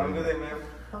doing this morning? Have a good day, ma'am.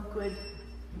 Oh, good.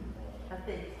 I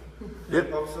think.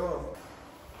 Yep. Hope so.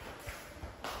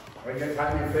 Why you guys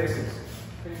hiding your faces?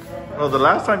 Well, the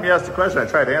last time you asked a question, I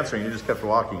tried answering. You just kept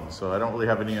walking, so I don't really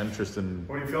have any interest in.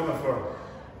 What are you filming for?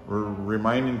 We're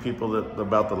reminding people that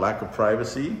about the lack of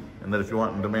privacy, and that if you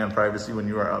want to demand privacy when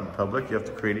you are out in public, you have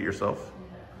to create it yourself.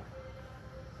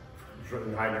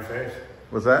 You hide your face.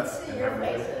 What's that? See your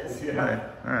faces. Yeah.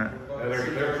 All right.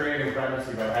 They're creating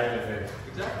privacy by hiding the face.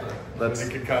 Exactly. That's.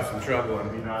 It could cause some trouble and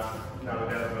be not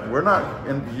identified. We're not,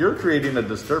 and you're creating a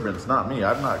disturbance, not me.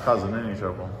 I'm not causing any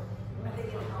trouble.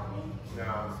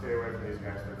 No, stay away from these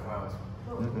guys. They're clowns.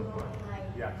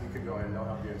 Yeah, you can go in. They'll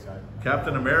help you inside.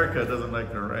 Captain America doesn't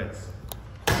like their rights.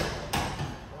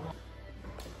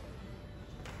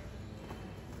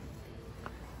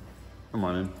 Good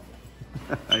morning.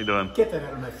 How you doing? Get that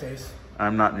out of my face.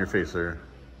 I'm not in your face, sir.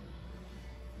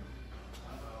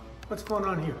 What's going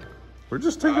on here? We're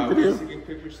just taking video. We're taking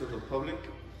pictures of the public.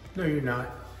 No, you're not.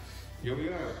 Yeah, we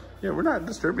are. Yeah, we're not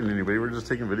disturbing anybody. We're just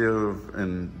taking video of,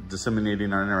 and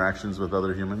disseminating our interactions with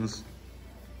other humans.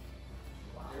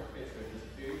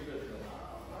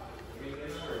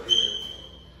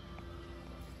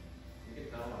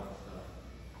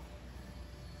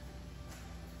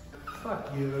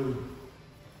 Fuck you.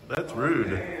 That's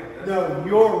rude. No,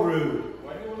 you're rude.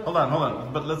 Hold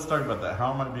on. But let's talk about that.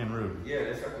 How am I being rude? Yeah,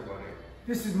 let's talk about it.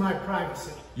 This is my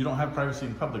privacy. You don't have privacy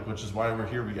in public, which is why we're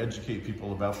here. We educate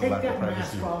people about the Take lack of that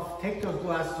privacy. mask off, take those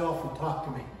glasses off and talk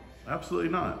to me. Absolutely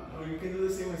not. Oh, you can do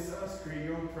the same as us, create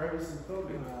your own privacy in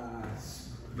public.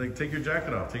 Like, take your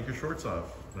jacket off, take your shorts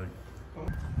off. Like,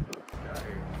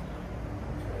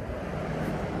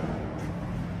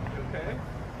 Okay.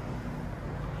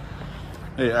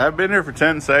 hey, I've been here for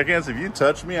 10 seconds. If you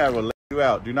touch me, I will let you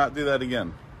out. Do not do that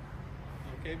again.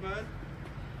 Okay, bud.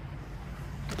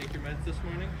 Take your meds this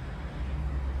morning.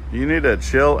 You need to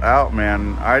chill out,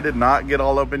 man. I did not get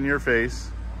all up in your face.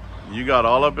 You got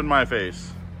all up in my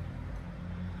face.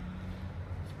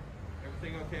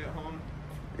 Everything okay at home?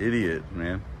 Idiot,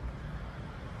 man.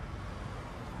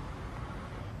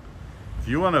 If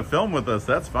you want to film with us,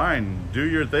 that's fine. Do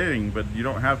your thing, but you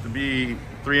don't have to be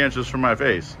 3 inches from my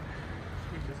face.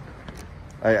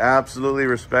 I absolutely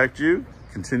respect you.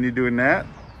 Continue doing that.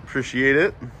 Appreciate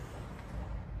it.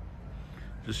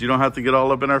 Just you don't have to get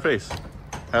all up in our face.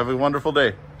 Have a wonderful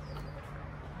day.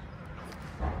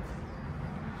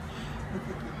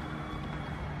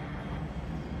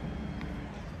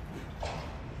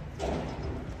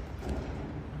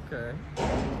 Okay.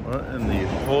 What in the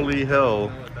holy hell?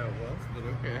 I don't know what that was, but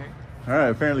okay. All right,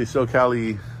 apparently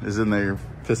SoCali is in there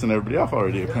pissing everybody off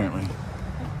already, apparently.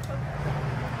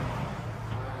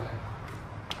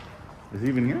 Is he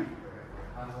even here?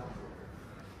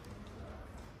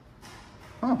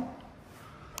 Huh.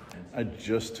 I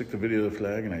just took the video of the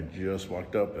flag and I just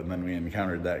walked up and then we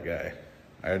encountered that guy.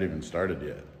 I hadn't even started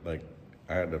yet. Like,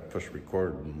 I had to push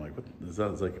record and I'm like, what is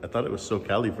that? It's like, I thought it was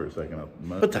SoCali for a second.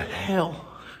 What the hell?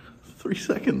 3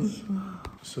 seconds.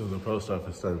 So the post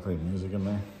office started playing music in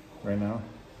there right now.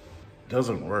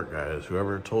 Doesn't work, guys.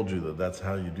 Whoever told you that that's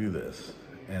how you do this.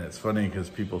 And it's funny because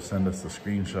people send us the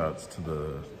screenshots to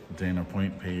the Dana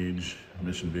Point page,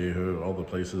 Mission Viejo, all the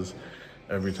places,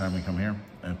 every time we come here.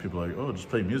 And people are like, oh, just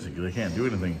play music. They can't do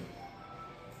anything.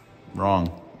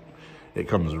 Wrong. It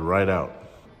comes right out.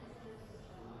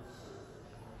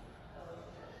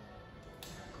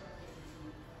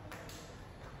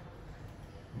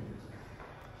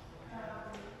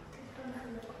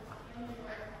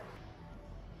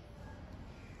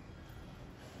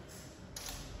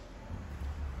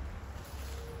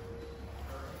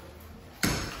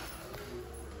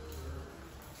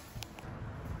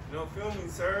 No filming,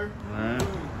 sir. All right.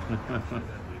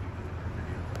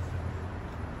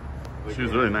 She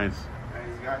was really nice. I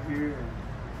just got here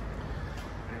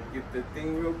and get the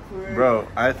thing real quick. Bro,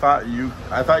 I thought you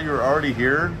were already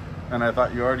here, and I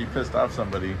thought you already pissed off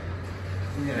somebody.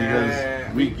 Yeah.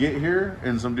 Because we get here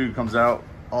and some dude comes out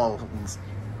all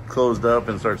closed up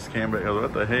and starts camming. I was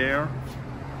like, what the hell?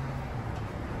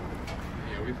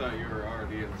 Yeah, we thought you were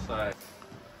already inside.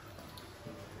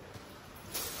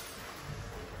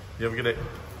 You have a good day.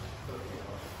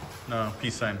 No,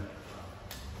 peace sign.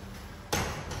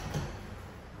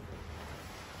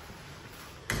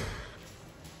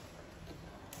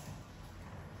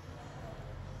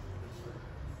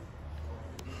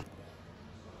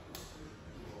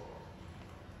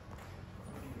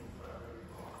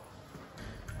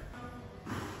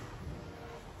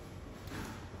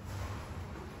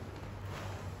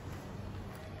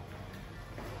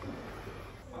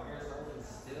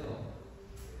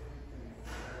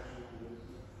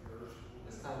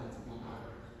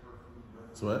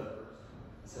 So what?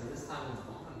 So this time it's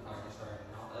bonfire started,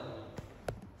 not the other one.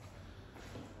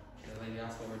 So maybe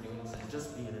that's what we're doing, instead of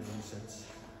just being a nuisance.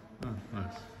 Oh,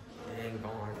 nice. And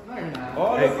gone. No, you're not.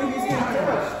 Oh, look, he's getting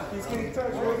touched. He's getting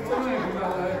touched. Why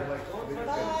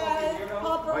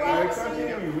are you touching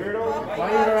him, you weirdo? Why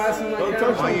are you harassing my Don't guy?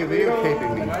 touch Why him, are you weirdo.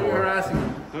 videotaping me? Why are you harassing him?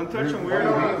 Don't touch him,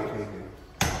 weirdo.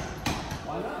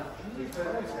 Why not?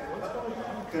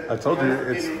 I told you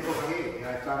it's.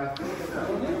 I'm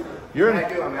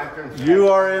You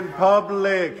are in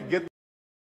public. Get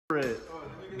it.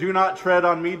 Do not tread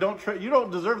on me. Don't tread. You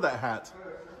don't deserve that hat.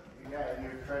 Yeah,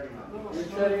 you're treading on me. You're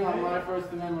treading on my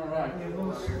First Amendment right.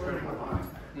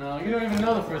 No, you don't even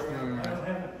know the First Amendment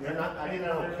right. You're not. I didn't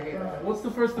know. Okay. What's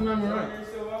the First Amendment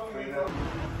right?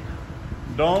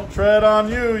 Don't tread on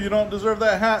you. You don't deserve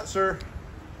that hat, sir.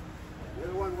 You're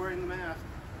the one wearing the mask.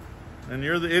 And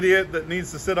you're the idiot that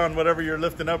needs to sit on whatever you're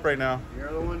lifting up right now.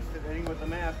 You're the one sitting with the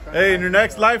mask. Hey, in your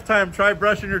next lifetime, try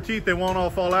brushing your teeth. They won't all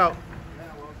fall out.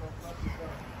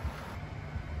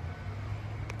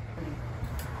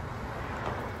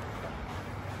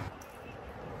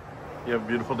 You have a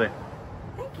beautiful day.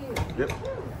 Thank you. Yep.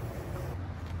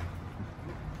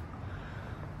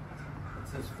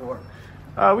 What's this for?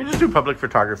 We just do public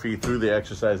photography through the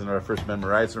exercise in our First Amendment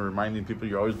rights and reminding people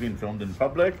you're always being filmed in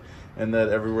public and that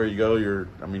everywhere you go,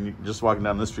 just walking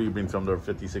down the street, you're being filmed over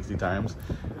 50, 60 times.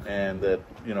 And that,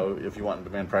 if you want to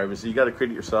demand privacy, you got to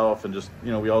create it yourself. And just,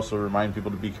 we also remind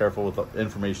people to be careful with the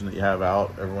information that you have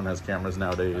out. Everyone has cameras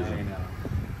nowadays.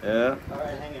 Yeah. All right,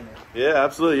 hang in there. Yeah,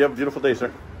 absolutely. You have a beautiful day,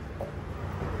 sir.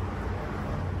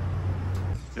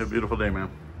 You have a beautiful day,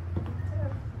 ma'am.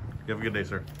 You have a good day,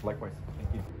 sir. Likewise.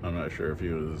 Thank you. I'm not sure if he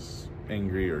was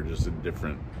angry or just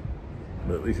indifferent,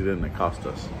 but at least he didn't accost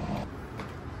us.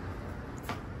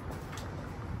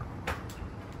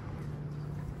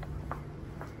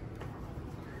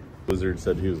 Wizard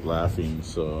said he was laughing,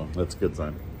 so that's a good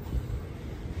sign.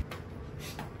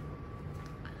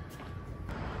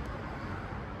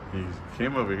 He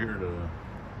came over here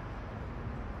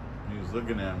he was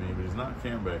looking at me, but he's not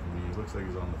cam backing me. He looks like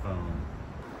he's on the phone.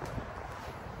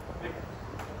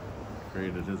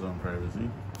 Created his own privacy.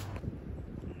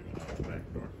 Back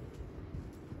door.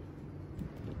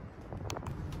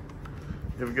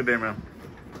 You have a good day, ma'am.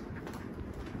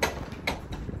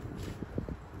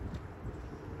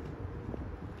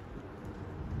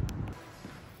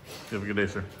 You have a good day,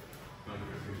 sir.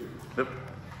 Yep.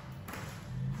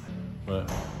 What?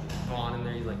 Go on in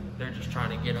there, he's like, they're just trying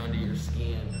to get under your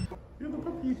skin. You're the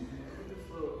puppy.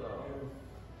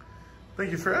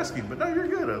 Thank you for asking, but no, you're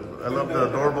good. I love the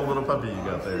adorable little puppy you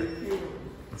got there.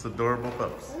 It's adorable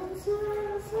pups.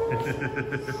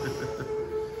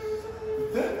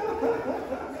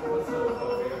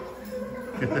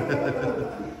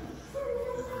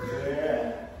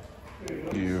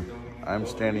 I'm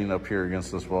standing up here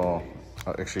against this wall.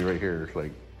 Actually, right here.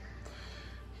 Like,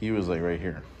 he was like right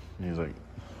here. And he's like,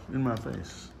 in my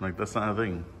face. Like, that's not a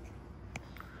thing.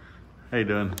 How you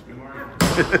doing? Good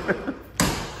morning.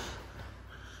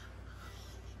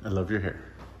 I love your hair.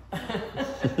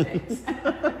 Thanks.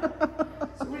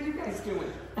 So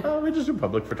doing? We just do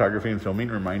public photography and filming,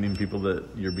 reminding people that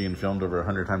you're being filmed over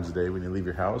 100 times a day when you leave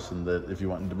your house, and that if you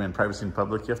want to demand privacy in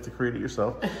public, you have to create it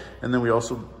yourself. And then we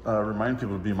also remind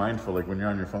people to be mindful, like when you're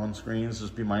on your phone screens,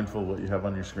 just be mindful of what you have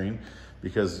on your screen.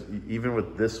 Because even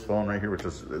with this phone right here,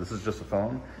 this is just a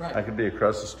phone, right. I could be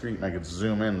across the street and I could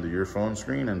zoom into your phone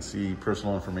screen and see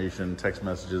personal information, text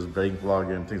messages, bank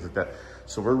login, things like that.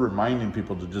 So we're reminding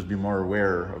people to just be more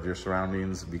aware of your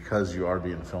surroundings because you are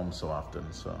being filmed so often.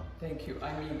 So thank you.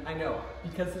 I mean, I know,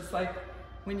 because it's like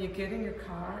when you get in your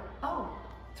car,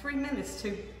 3 minutes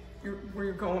to where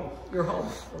you're going, you're home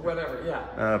or whatever. Yeah.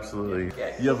 Absolutely.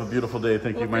 Okay. You have a beautiful day.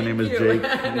 Thank you. Well, My name is you. Jake. No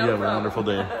You have problem. a wonderful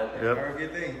day. Yep. Have a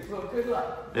good day. Well, good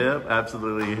luck. Yep,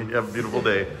 absolutely. You have a beautiful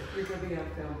day. You're going to be on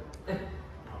film.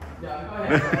 Yeah, go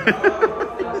ahead.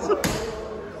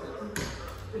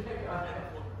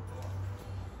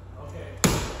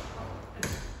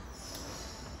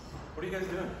 What are you guys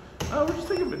doing? We're just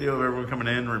taking a video of everyone coming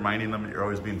in, reminding them that you're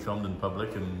always being filmed in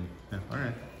public, and yeah, all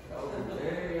right.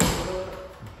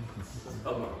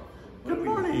 Good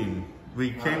morning.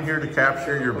 We came here to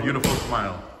capture your beautiful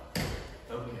smile.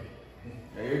 Okay.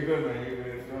 Yeah, you're good, man. You're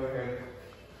good. Go ahead.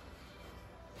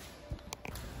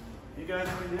 You guys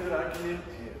can do it, I can do it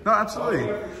too. No,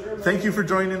 absolutely. Thank you for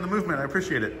joining the movement. I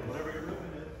appreciate it. Whatever your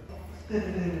movement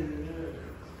is.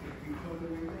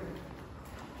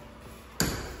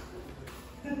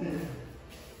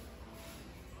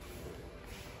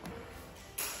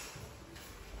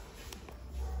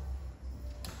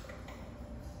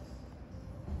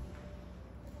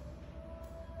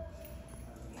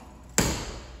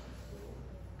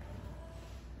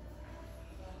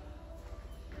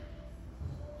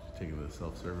 Taking the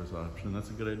self-service option. That's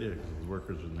a good idea because the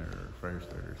workers in there are fire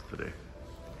starters today.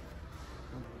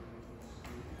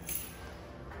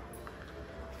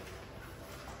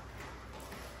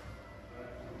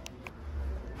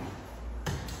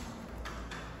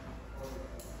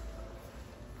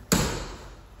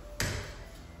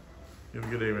 You have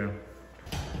a good day, ma'am.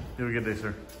 You have a good day,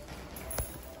 sir.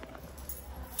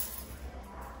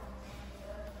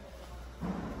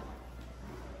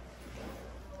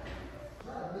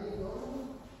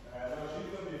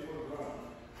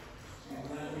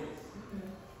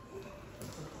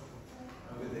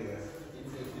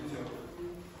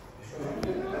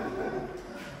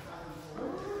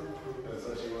 That's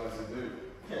what she wants to do.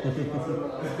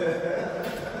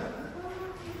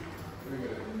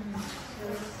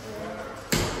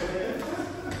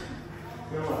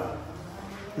 Come on.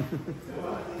 Come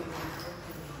on.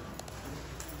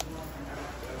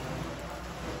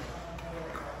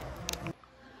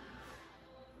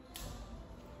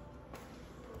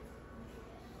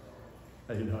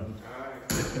 How you doing?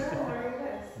 Good. How are you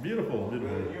guys? Beautiful,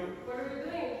 beautiful. What are we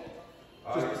doing?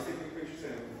 Just taking pictures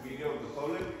and video of the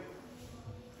public.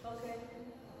 Okay.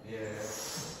 Yeah.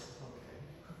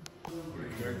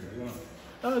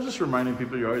 Just reminding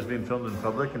people you're always being filmed in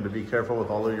public and to be careful with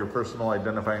all of your personal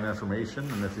identifying information.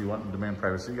 And if you want to demand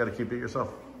privacy, you got to keep it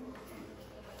yourself.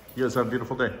 You guys have a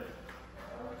beautiful day.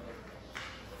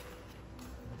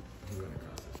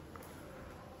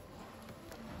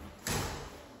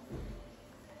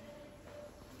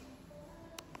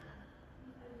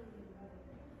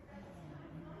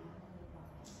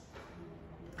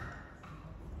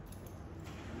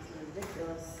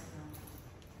 Ridiculous.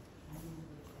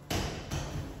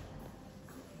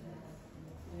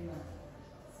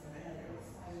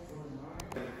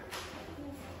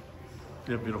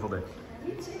 You have a beautiful day.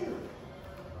 You too.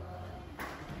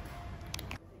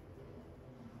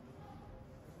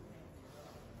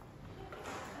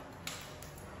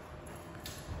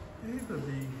 Hey,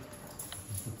 baby.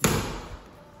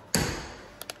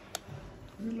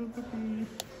 Hello, puppy.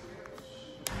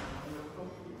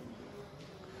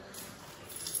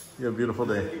 You have a beautiful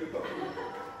day.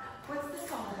 What's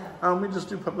this all about? We just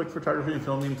do public photography and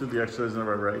filming to the exercise of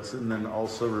our rights, and then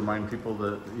also remind people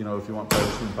that, you know, if you want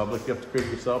privacy in public, you have to create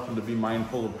it yourself, and to be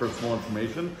mindful of personal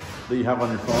information that you have on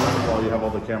your phone while you have all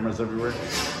the cameras everywhere.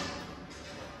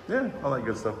 Yeah, all that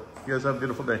good stuff. You guys have a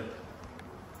beautiful day.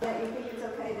 Yeah, you think it's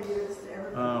okay to do this to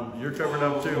everyone? You're covered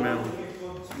up too, ma'am.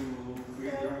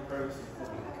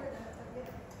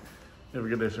 You have a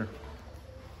good day, sir.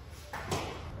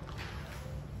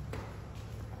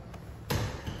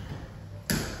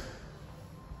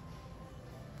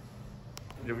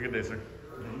 You have a good day, sir.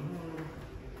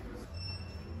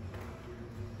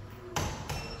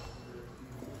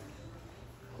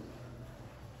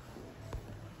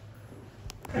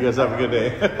 You guys have a good day.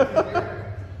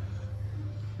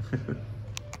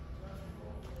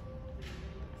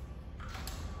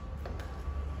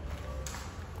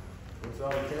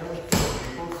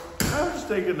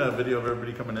 taking a video of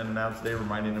everybody coming in and out today,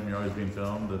 reminding them you're always being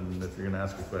filmed, and if you're gonna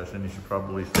ask a question, you should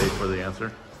probably stay for the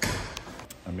answer.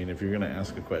 I mean, if you're gonna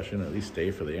ask a question, at least stay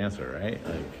for the answer, right?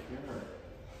 Like.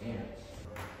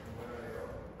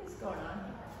 What's going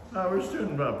on? We're just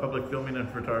doing public filming and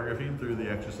photography through the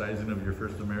exercising of your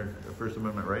First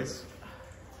Amendment rights.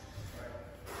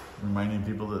 Reminding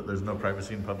people that there's no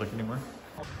privacy in public anymore.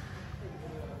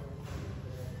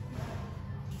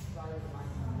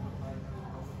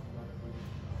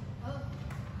 Oh,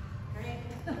 great.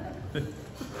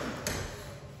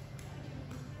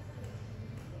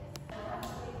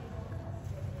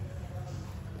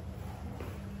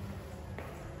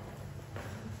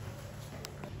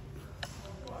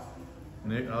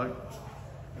 Nick, Alec?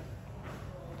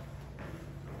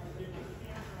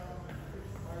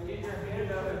 Get your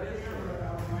hand out of his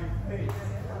face.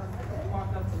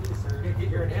 Walk up to me, sir. Get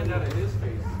your hand out of his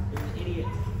face. You're an idiot.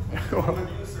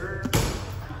 You, sir.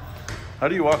 How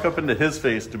do you walk up into his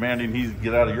face demanding he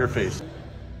get out of your face?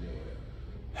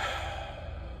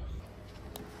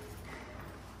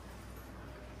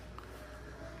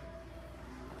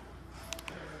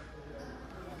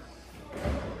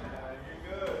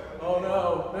 Oh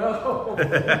no, no.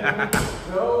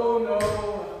 No.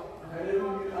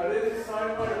 I didn't sign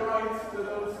my rights to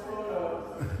those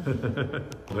photos.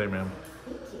 Hey man.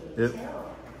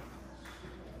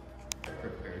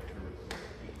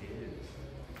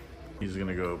 He's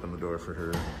gonna go open the door for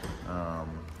her.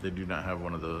 They do not have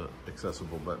one of the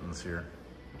accessible buttons here.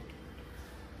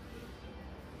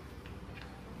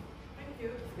 Thank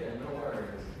you. Yeah, no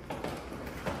worries.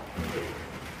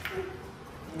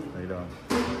 How you doing?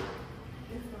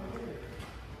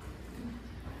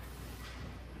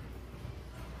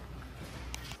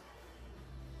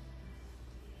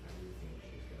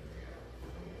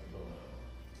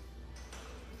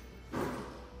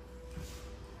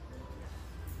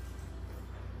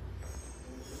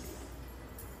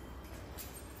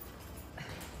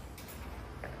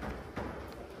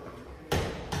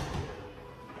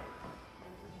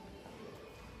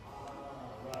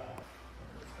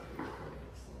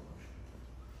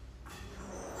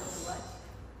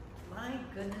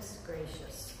 Goodness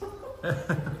gracious.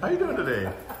 How you doing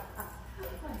today?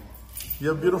 You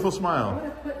have a beautiful smile. I'm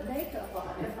going to put makeup on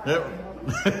it. Yep.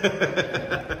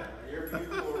 You're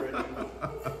beautiful already.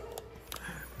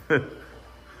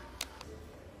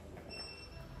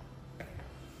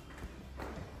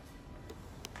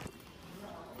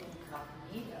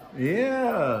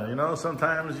 Yeah, you know,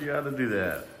 sometimes you got to do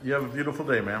that. You have a beautiful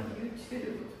day, ma'am. You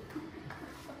too.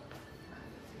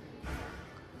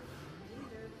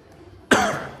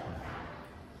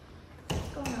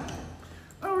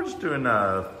 Oh, we're just doing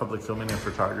public filming and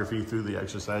photography through the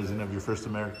exercising of your First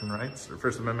American rights, or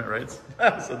First Amendment rights.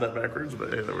 I said that backwards,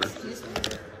 but hey, that works.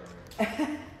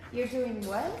 You're doing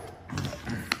what?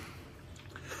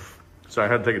 Sorry,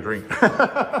 I had to take a drink.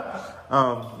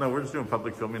 No, we're just doing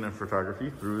public filming and photography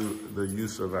through the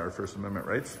use of our First Amendment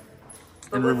rights.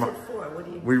 But And what's it for? What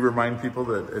do you we remind people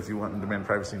that if you want to demand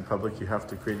privacy in public, you have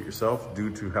to create it yourself due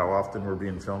to how often we're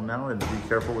being filmed now, and be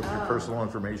careful with your personal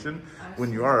information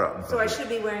when you are out in So I public. should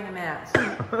be wearing a mask.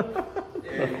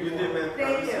 Yeah, you did,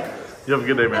 Thank you. You have a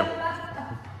good day, ma'am.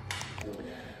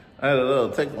 I had a little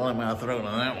tickle in my throat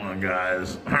on that one,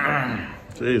 guys.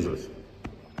 Jesus.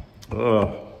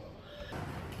 Oh.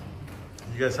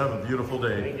 You guys have a beautiful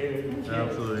day.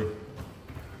 Absolutely.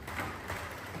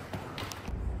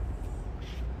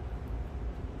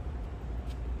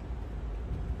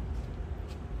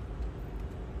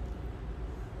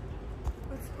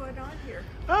 What's going on here?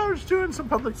 Oh, we're just doing some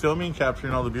public filming,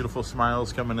 capturing all the beautiful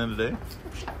smiles coming in today.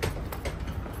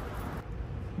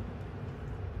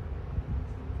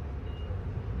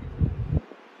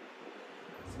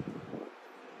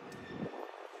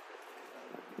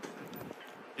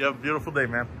 You have a beautiful day,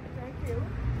 man. Thank you.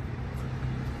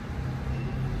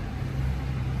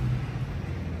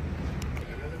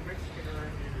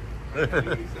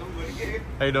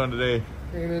 How you doing today?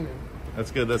 Hanging in there. That's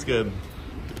good, that's good.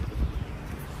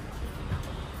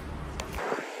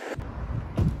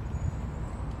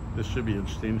 This should be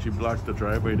interesting. She blocked the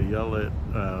driveway to yell at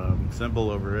Simple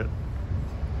over it.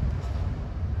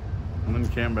 And then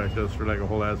cam back us for like a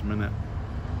whole ass minute.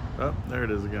 Oh, there it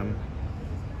is again.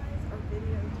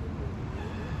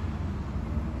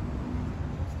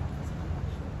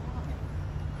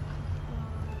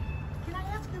 Can I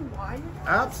ask you why you're doing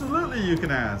Absolutely, you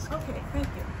can ask. this? Okay, thank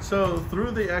you. So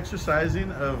through the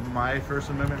exercising of my First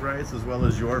Amendment rights as well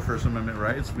as your First Amendment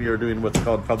rights, we are doing what's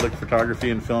called public photography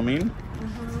and filming.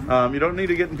 You don't need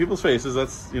to get in people's faces.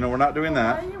 That's, you know, we're not doing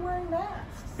that. Why are you wearing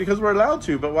masks? Because we're allowed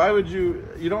to, but why would you?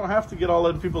 You don't have to get all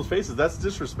in people's faces. That's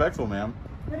disrespectful, ma'am.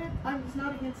 But it's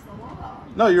not against the law.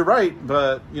 No, you're right,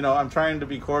 but you know, I'm trying to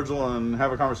be cordial and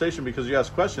have a conversation because you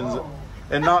ask questions,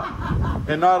 and not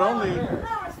only.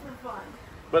 That was for fun.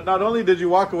 But not only did you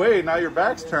walk away, now your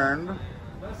back's turned.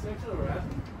 That's sexual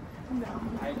harassment. No.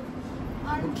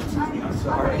 I'm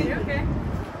sorry. Okay.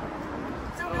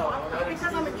 So no,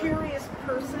 because I'm a curious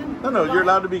person. No, you're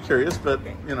allowed to be curious, but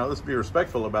you know, let's be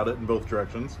respectful about it in both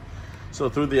directions. So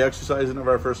through the exercising of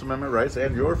our First Amendment rights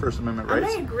and your First Amendment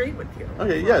rights. I may agree with you.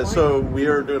 Okay, yeah, so we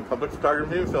are doing public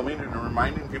photography and filming and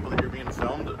reminding people that you're being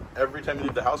filmed every time you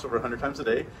leave the house over 100 times a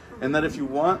day. And that if you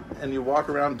want and you walk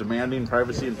around demanding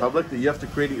privacy in public, that you have to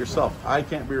create it yourself. I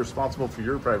can't be responsible for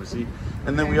your privacy.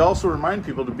 And then we also remind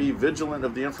people to be vigilant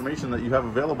of the information that you have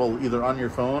available either on your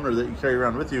phone or that you carry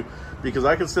around with you. Because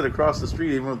I can sit across the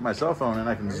street even with my cell phone and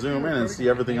I can zoom in and see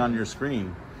everything on your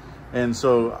screen. And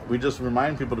so we just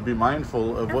remind people to be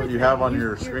mindful of what you have on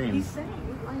your screen. He's saying,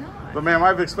 why not? But ma'am,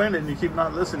 I've explained it and you keep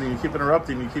not listening, you keep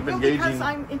interrupting, you keep engaging. Because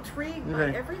I'm intrigued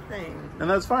by everything. And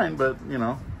that's fine, but you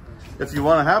know, if you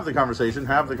want to have the conversation,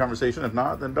 have the conversation. If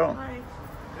not, then don't. Hi.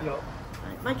 Hello.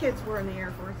 My kids were in the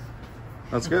Air Force.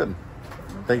 That's good.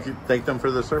 Thank you. Thank them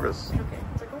for their service. Okay,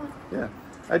 so go on. Yeah.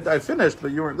 I finished,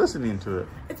 but you weren't listening to it.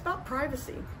 It's about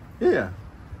privacy. Yeah.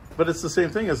 But it's the same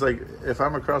thing as like, if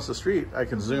I'm across the street, I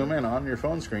can zoom in on your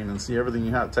phone screen and see everything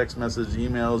you have, text message,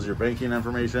 emails, your banking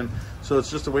information. So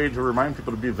it's just a way to remind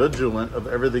people to be vigilant of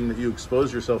everything that you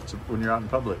expose yourself to when you're out in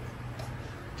public.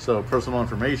 So personal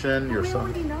information, We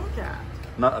already know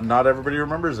that. Not everybody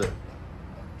remembers it.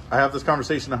 I have this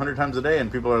conversation 100 times a day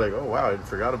and people are like, oh wow, I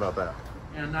forgot about that.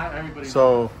 Yeah, not everybody.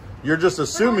 So you're just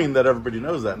assuming that everybody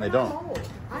knows that and they don't.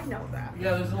 I know that.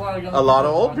 Yeah, there's a lot of young A lot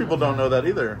of old people don't know that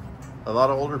either. A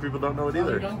lot of older people don't know it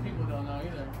either. Young people don't know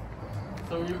either.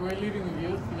 So we're leading the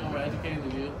youth, you know, we're educating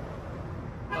the youth.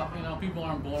 But, you know, people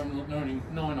aren't born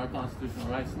knowing our constitutional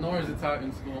rights, nor is it taught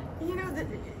in school. You know,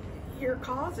 your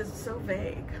cause is so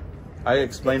vague. I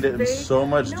explained it in so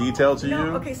much detail to you.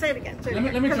 Okay, say it again.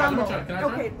 Let me try. Can I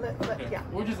try? Okay, yeah.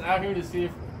 We're just out here to see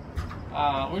if,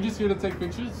 we're just here to take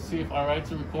pictures, to see if our right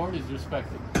to record is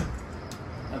respected.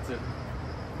 That's it.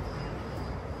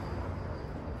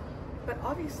 But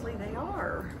obviously they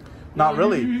are. Not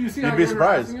really. You see You'd how be you're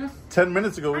surprised. harassing us? 10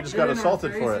 minutes ago, we just got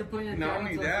assaulted for it. Not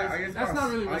only that, I just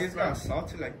got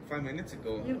assaulted like 5 minutes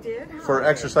ago. You did? For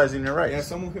exercising your rights. Yeah,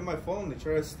 someone hit my phone. They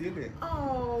tried to steal it.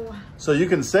 Oh. So you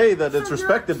can say that it's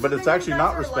respected, but it's actually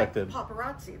not respected. Like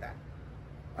paparazzi then.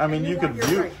 I mean, you could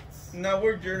view. No,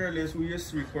 we're journalists. We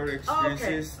just record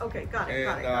experiences. Okay, got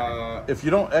it. If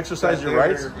you don't exercise your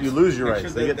rights, you lose your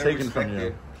rights. They get taken from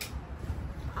you.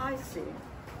 I see.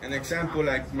 An example,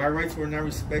 like my rights were not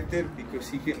respected because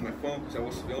he hit my phone because I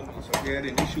was filming, so he had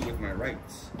an issue with my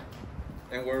rights.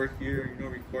 And we're here, you know,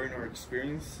 recording our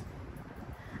experience.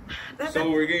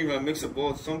 So we're getting a mix of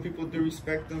both. Some people do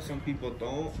respect them, some people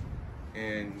don't.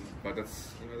 But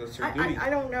that's, you know, that's their duty.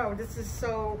 I don't know. This is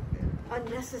so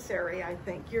unnecessary. I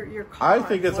think your cause. I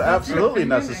think it's absolutely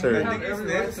necessary. I think it's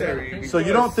necessary. So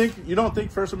you don't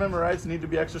think First Amendment rights need to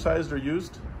be exercised or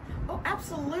used? Oh,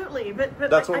 absolutely. But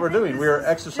that's what we're doing. We are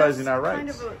exercising our rights.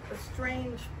 Kind of a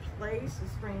strange place, a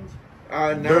strange.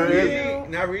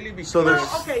 Not really. Because so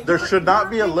there should not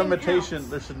be a limitation.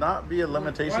 There should not be a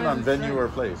limitation on venue or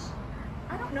place.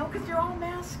 I don't know, because you're all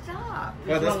masked up.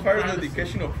 Well, that's part of the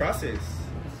educational process.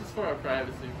 This is for our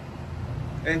privacy.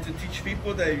 And to teach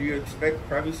people that you expect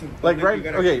privacy, like you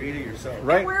gotta create it yourself.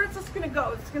 Right. And where is this going to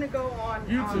go? It's going to go on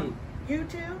YouTube.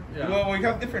 YouTube? Yeah. Well, we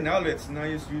have different outlets, not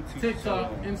just YouTube.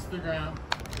 TikTok, Instagram,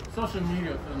 social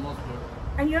media for the most part.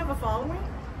 And you have a following?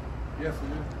 Yes, we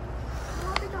do.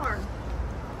 I'll be darned.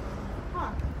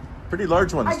 Huh. Pretty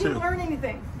large ones, I too. didn't learn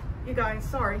anything, you guys.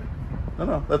 Sorry.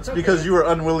 No, that's because you were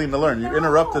unwilling to learn. You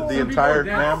interrupted the entire,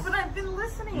 ma'am. But I've been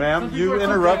listening. Ma'am, you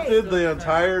interrupted the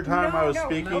entire time I was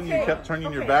speaking. You kept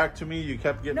turning your back to me. You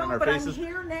kept getting in our faces. I'm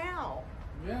here now.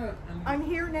 Yeah, I'm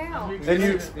here now. And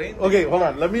you, okay, hold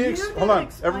on. Hold on.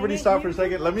 Everybody stop for a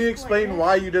second. Let me explain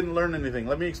why you didn't learn anything.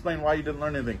 Let me explain why you didn't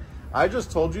learn anything. I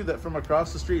just told you that from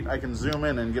across the street, I can zoom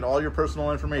in and get all your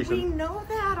personal information. We know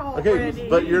that already. Okay,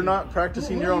 but you're not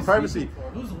practicing your own privacy.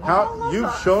 How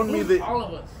you've shown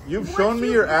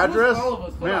me your address,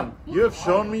 ma'am. You have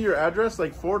shown me your address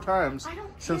like 4 times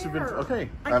since we've been. Okay,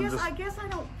 I guess I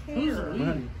don't care.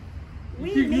 And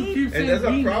there's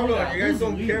a problem. You guys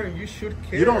don't care, and you should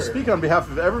care. You don't speak on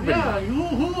behalf of everybody. Yeah,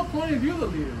 who appointed you the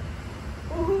leader?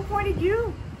 Well, who appointed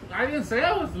you? I didn't say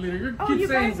I was the leader. You keep you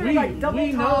saying we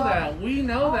know that. We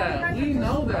know that. We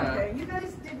know that. Okay, you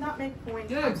guys did not make points.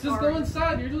 Yeah, just go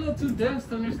inside. You're a little too dense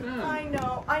to understand.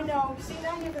 I know. See,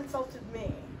 now you've insulted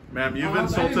me. Ma'am, you've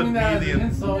insulted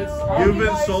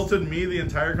me the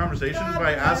entire conversation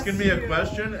by asking me a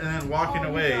question and then walking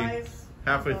away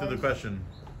halfway through the question.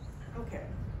 Okay.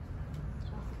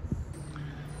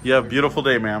 You have a beautiful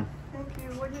day, ma'am. Thank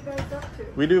you. What are you guys up to?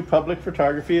 We do public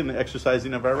photography and the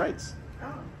exercising of our rights.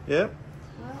 Oh. Yep.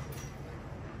 Well.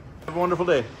 Have a wonderful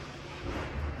day.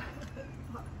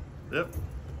 Yep.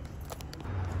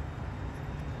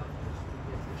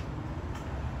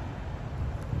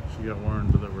 She got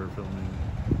warned that we're filming.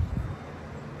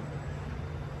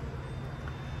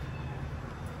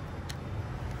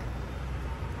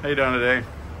 How you doing today?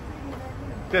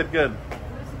 Good, good.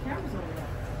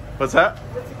 What's that?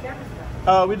 What's the camera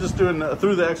about? We're just doing,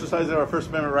 through the exercise of our First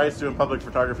Amendment rights, doing public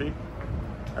photography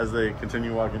as they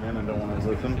continue walking in and don't want to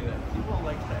listen. People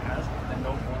like to ask and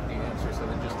don't want the answer, so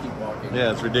they just keep walking.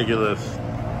 Yeah, it's ridiculous.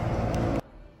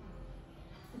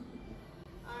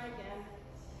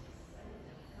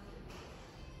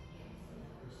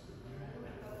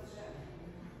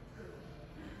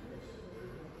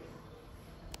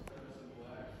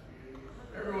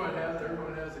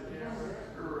 Everyone has a camera.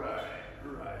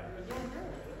 Right.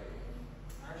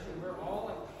 Actually, we're all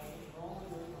like,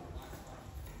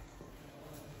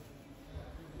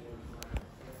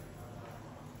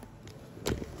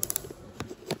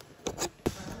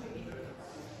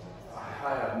 I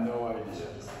have no idea.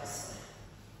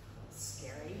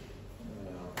 Scary.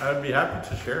 I'd be happy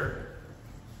to share.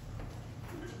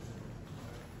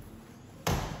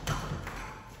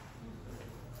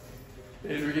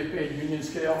 Did we get paid union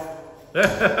scale? No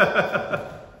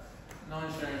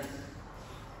insurance.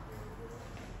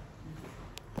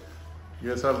 You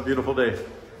guys have a beautiful day.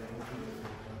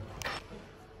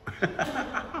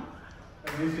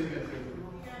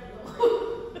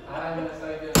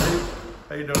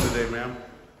 How you doing today, ma'am?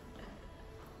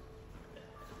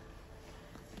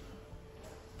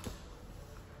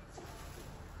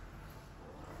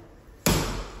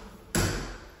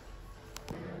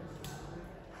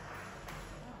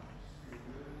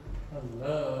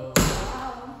 Hello.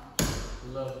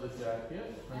 Love the jacket.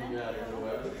 Let me get out of your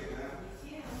way.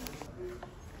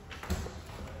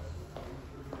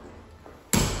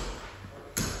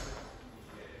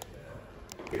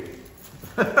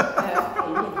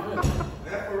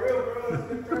 Not for real, bro. It's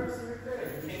good privacy right there.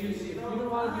 If you don't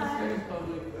want to be seen in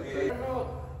public, say no.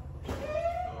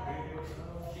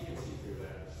 She can see through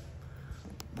that.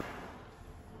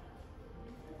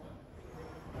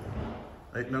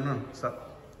 Hey, no, stop.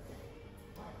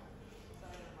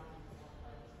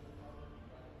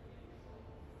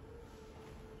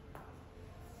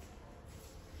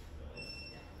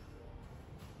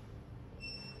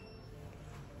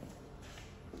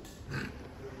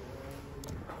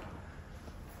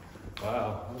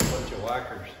 Wow, a bunch of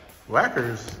whackers.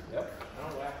 Whackers? Yep. I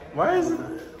don't whack anything. Why is it?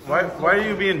 Why are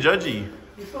you being judgy?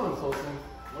 You're still insulting.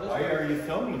 Why are you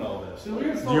filming all this? Do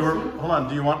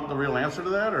you want the real answer to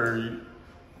that, or you?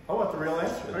 I want the real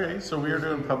answer. Okay, so we are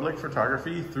doing public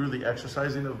photography through the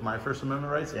exercising of my First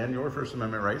Amendment rights and your First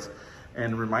Amendment rights,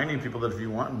 and reminding people that if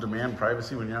you want and demand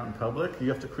privacy when you're out in public, you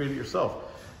have to create it yourself.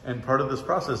 And part of this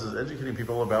process is educating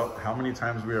people about how many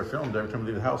times we are filmed every time we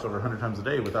leave the house, over 100 times a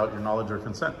day, without your knowledge or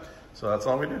consent. So that's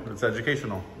all we do. It's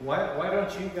educational. Why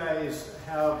don't you guys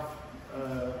have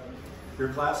your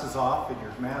glasses off and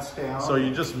your mask down? So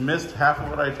you just missed half of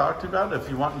what I talked about. If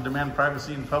you want to demand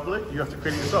privacy in public, you have to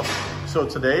create it yourself. So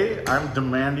today, I'm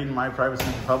demanding my privacy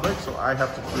in public, so I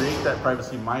have to create that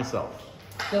privacy myself.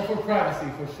 So for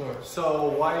privacy, for sure. So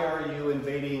why are you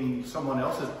invading someone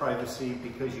else's privacy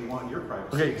because you want your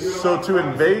privacy? Okay, so to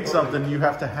invade something, you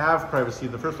have to have privacy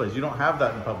in the first place. You don't have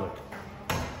that in public.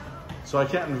 So I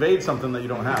can't invade something that you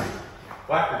don't have.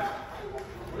 Whackers.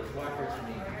 What does whackers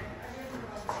mean?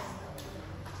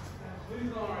 Please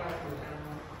don't harass me.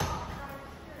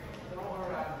 Don't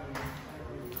harass me.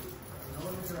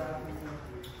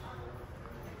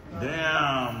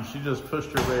 Damn, she just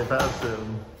pushed her way past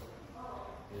him.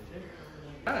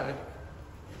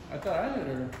 I thought I hit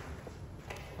her.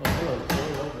 Oh, hello.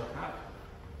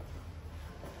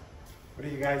 What are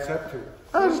you guys up to?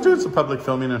 I was doing some public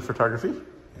filming and photography.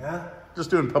 Yeah? Just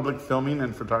doing public filming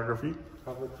and photography.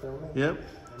 Public filming? Yep.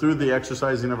 Through the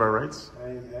exercising of our rights.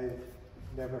 I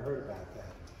never heard about that.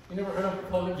 You never heard of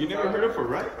public? You never heard of a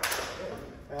right?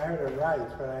 I heard of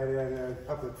rights, but I didn't know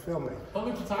public filming.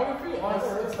 Public photography?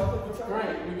 Oh, it's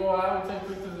great. We go out, we take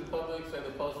pictures in public, say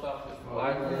the post office,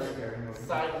 library,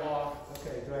 sidewalk.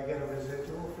 Okay, do I get a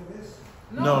residual for this?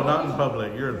 No, not in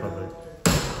public. You're in public.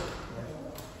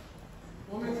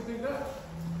 What makes you think that?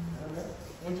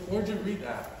 Where'd you read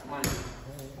that? Mine.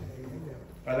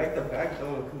 I like the back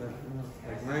though,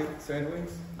 like right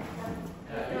sideways.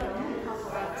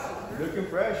 Yeah. Looking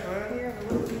fresh, man. Here in a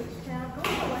little beach town. Go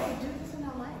away. Do this in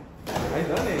LA. I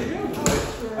done it.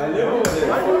 I live over there.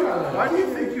 Why do you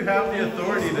think you have the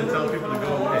authority to tell people to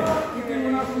go away? You think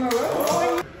we're not from LA?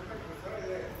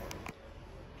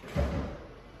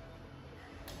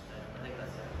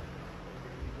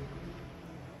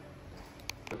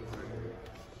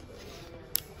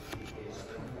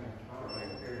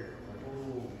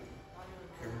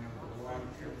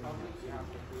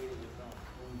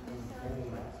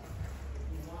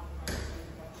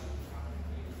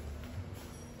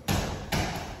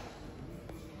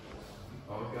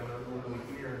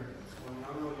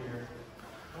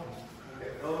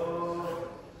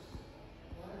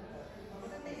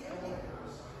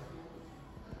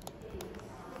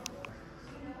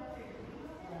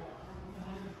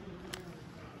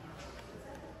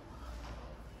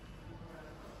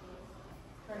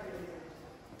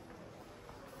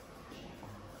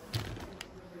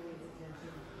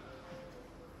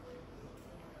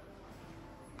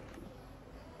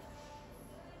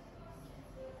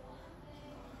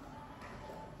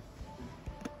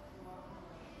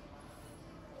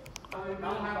 They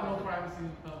don't have no privacy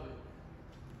in public.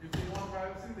 If they want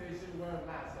privacy, they should wear a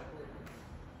mask like we're doing.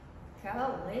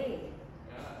 Golly.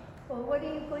 Yeah. Well, what are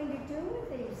you going to do with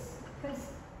these?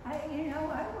 Because I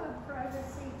want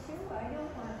privacy too. I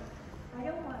don't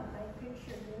want my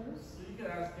picture used. So you can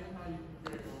ask him how you can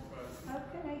create your own privacy. How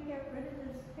can I get rid of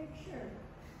this picture?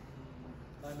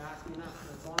 By masking up.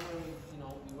 As long as we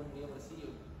wouldn't be able to see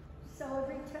you. So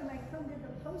every time I come to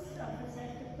the post office, I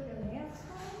have to put a mask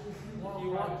on?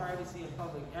 You want privacy in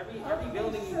public. Every Okay,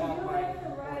 building you so walk you by. have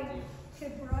the right to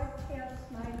broadcast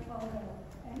my photo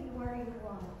anywhere you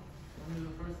want. Under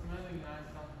the First Amendment, United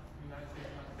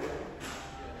States Constitution. Yeah.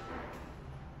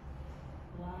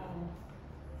 Wow.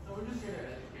 So we're just here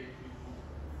to educate people.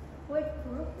 What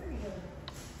group are you?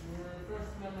 We're First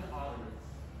Amendment auditors.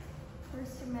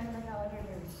 First Amendment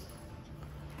auditors.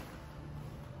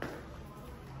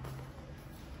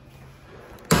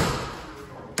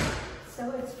 So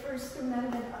it's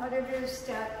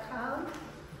firstamendmentauditors.com?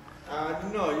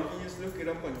 No, you can just look it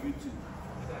up on YouTube.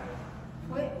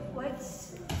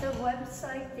 What's the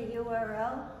website, the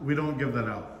URL? We don't give that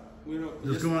out. We don't,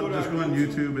 Just go on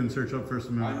YouTube and search up First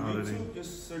Amendment on auditing. YouTube,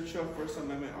 just search up First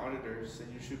Amendment auditors,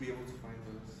 and you should be able to find us.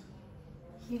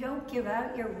 You don't give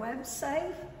out your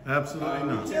website? Absolutely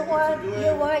not. You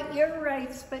want your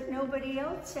rights, but nobody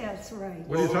else has rights.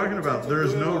 What are you talking about? There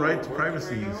is no right to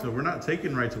privacy, so we're not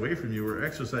taking rights away from you. We're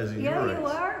exercising your rights. Yeah, you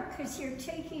are, because you're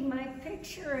taking my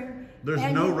picture and... There's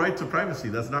no right to privacy.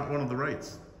 That's not one of the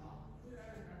rights.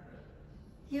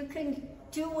 You can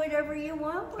do whatever you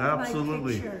want with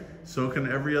Absolutely. my picture. So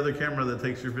can every other camera that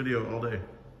takes your video all day.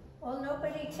 Well,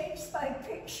 nobody takes my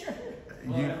picture.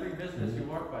 Well, every business you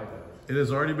walk by does. It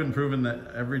has already been proven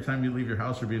that every time you leave your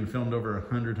house, you're being filmed over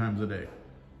 100 times a day.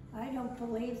 I don't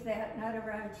believe that, not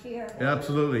around here.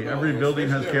 Absolutely. Every building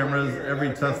has cameras.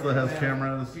 Every Tesla has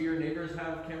cameras. Do your neighbors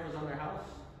have cameras on their house?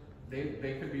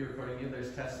 They could be recording you.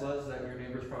 There's Teslas that your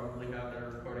neighbors probably have that are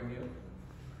recording you.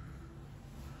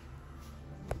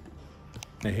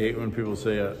 I hate when people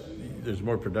say there's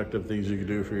more productive things you can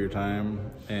do for your time,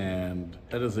 and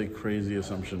that is a crazy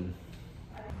assumption.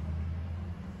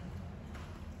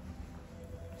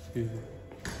 Excuse me.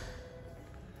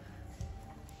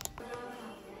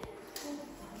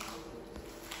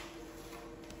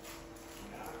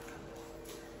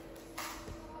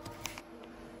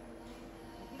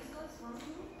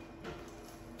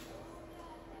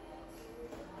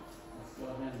 Let's go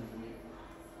ahead and wait.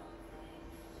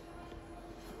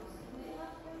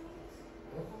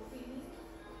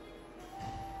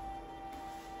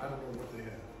 I don't know what they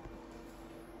have.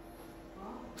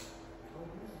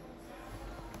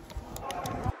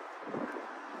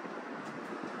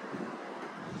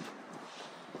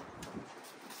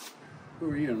 Who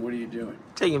are you and what are you doing?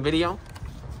 Taking video.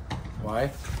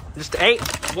 Why? Just, hey,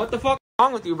 what the fuck is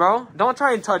wrong with you, bro? Don't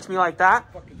try and touch me like that.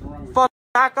 Fuck,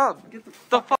 back up. Get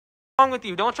the fuck wrong with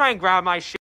you? Don't try and grab my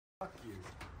shit. Fuck you.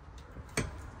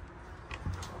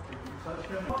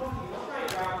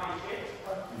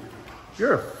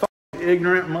 You're a fucking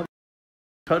ignorant mother.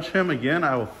 Touch him again,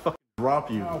 I will fucking drop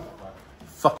you.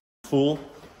 Fucking fool.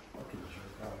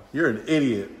 You're an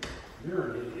idiot.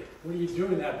 You're an idiot. What are you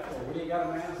doing that for? What do you got a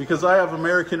mask? Because I have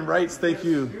American rights, thank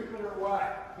you. Stupid or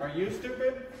what? Are you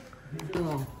stupid?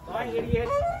 Bye, idiot.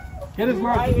 Get his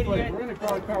Bye, license plate. idiot. We're gonna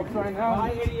call the cops right now.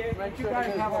 Bye, idiot. Like you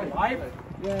guys have a life?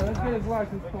 Yeah, let's get his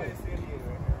license plate.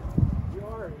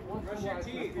 Brush your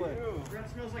teeth.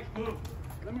 Breath smells like poop.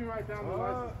 Let me write down the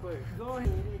license plate. Go ahead.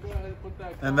 Let me go ahead and put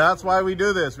that. And that's why we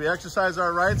do this. We exercise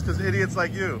our rights because idiots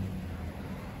like you.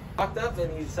 Walked up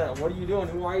and he said, "What are you doing?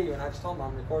 Who are you?" And I just told him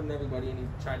I'm recording everybody, and he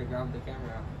tried to grab the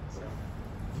camera out. So.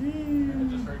 I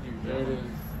just heard you. There it is.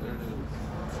 There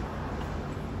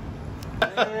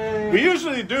it is. We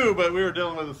usually do, but we were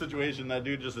dealing with a situation. That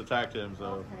dude just attacked him,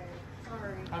 so. Okay,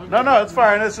 sorry. No, it's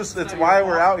fine. It's why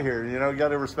we're out here. You know, you got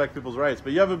to respect people's rights.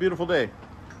 But you have a beautiful day.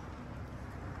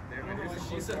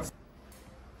 She said.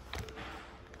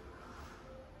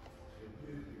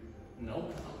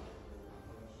 Nope.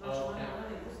 Oh, yeah.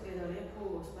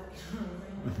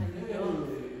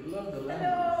 Love the language.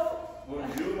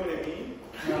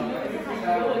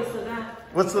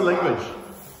 What's the language?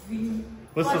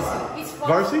 What's the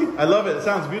Farsi? I love it. It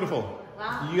sounds beautiful.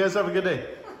 You guys have a good day.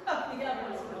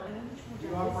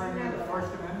 You operate under the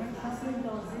First Amendment?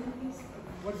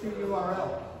 What's your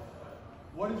URL?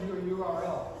 What is your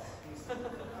URL?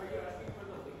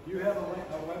 Do you have a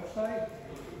website?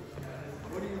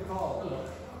 What do you call it?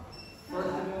 First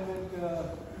Amendment,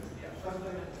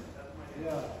 something?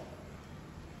 Yeah.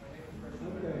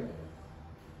 Okay.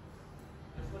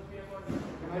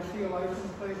 Can I see your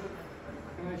license, please?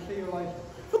 Can I see your license?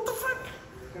 What the fuck?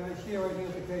 Can I see your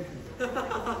identification?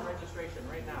 Registration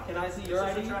right now. Can I see your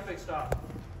ID? Traffic stop.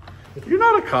 You're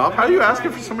not a cop. How are you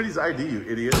asking for somebody's ID, you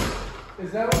idiot?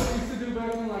 Is that what we used to do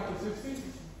back in like the 60s?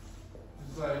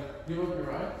 Just like give up your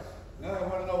rights? No, I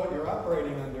want to know what you're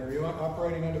operating under. Are you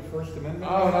operating under First Amendment?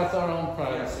 Oh, that's our own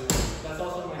privacy. That's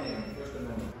also my name, First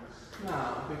Amendment.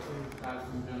 Nah, I'm fixing that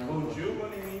in general. Bonjour, what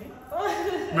do you mean?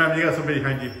 Ma'am, you got somebody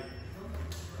behind you.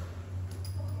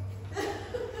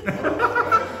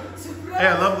 Hey,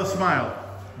 I love the smile.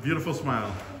 Beautiful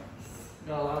smile.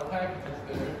 Got a lot of packages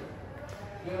there.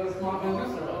 You have a small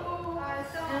business or what?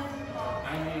 I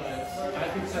mean, I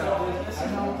think so.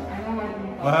 I know my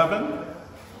people. What happened?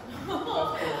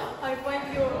 I find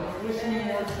your Wishing you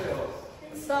more sales.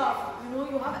 stuff. You know,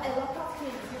 you have a lot of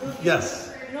things. You know,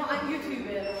 Yes. You know, I'm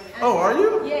YouTuber. And Oh, are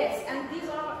you? Yes, and these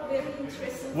are very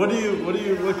interesting. What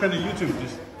kind of YouTube do you?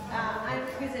 I'm a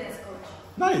business coach.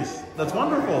 Nice. That's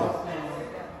wonderful.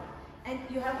 And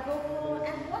you have GoPro,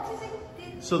 and what is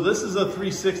it? So this is a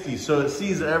 360, so it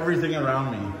sees everything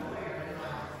around me.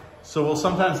 So we'll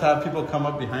sometimes have people come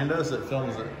up behind us, it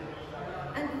films it.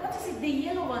 And what is it? The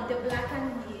yellow one, the black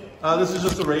and the... This is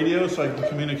just a radio, so I can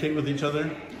communicate with each other.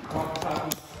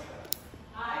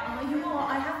 you know,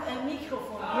 I have a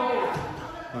microphone. No.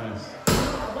 Nice.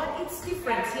 But it's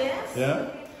different, yes? Yeah?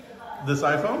 This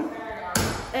iPhone?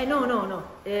 No. Oh, no,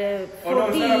 it's not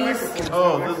a microphone.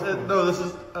 Oh, this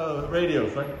is radio.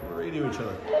 So I can radio each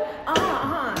other.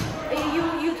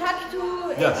 You talk to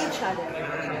Yes. each other.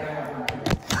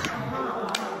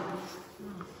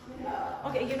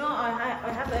 Okay, you know,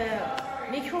 I have a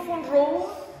microphone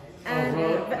roll, and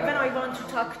when I want to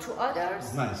talk to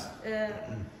others, Nice.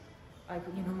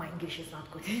 You know, my English is not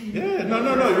good. Yeah, no,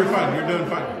 you're fine. You're doing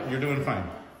fine. You're doing fine.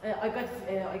 I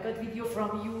got video from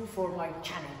you for my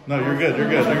channel. No, you're good.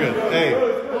 Hey.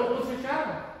 What's your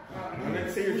channel? I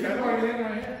didn't see your channel.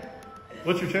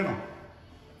 What's your channel?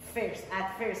 At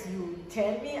first you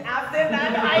tell me, after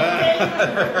that I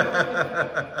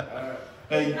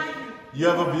tell you. Hey, you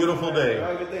have a beautiful day.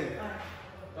 Have a good day.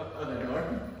 Oh, the door?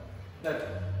 I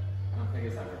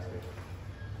guess that works good.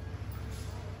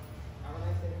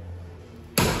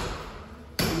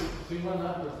 So you want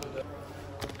that?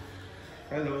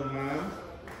 Hello, ma'am.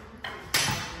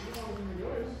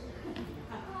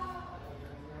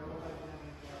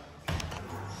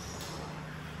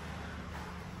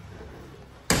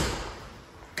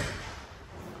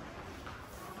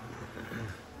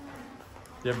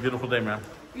 You have a beautiful day, ma'am.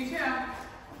 You too.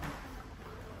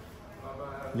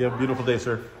 You have a beautiful day,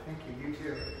 sir. Thank you. You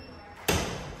too.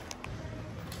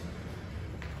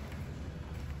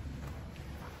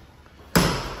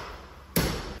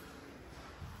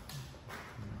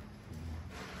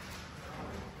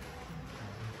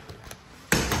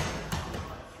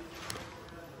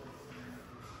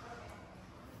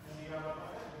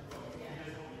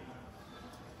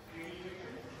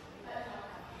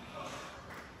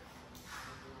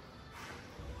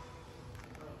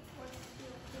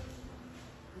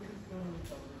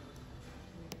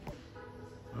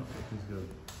 He's good.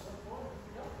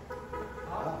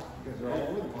 You guys are all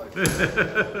over the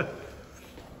place.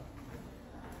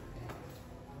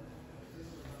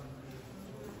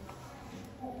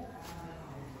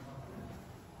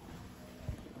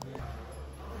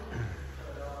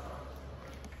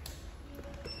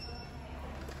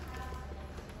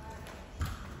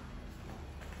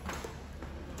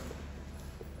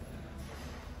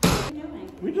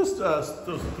 We just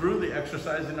through the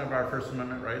exercising of our First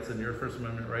Amendment rights and your First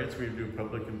Amendment rights, we do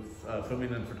public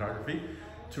filming and photography.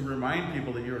 to remind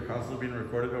people that you are constantly being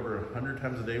recorded over 100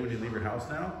 times a day when you leave your house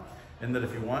now, and that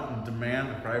if you want and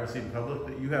demand privacy in public,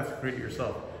 that you have to create it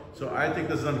yourself. So I think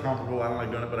this is uncomfortable. I don't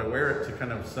like doing it, but I wear it to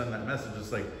kind of send that message.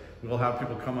 It's like, we'll have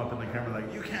people come up in the camera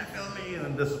like, you can't film me,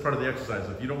 and this is part of the exercise.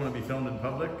 If you don't want to be filmed in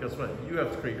public, guess what? You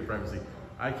have to create your privacy.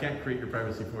 I can't create your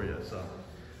privacy for you, so.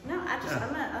 No, I just,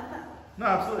 yeah. No,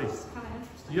 absolutely.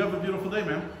 You have a beautiful day,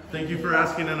 ma'am. Thank you for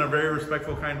asking in a very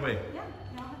respectful, kind way. Yeah,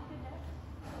 y'all have a good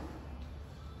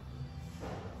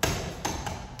day.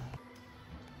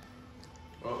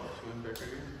 Oh, she went back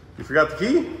again? You forgot the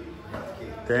key?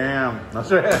 Damn. Not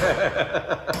sure.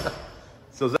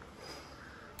 So is that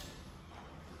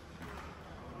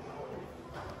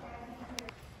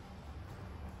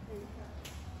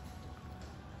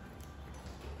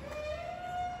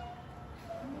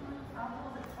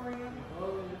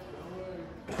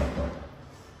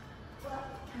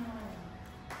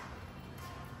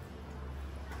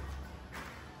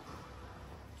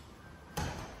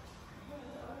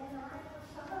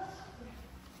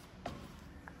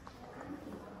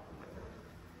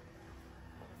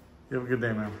You have a good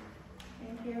day, ma'am.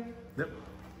 Thank you. Yep.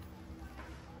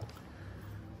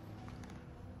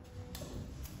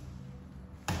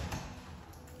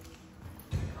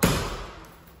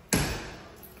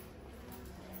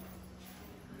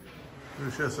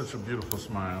 She has such a beautiful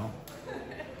smile.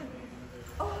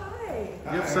 Oh, hi.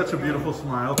 You have such a beautiful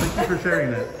smile. Thank you for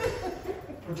sharing it.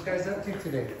 What you guys up to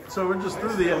today? So we're just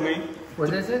through the...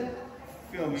 What is it?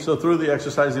 So through the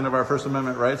exercising of our First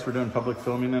Amendment rights, we're doing public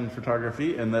filming and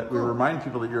photography, and that we remind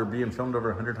people that you're being filmed over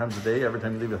 100 times a day every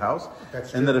time you leave the house.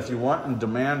 That's and true. that if you want and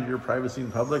demand your privacy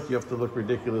in public, you have to look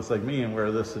ridiculous like me and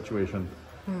wear this situation.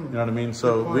 You know what I mean?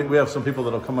 So we have some people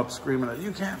that'll come up screaming,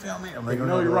 you can't film me. I'm like,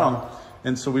 no, you're wrong.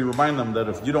 And so we remind them that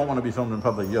if you don't want to be filmed in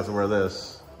public, you have to wear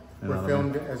this. We're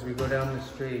filmed as we go down the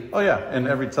street. Oh yeah, and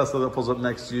every Tesla that pulls up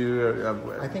next to you.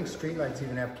 I think streetlights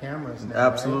even have cameras now.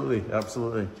 Absolutely, right?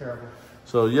 absolutely. Terrible.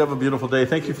 So you have a beautiful day.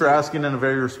 Thank you for asking in a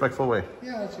very respectful way.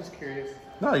 Yeah, I was just curious.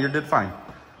 No, you did fine.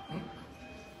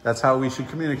 That's how we should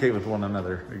communicate with one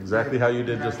another. Exactly how you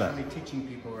did just that. You're actually teaching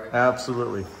people, right?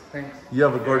 Absolutely. Thanks. You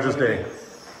have a gorgeous day.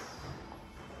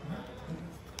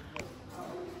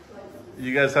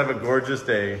 You guys have a gorgeous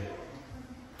day.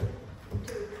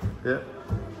 Yep.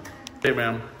 Hey,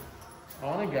 ma'am.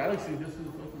 On a galaxy, this is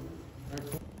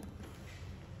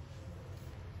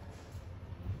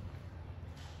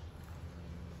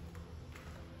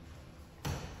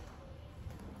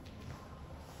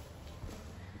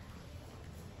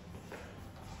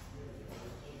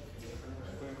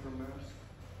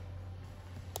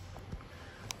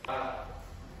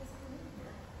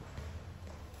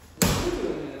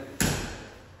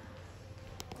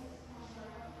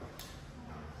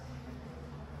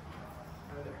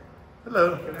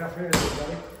Hello. Good afternoon,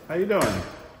 everybody. How you doing?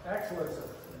 Excellent, sir.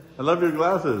 I love your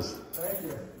glasses. Thank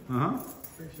you. Uh-huh.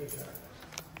 Appreciate that.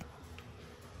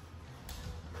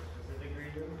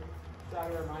 So I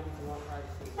would remind you to want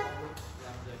privacy in public, you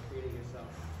have to create it yourself.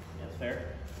 That's fair.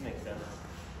 Makes sense.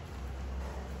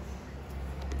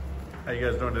 How you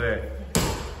guys doing today?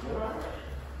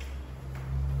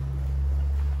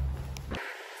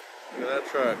 Look at that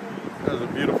truck. That was a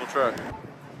beautiful truck.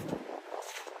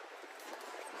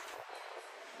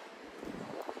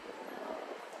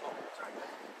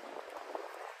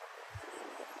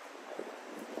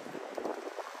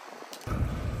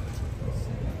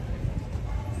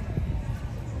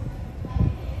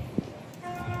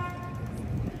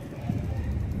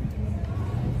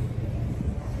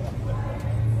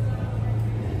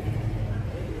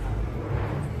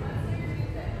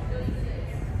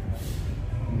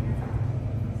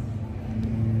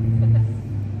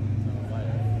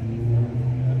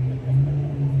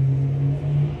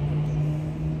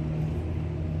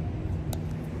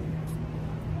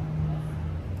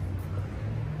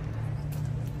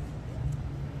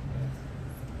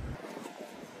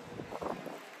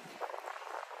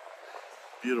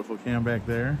 Beautiful cam back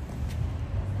there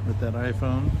with that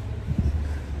iPhone.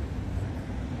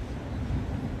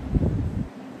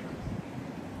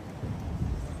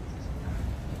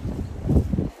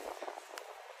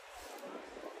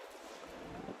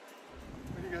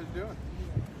 What are you guys doing?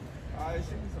 I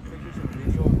shooting some pictures and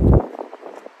video.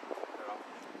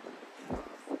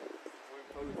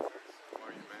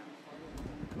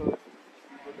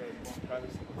 People that want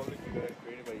privacy in public, you gotta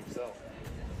create it by yourself.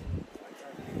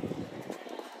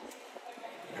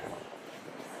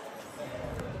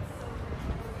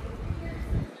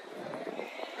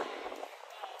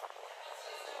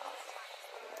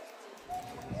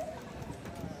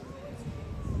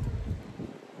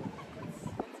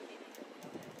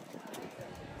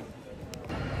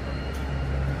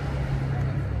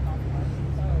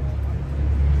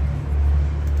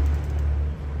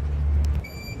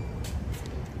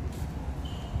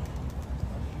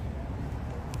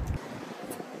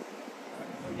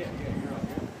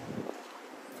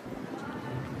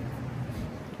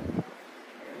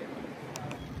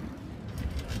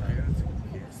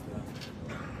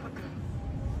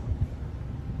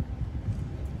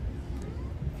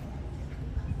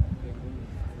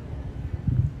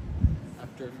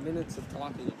 after minutes of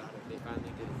talking about it, they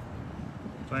finally did.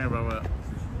 Talking about what?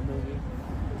 Moving.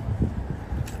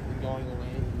 And going away.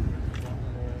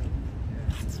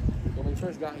 When we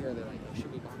first got here, they're like, oh,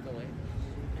 should we walk away?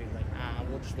 And he's like,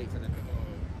 we'll just wait for them to go.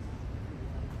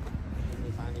 And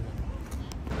we finally went.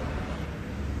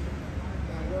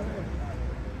 Go ahead.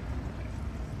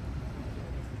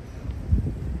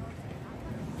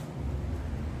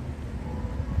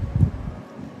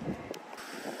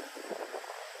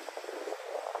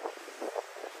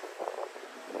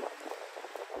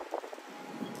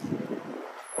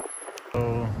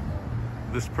 So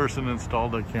this person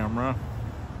installed a camera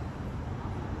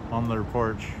on their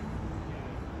porch.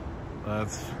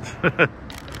 That's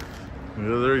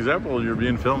another example. You're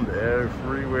being filmed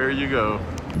everywhere you go.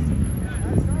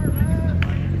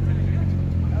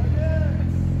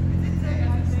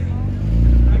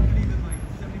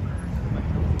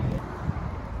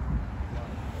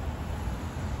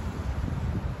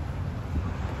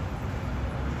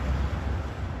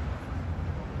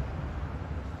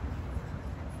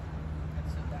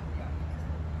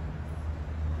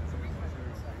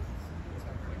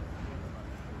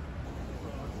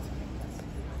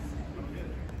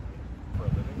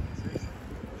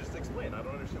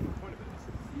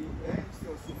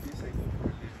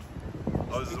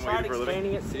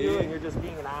 Explaining it to you, and you're just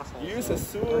being an asshole. You just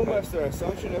assume after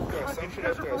assumption after assumption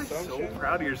after assumption. So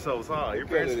proud of yourselves, huh? Your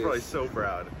parents are probably so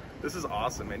proud. This is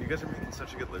awesome, man. You guys are making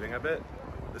such a good living, I bet.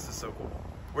 This is so cool.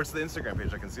 Where's the Instagram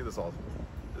page? I can see this all.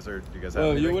 Is there? Do you guys have?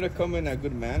 Well, you would have come in a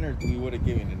good manner. We would have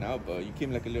given it out, but you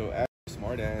came like a little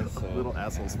smart ass. So. Little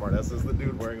asshole smart ass is the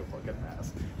dude wearing a fucking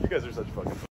mask. You guys are such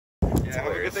fucking. Yeah,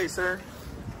 have a good day, sir.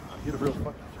 Get a real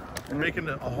fucking. You're making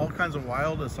all kinds of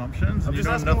wild assumptions, and I'm you just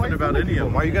know asking nothing about any of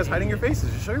them. Why are you guys hiding your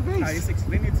faces? Just show your face. I just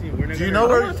explained it to you. Do you know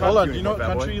where? Hold on. Do you know what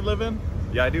country you live in?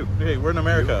 Yeah, I do. Hey, we're in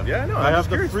America. Yeah, no. I have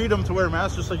the freedom to wear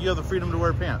masks, just like you have the freedom to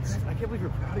wear pants. I can't believe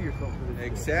you're proud of yourself for this.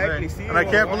 Exactly. Right. And I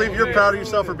can't believe you're proud of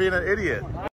yourself for being an idiot.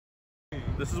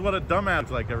 This is what a dumbass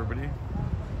is like, everybody.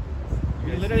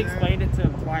 You literally explained it to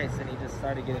him twice, and he just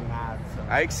started getting mad. So.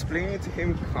 I explained it to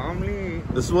him calmly.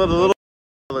 This is what a little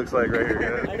looks like right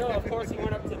here. I know. Of course, he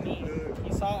went up to me.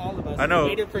 He saw all of us. I know.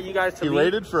 He waited for you guys to leave. He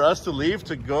waited for us to leave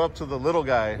to go up to the little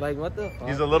guy. Like, what the fuck?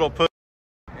 He's a little pussy.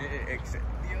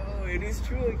 Yo, it is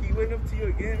true. Like, he went up to you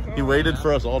again. Huh? He waited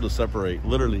for us all to separate.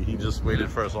 Literally, he just waited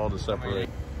for us all to separate.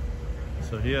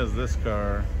 So he has this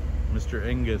car, Mr.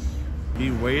 Angus.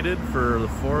 He waited for the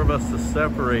four of us to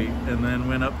separate and then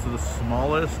went up to the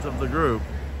smallest of the group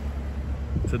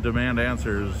to demand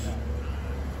answers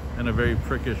in a very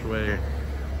prickish way.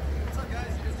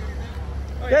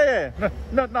 Yeah.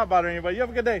 No, not bothering anybody. You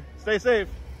have a good day. Stay safe.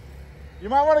 You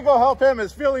might want to go help him.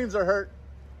 His feelings are hurt.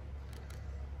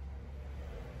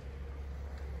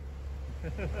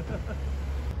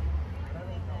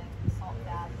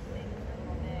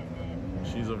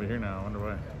 She's over here now. I wonder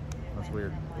why. That's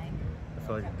weird. I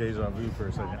feel like deja vu for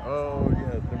a second. Oh,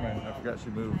 yeah. Never mind. I forgot she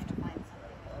moved.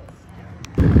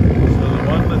 So the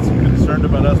one that's concerned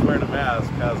about us wearing a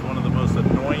mask has one of the most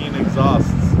annoying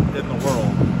exhausts in the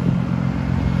world.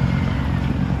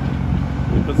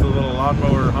 He puts a little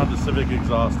lawnmower Honda Civic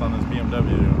exhaust on his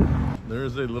BMW.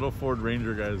 There's a little Ford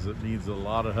Ranger, guys, that needs a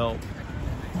lot of help.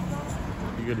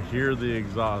 You could hear the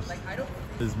exhaust.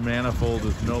 His manifold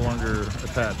is no longer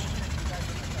attached.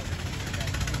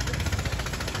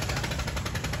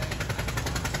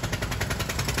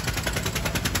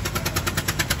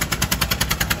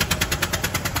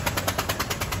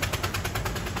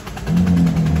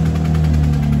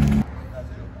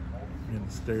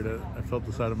 Stared at. I felt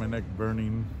the side of my neck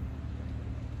burning.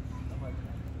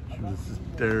 She was just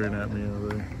staring at me over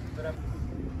there.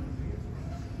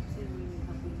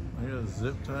 I got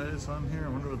zip ties on here. I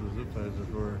wonder what the zip ties are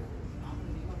for.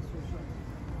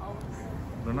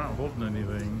 They're not holding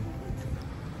anything.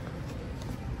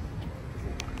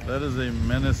 That is a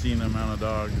menacing amount of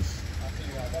dogs.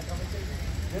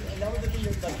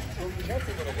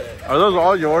 Are those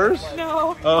all yours?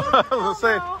 No. Oh, I was gonna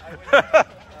say.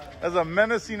 That's a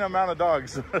menacing amount of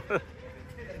dogs. So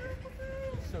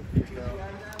cute, though.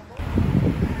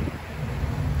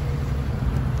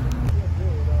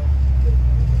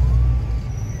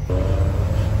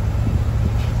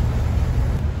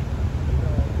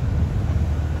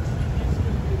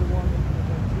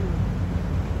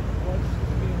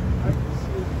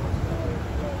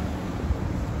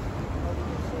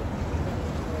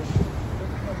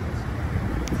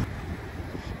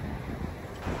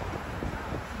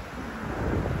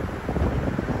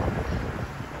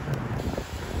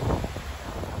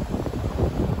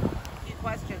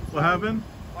 What happened?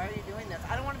 Why are you doing this?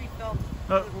 I don't want to be filmed.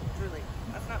 Truly.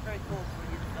 That's not very cool for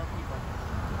you to film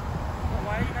people.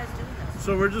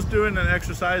 So we're just doing an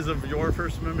exercise of your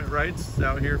First Amendment rights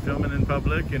out here filming in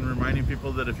public and reminding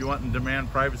people that if you want to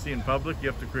demand privacy in public, you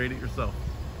have to create it yourself.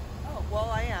 Oh,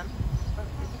 well, I am.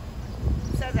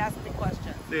 It says ask me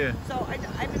questions. Yeah. So, I mean,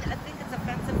 I think it's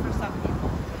offensive for some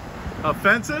people.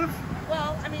 Offensive?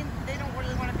 Well, I mean, they don't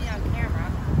really want to be on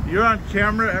camera. You're on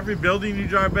camera. Every building you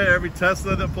drive by, every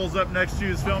Tesla that pulls up next to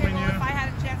you is filming well, you. If I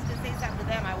had a chance to say something to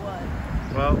them, I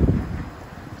would. Well,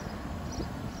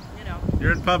 you know.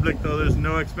 You're in public, though. There's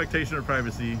no expectation of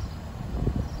privacy.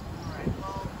 All right.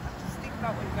 Well, just think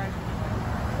about what you guys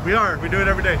are doing. We are. We do it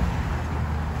every day.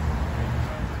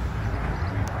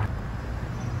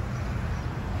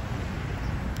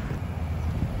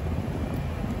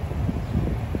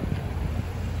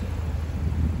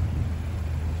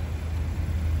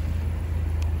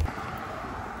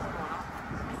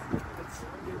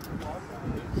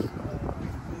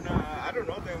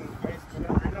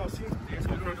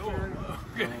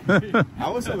 I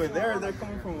was over there. They're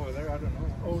coming from over there. I don't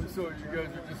know. Oh, so you guys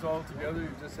are just all together? You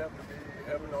just happen to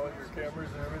be having all your cameras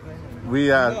and everything?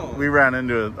 We ran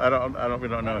into it. We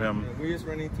don't know him. We just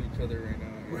run into each other right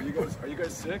now. Are you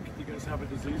guys sick? You guys have a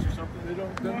disease or something? They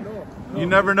don't know. You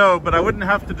never know, but I wouldn't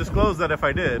have to disclose that if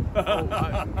I did.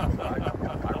 I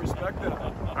respect that.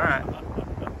 All right.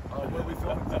 What are we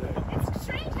filming today? It's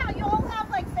strange how you all have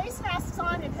like face masks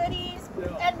on and hoodies,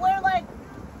 and we're like,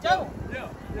 don't. Yeah.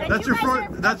 That's your free.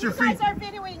 That's your free. You guys are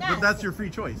videoing us. But that's your free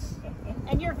choice.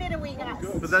 And you're videoing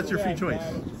us. But that's your free choice.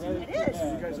 It is.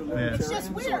 You guys are Yeah. It's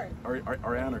just weird.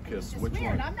 Are anarchists? It's Which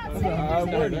weird. one? I'm not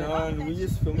saying We're none. We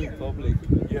just film in public.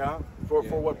 Yeah. For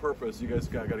what purpose? You guys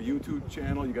got a YouTube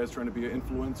channel? You guys trying to be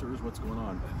influencers? What's going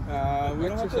on? We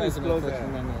don't have to disclose that.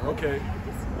 Okay.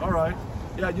 All right.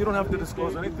 Yeah, you don't have to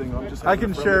disclose anything. I'm just. I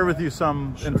can share with you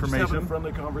some Just information. having a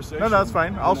friendly conversation. No, that's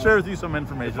fine. I'll share with you some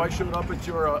information. If I showed up at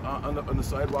your on the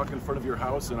sidewalk in front of your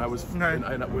house and I was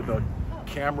with a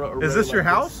camera array Is this like your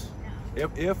house?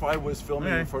 If I was filming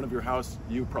Okay. in front of your house,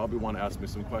 you probably want to ask me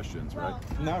some questions, right?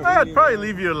 Not I'd really. probably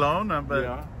leave you alone, but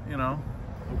Yeah. you know.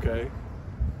 Okay.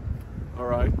 All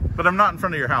right. But I'm not in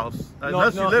front of your house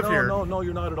unless you live here. No,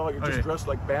 you're not at all. You're Okay. just dressed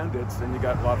like bandits, and you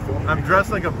got a lot of filming. I'm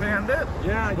dressed like a bandit.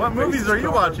 Yeah. What your face movies is are you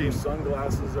covered, watching? Your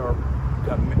sunglasses are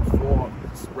got full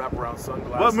wraparound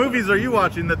sunglasses. What movies are you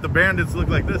watching that the bandits look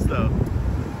like this though?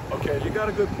 Okay, you got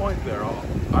a good point there.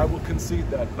 I will concede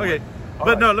that point. Okay. All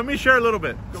But right. no, let me share a little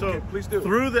bit. Okay, So please do.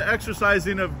 through the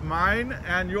exercising of mine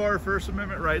and your First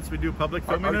Amendment rights, we do public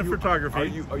filming and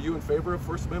photography. Are you in favor of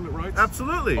First Amendment rights?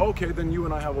 Absolutely. Okay, then you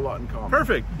and I have a lot in common.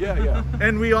 Perfect. Yeah.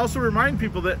 And we also remind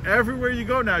people that everywhere you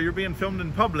go now, you're being filmed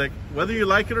in public, whether you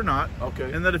like it or not.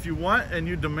 Okay. And that if you want and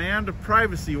you demand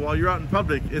privacy while you're out in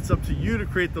public, it's up to you to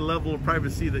create the level of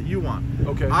privacy that you want.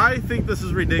 Okay. I think this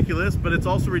is ridiculous, but it's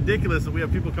also ridiculous that we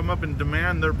have people come up and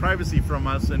demand their privacy from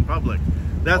us in public.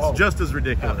 That's just as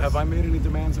ridiculous. Have I made any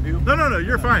demands of you? No,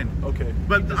 you're fine. Okay.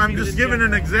 But I'm just giving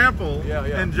an example.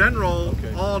 Yeah. In general,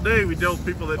 Okay. all day we deal with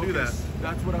people that do Okay, that.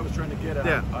 That's what I was trying to get at.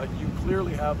 Yeah. You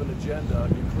clearly have an agenda.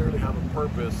 You clearly have a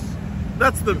purpose.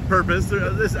 That's the purpose.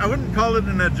 I wouldn't call it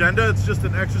an agenda. It's just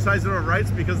an exercise of our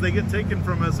rights because they get taken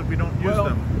from us if we don't use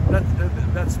them.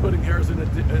 That's splitting hairs. An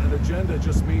agenda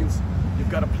just means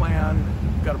you've got a plan,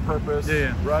 you've got a purpose,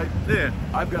 right? Yeah.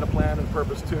 I've got a plan and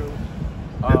purpose too.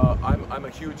 I'm a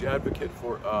huge advocate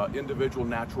for individual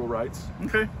natural rights.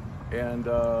 Okay. And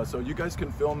so you guys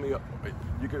can film me.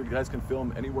 You guys can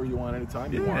film anywhere you want,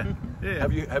 anytime you want. Yeah.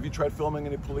 Have you tried filming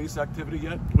any police activity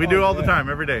yet? We do all the time,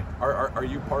 every day. Are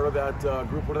you part of that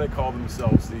group? What do they call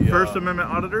themselves? The First Amendment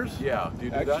auditors. Yeah. Do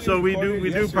you do that? So we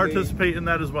do participate in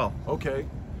that as well. Okay.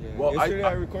 Yeah. Well, yesterday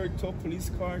I recorded 12 police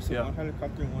cars and one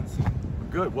helicopter in one scene.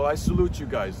 Good. Well, I salute you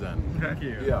guys then. Thank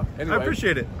you. Yeah. Anyway, I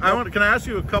appreciate it. Can I ask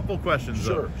you a couple questions?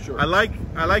 Sure. I like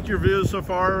your videos so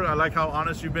far. I like how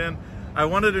honest you've been. I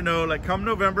wanted to know, like, come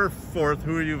November 4th,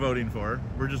 who are you voting for?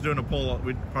 We're just doing a poll,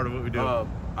 part of what we do.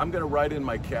 I'm going to write in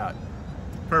my cat.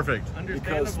 Perfect.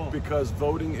 Because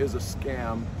voting is a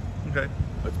scam. Okay.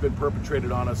 It's been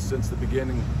perpetrated on us since the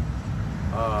beginning.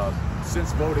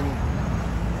 Since voting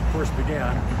first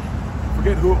began.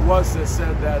 Forget who it was that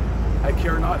said that I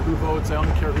care not who votes, I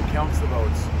only care who counts the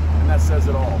votes. And that says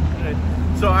it all.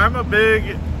 So I'm a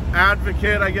big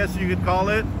advocate, I guess you could call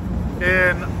it.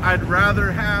 And I'd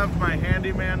rather have my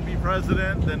handyman be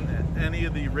president than any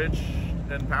of the rich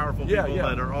and powerful people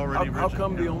that are already rich. How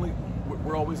come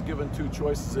we're always given two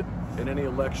choices in any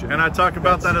election? And I talk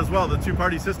about that as well. The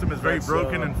two-party system is very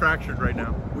broken and fractured right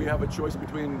now. We have a choice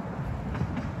between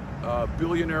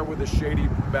billionaire with a shady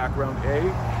background A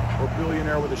or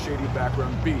billionaire with a shady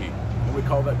background B. And we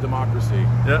call that democracy.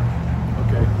 Yeah.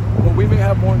 Okay. Well, we may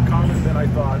have more in common than I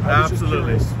thought.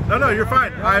 Absolutely. No, you're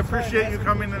fine. I appreciate you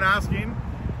coming and asking.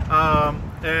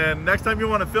 And next time you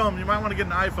want to film, you might want to get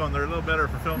an iPhone. They're a little better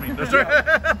for filming.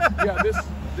 Yeah,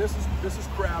 this is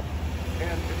crap,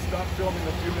 and it stopped filming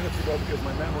a few minutes ago because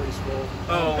my memory's full.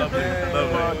 Oh, lovely.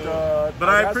 But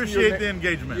I appreciate the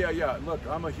engagement. Yeah. Look,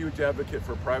 I'm a huge advocate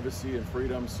for privacy and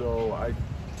freedom, so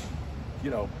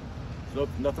there's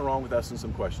nothing wrong with asking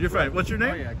some questions. You're fine. What's your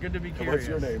name? Oh yeah, good to be curious. What's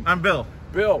your name? I'm Bill.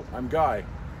 Bill. I'm Guy.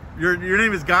 Your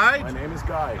name is Guy? My name is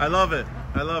Guy. I love it.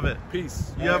 I love it.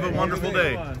 Peace. You have a wonderful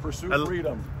day. Pursue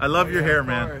freedom. I love your hair,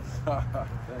 man.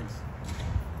 Thanks.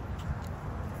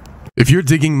 If you're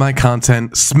digging my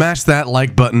content, smash that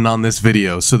like button on this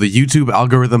video so the YouTube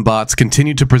algorithm bots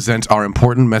continue to present our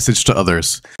important message to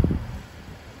others.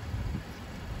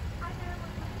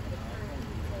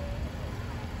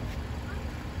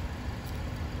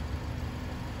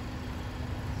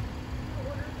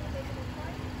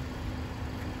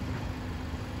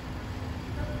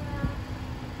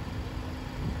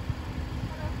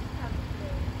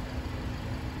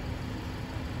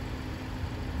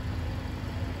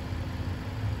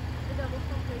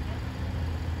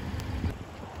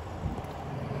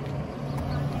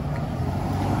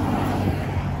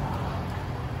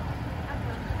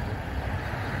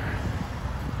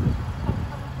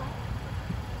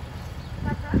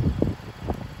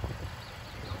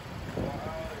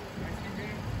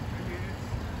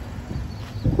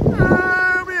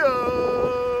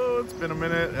 Been a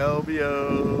minute.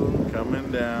 LBO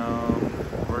coming down,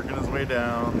 working his way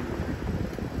down.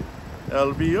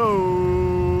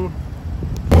 LBO.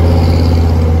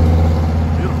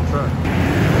 Beautiful truck.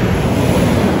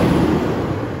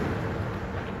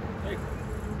 Hey,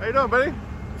 how you doing, buddy?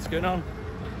 What's going on?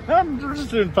 I'm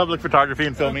just doing public photography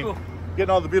and filming,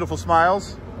 getting all the beautiful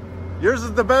smiles. Yours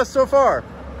is the best so far.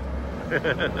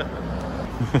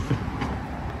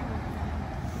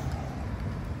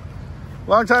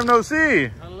 Long time no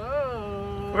see.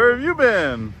 Hello. Where have you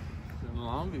been? In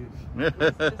Long Beach.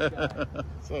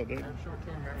 So, dude.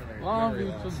 Long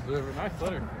Beach was a nice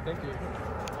letter. Thank you.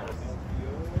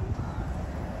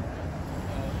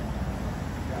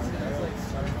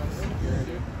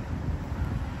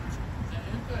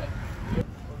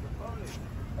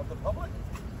 Of the public?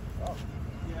 Oh.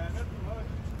 Yeah, not too much.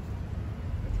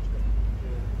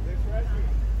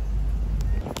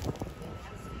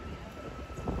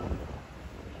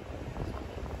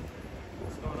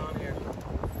 What's going on here?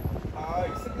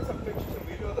 You sent me some pictures and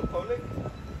video of the public?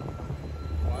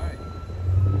 Why?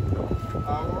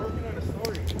 We're working on a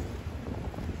story.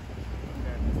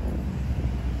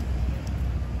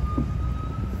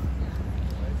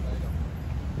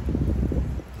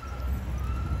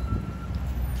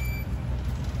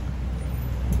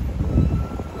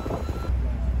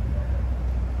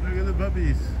 Look at the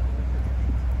puppies.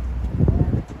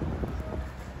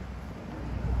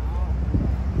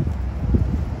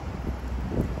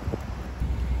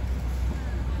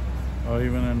 Oh,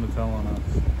 even in the telling us.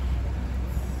 You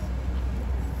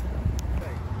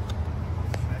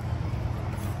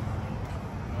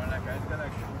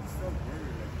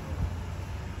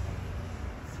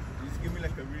just give me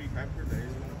like a really hyper that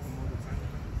is gonna come all the time.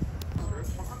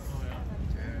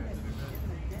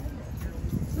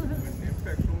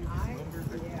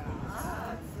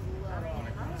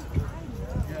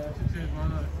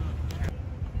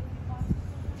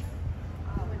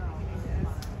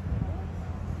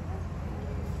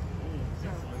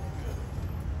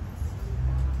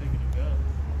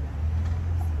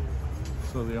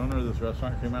 So the owner of this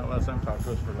restaurant came out last time, talked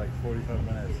to us for like 45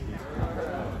 minutes.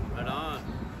 Right on.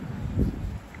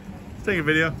 Let's take a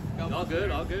video. All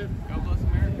good, all good. God bless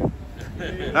America.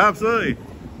 Absolutely.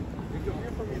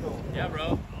 Yeah,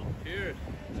 bro. Cheers.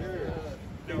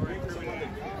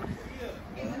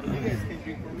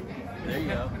 There you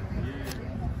go.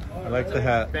 I like the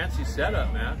hat. Fancy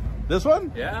setup, man. This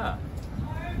one? Yeah.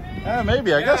 Yeah,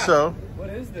 maybe. I guess so. What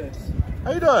is this?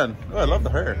 How you doing? Oh, I love the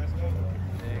hair.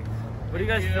 What are you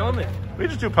guys filming? We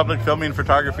just do public filming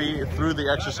photography through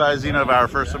the exercising of our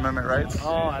First Amendment rights.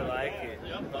 Oh, I like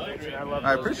it. I love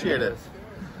I appreciate it.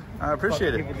 I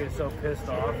appreciate it. People get so pissed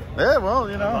off. Yeah,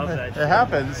 well, you know, it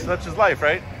happens. Such is life,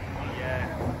 right?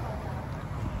 Yeah.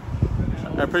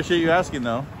 I appreciate you asking,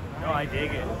 though. No, I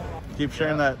dig it. Keep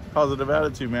sharing that positive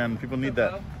attitude, man. People need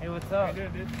that. Hey, what's up?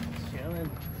 Good, dude.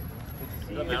 Chilling.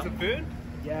 Get some food?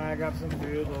 Yeah, I got some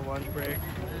food, little lunch break.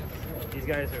 These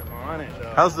guys are on it,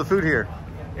 though. How's the food here?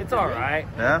 It's all right.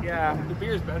 Yeah? Yeah. The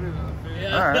beer's better than the food.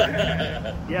 Yeah. All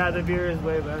right. Yeah, the beer is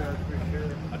way better, that's for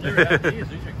sure. I've never had these.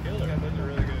 These are killer. Yeah, those are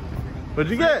really good.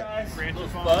 What'd you get? Little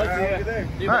Spuds. Yeah.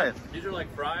 These, Nice. these are like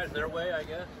fries their way, I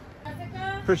guess.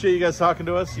 Appreciate you guys talking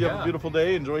to us. You have a beautiful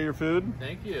day. Enjoy your food.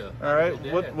 Thank you. All right.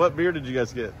 What beer did you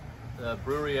guys get?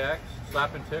 Brewery X,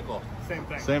 Slap and Tickle. Same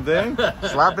thing. Same thing?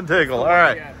 Slap and Tickle. All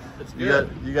right. It's good.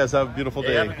 You guys have a beautiful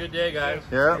day. Have a good day, guys.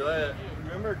 Yeah. Enjoy it.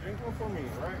 Remember, drink one for me,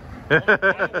 right?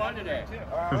 Only one today.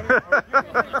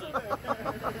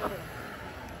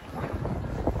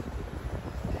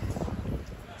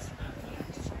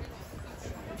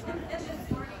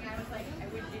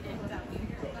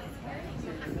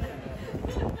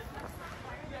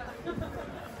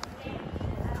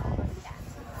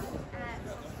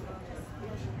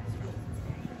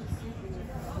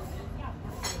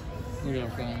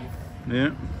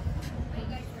 Yeah.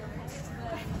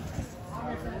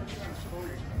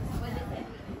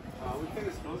 We can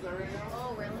dispose that right now.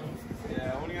 Oh, really?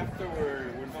 Yeah, only after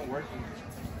we're done working.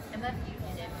 And that's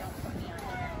fugitive. Don't put me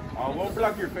on. We'll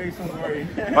block your face, don't worry.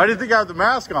 Why do you think I have the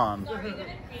mask on?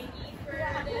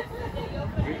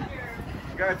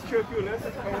 Guys, chill you. Let's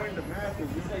just go in the mask.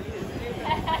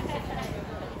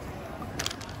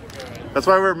 That's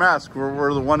why we're masked.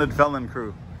 We're the wanted felon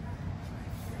crew.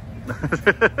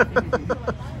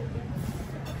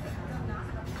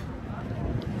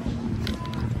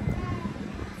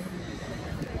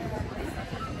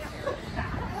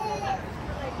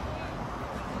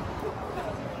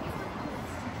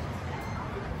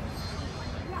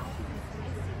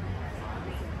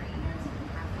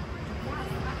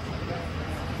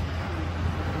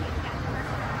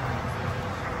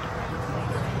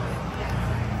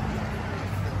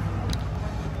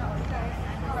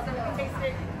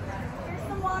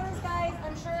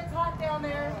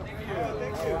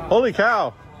 Holy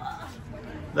cow.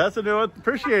 That's a new one.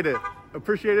 Appreciate it.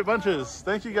 Appreciate it bunches.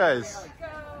 Thank you guys.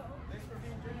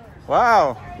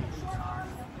 Wow.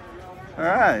 All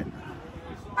right.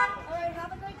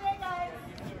 Have a great day, guys.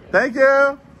 Thank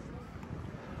you.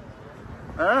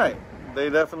 All right. They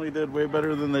definitely did way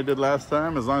better than they did last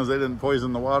time, as long as they didn't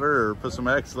poison the water or put some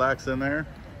X-Lax in there.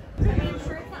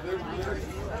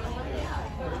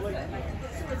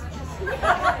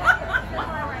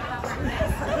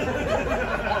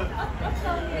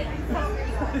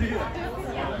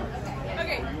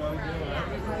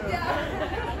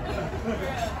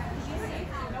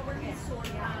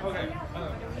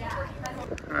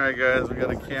 Alright guys, we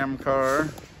got a cam car.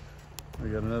 We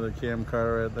got another cam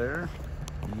car right there.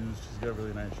 She's got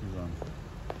really nice shoes on.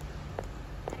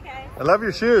 Okay. I love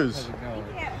your shoes.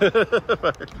 Good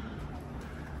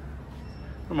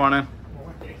morning.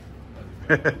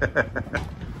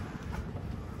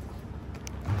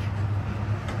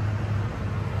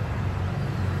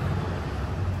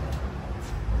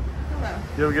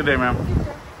 You have a good day, ma'am.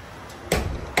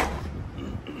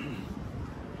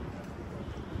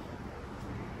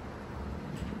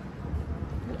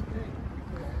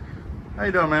 How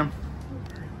you doing, ma'am?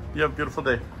 You have a beautiful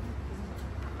day.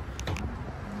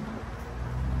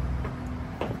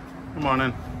 Good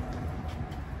morning.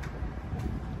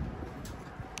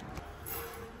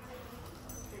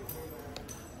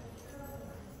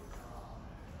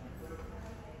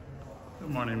 Good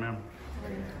morning, ma'am.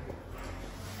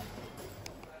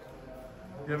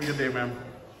 You have a good day, ma'am.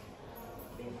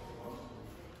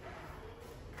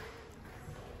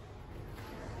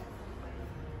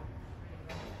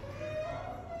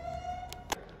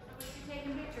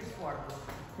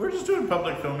 We're just doing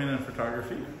public filming and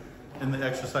photography and the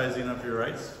exercising of your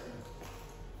rights.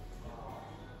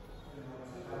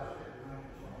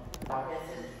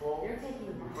 They're taking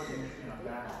their faces.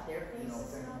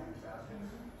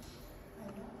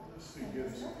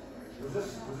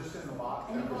 Was this in the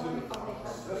box? Was it in the box?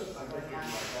 Because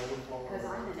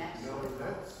I'm the next one.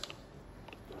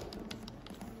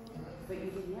 But you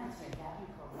didn't answer and have you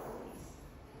call the police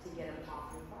to get them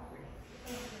off your property.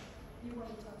 You want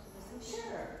to talk to this?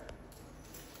 Sure.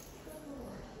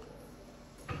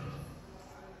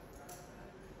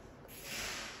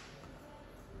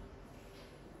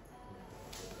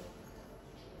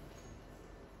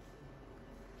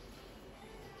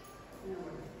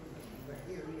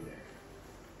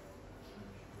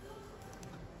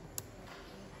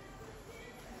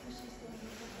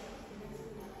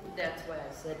 That's why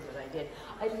I said what I did.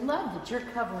 I love that you're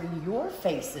covering your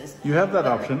faces. You have that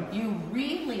option. You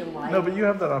really like. No, but you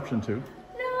have that option too.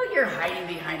 No, you're hiding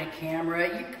behind a camera.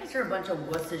 You guys are a bunch of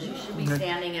wusses. You should be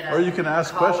standing at a. Or you can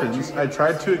ask college questions. I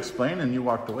tried to explain and you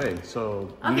walked away.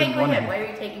 So okay, go ahead. Why are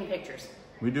you taking pictures?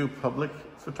 We do public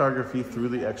photography through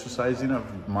the exercising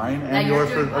of mine Now and you're yours.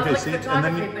 doing public Okay, see, and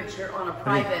then photography, but you're on a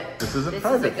private. This isn't this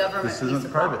private. Is a government this isn't piece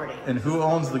of private. property. And who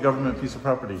owns the government piece of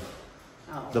property?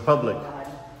 Oh, the public. God.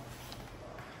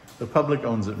 The public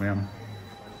owns it, ma'am.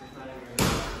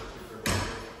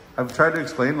 I've tried to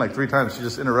explain like 3 times. She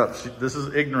just interrupts. This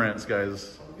is ignorance,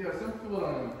 guys. Yeah, some people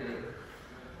don't care.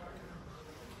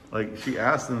 Like, she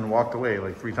asked and then walked away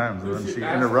like 3 times, and then she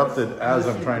interrupted as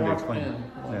I'm trying to explain.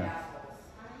 Yeah.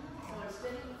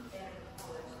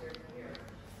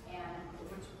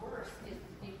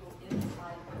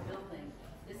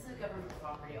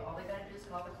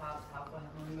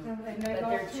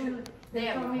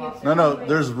 No,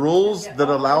 there's rules that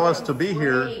allow us to be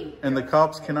here, and the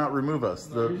cops cannot remove us.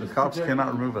 The cops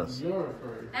cannot remove us.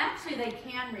 Actually, they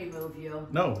can remove you.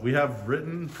 No, we have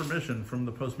written permission from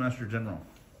the Postmaster General.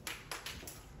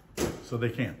 So they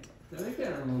can't. Yeah, they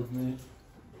can't remove me.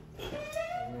 I mean,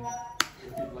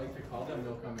 if you'd like to call them,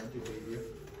 they'll come educate you.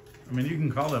 I mean, you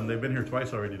can call them. They've been here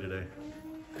twice already today.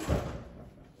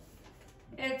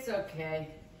 It's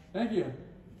okay. Thank you.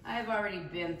 I've already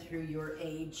been through your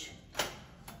age.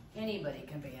 Anybody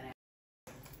can be an ass.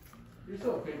 You're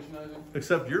so patronizing.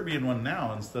 Except you're being one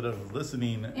now instead of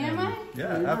listening. Am I?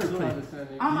 Yeah, absolutely.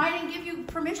 I didn't give you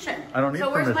permission. I don't need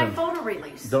permission. So where's my photo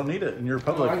release? Don't need it, and you're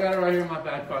public. Oh, I got it right here in my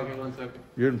back pocket. 1 second.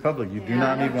 You're in public. You do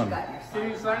not need one. Can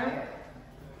you sign it?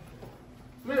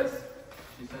 Miss.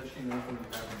 She said she knows when you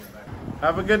have in your back.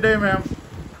 Have a good day, ma'am.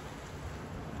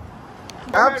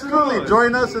 Absolutely.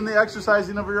 Join us in the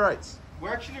exercising of your rights.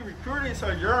 We're actually recruiting,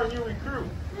 so you're our new recruit.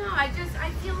 No, I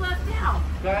feel left out.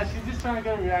 Guys, she's just trying to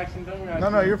get a reaction. Don't react.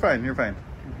 No, you're fine. You're fine.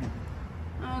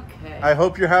 Okay. I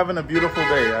hope you're having a beautiful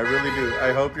day. I really do.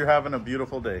 I hope you're having a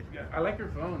beautiful day. Yeah, I like your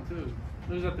phone, too.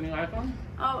 Is that the new iPhone?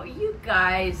 Oh, you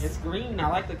guys. It's green. I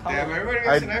like the color. Damn, everybody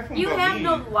gets an iPhone. You have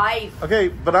no life. Okay,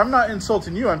 but I'm not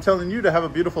insulting you. I'm telling you to have a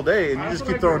beautiful day, and you just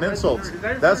keep throwing insults.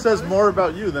 That says more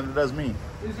about you than it does me.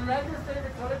 Is red your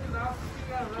favorite color? Because I was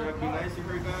thinking of red. Should be nice if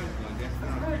you're guys.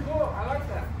 It's really cool. I like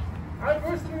that. I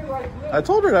personally like blue. I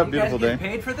told her to have a beautiful day. You guys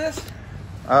get paid for this?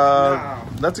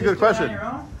 That's a good question.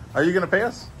 Are you going to pay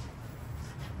us?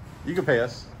 You can pay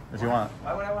us if you want.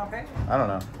 Why would I want to pay? I don't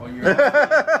know. Well, you're don't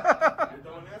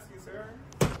ask me, sir.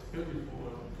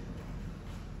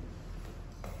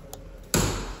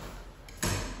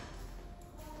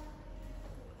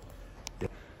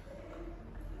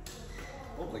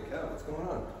 Holy cow, what's going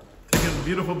on? Taking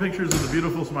beautiful pictures of the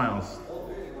beautiful smiles.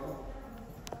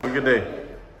 Have a good day.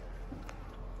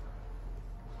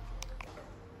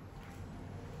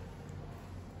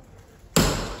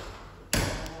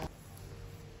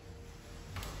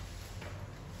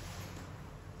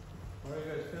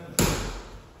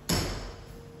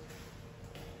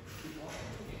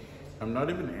 I'm not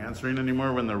even answering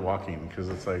anymore when they're walking, because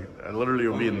it's like I literally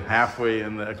will be in halfway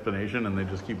in the explanation and they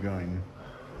just keep going.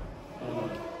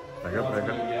 Back up, back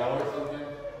up.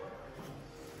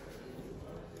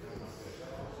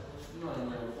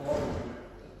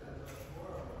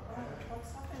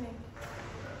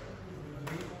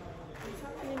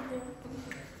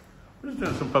 We're just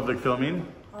doing some public filming.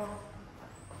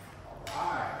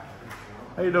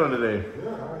 How you doing today?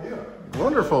 Good, how are you?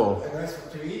 Wonderful. Nice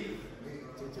TV?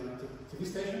 TV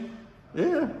station?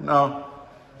 Yeah, no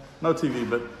TV,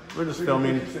 but we're just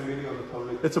filming.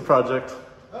 It's a project.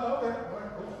 Oh, okay. All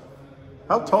right, cool.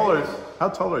 How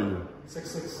tall are you?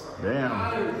 6'6".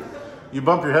 Damn. You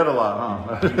bump your head a lot,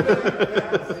 huh? Do you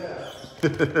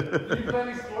play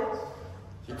any sports?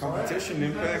 Your competition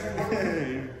impact.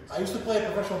 I used to play a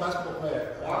professional basketball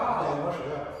player. Wow. In Russia,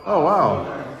 yeah. Oh, wow.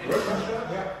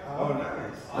 Yeah. Oh,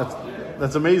 nice.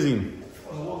 That's amazing.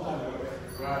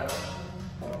 Right.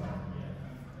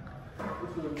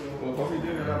 Well, hope you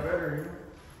did a lot better.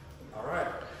 All right.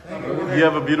 Thank you. You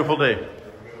have a beautiful day.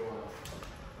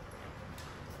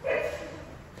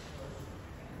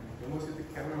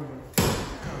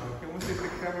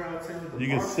 You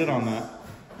can sit on that.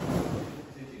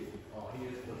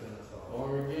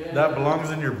 That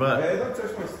belongs in your butt. Hey, don't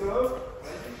touch my stuff.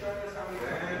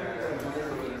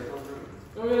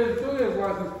 Go ahead,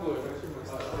 license plate.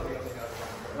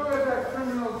 Go ahead, that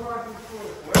criminal's license plate.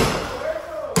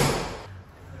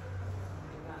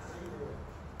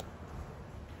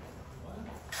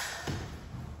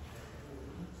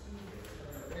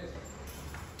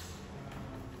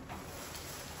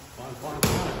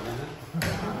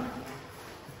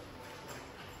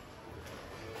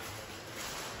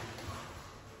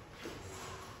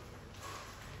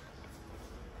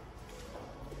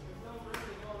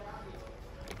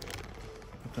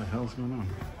 What the hell's going on?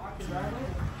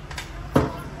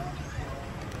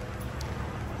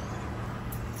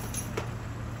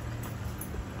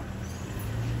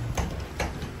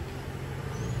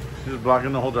 She's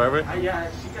blocking the whole driveway?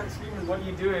 Yeah, she kept screaming, "What are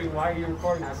you doing? Why are you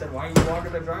recording?" I said, "Why are you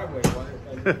blocking the driveway?"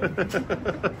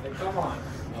 Like, come on.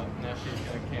 Now she's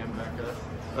got a cam back up.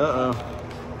 Uh-oh.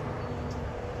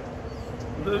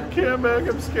 The cam back,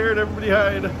 I'm scared. Everybody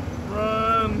hide.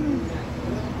 Run.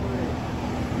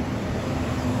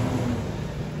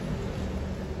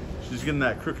 She's getting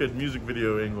that crooked music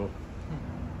video angle.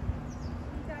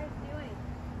 What are you guys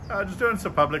doing? Just doing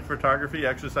some public photography,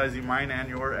 exercising mine and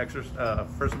your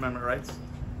First Amendment rights.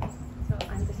 So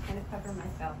I'm just going to cover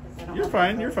myself because I don't You're want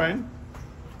fine, to you're fine.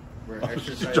 Oh,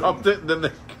 she dropped it, then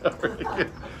they covered it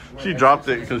again. She dropped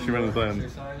it because she went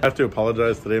inside. I have to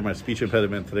apologize today. My speech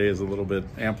impediment today is a little bit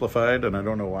amplified, and I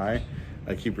don't know why.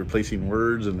 I keep replacing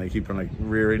words, and they keep like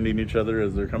rear-ending each other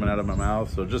as they're coming out of my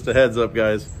mouth. So just a heads up,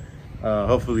 guys.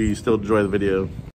 Hopefully you still enjoy the video.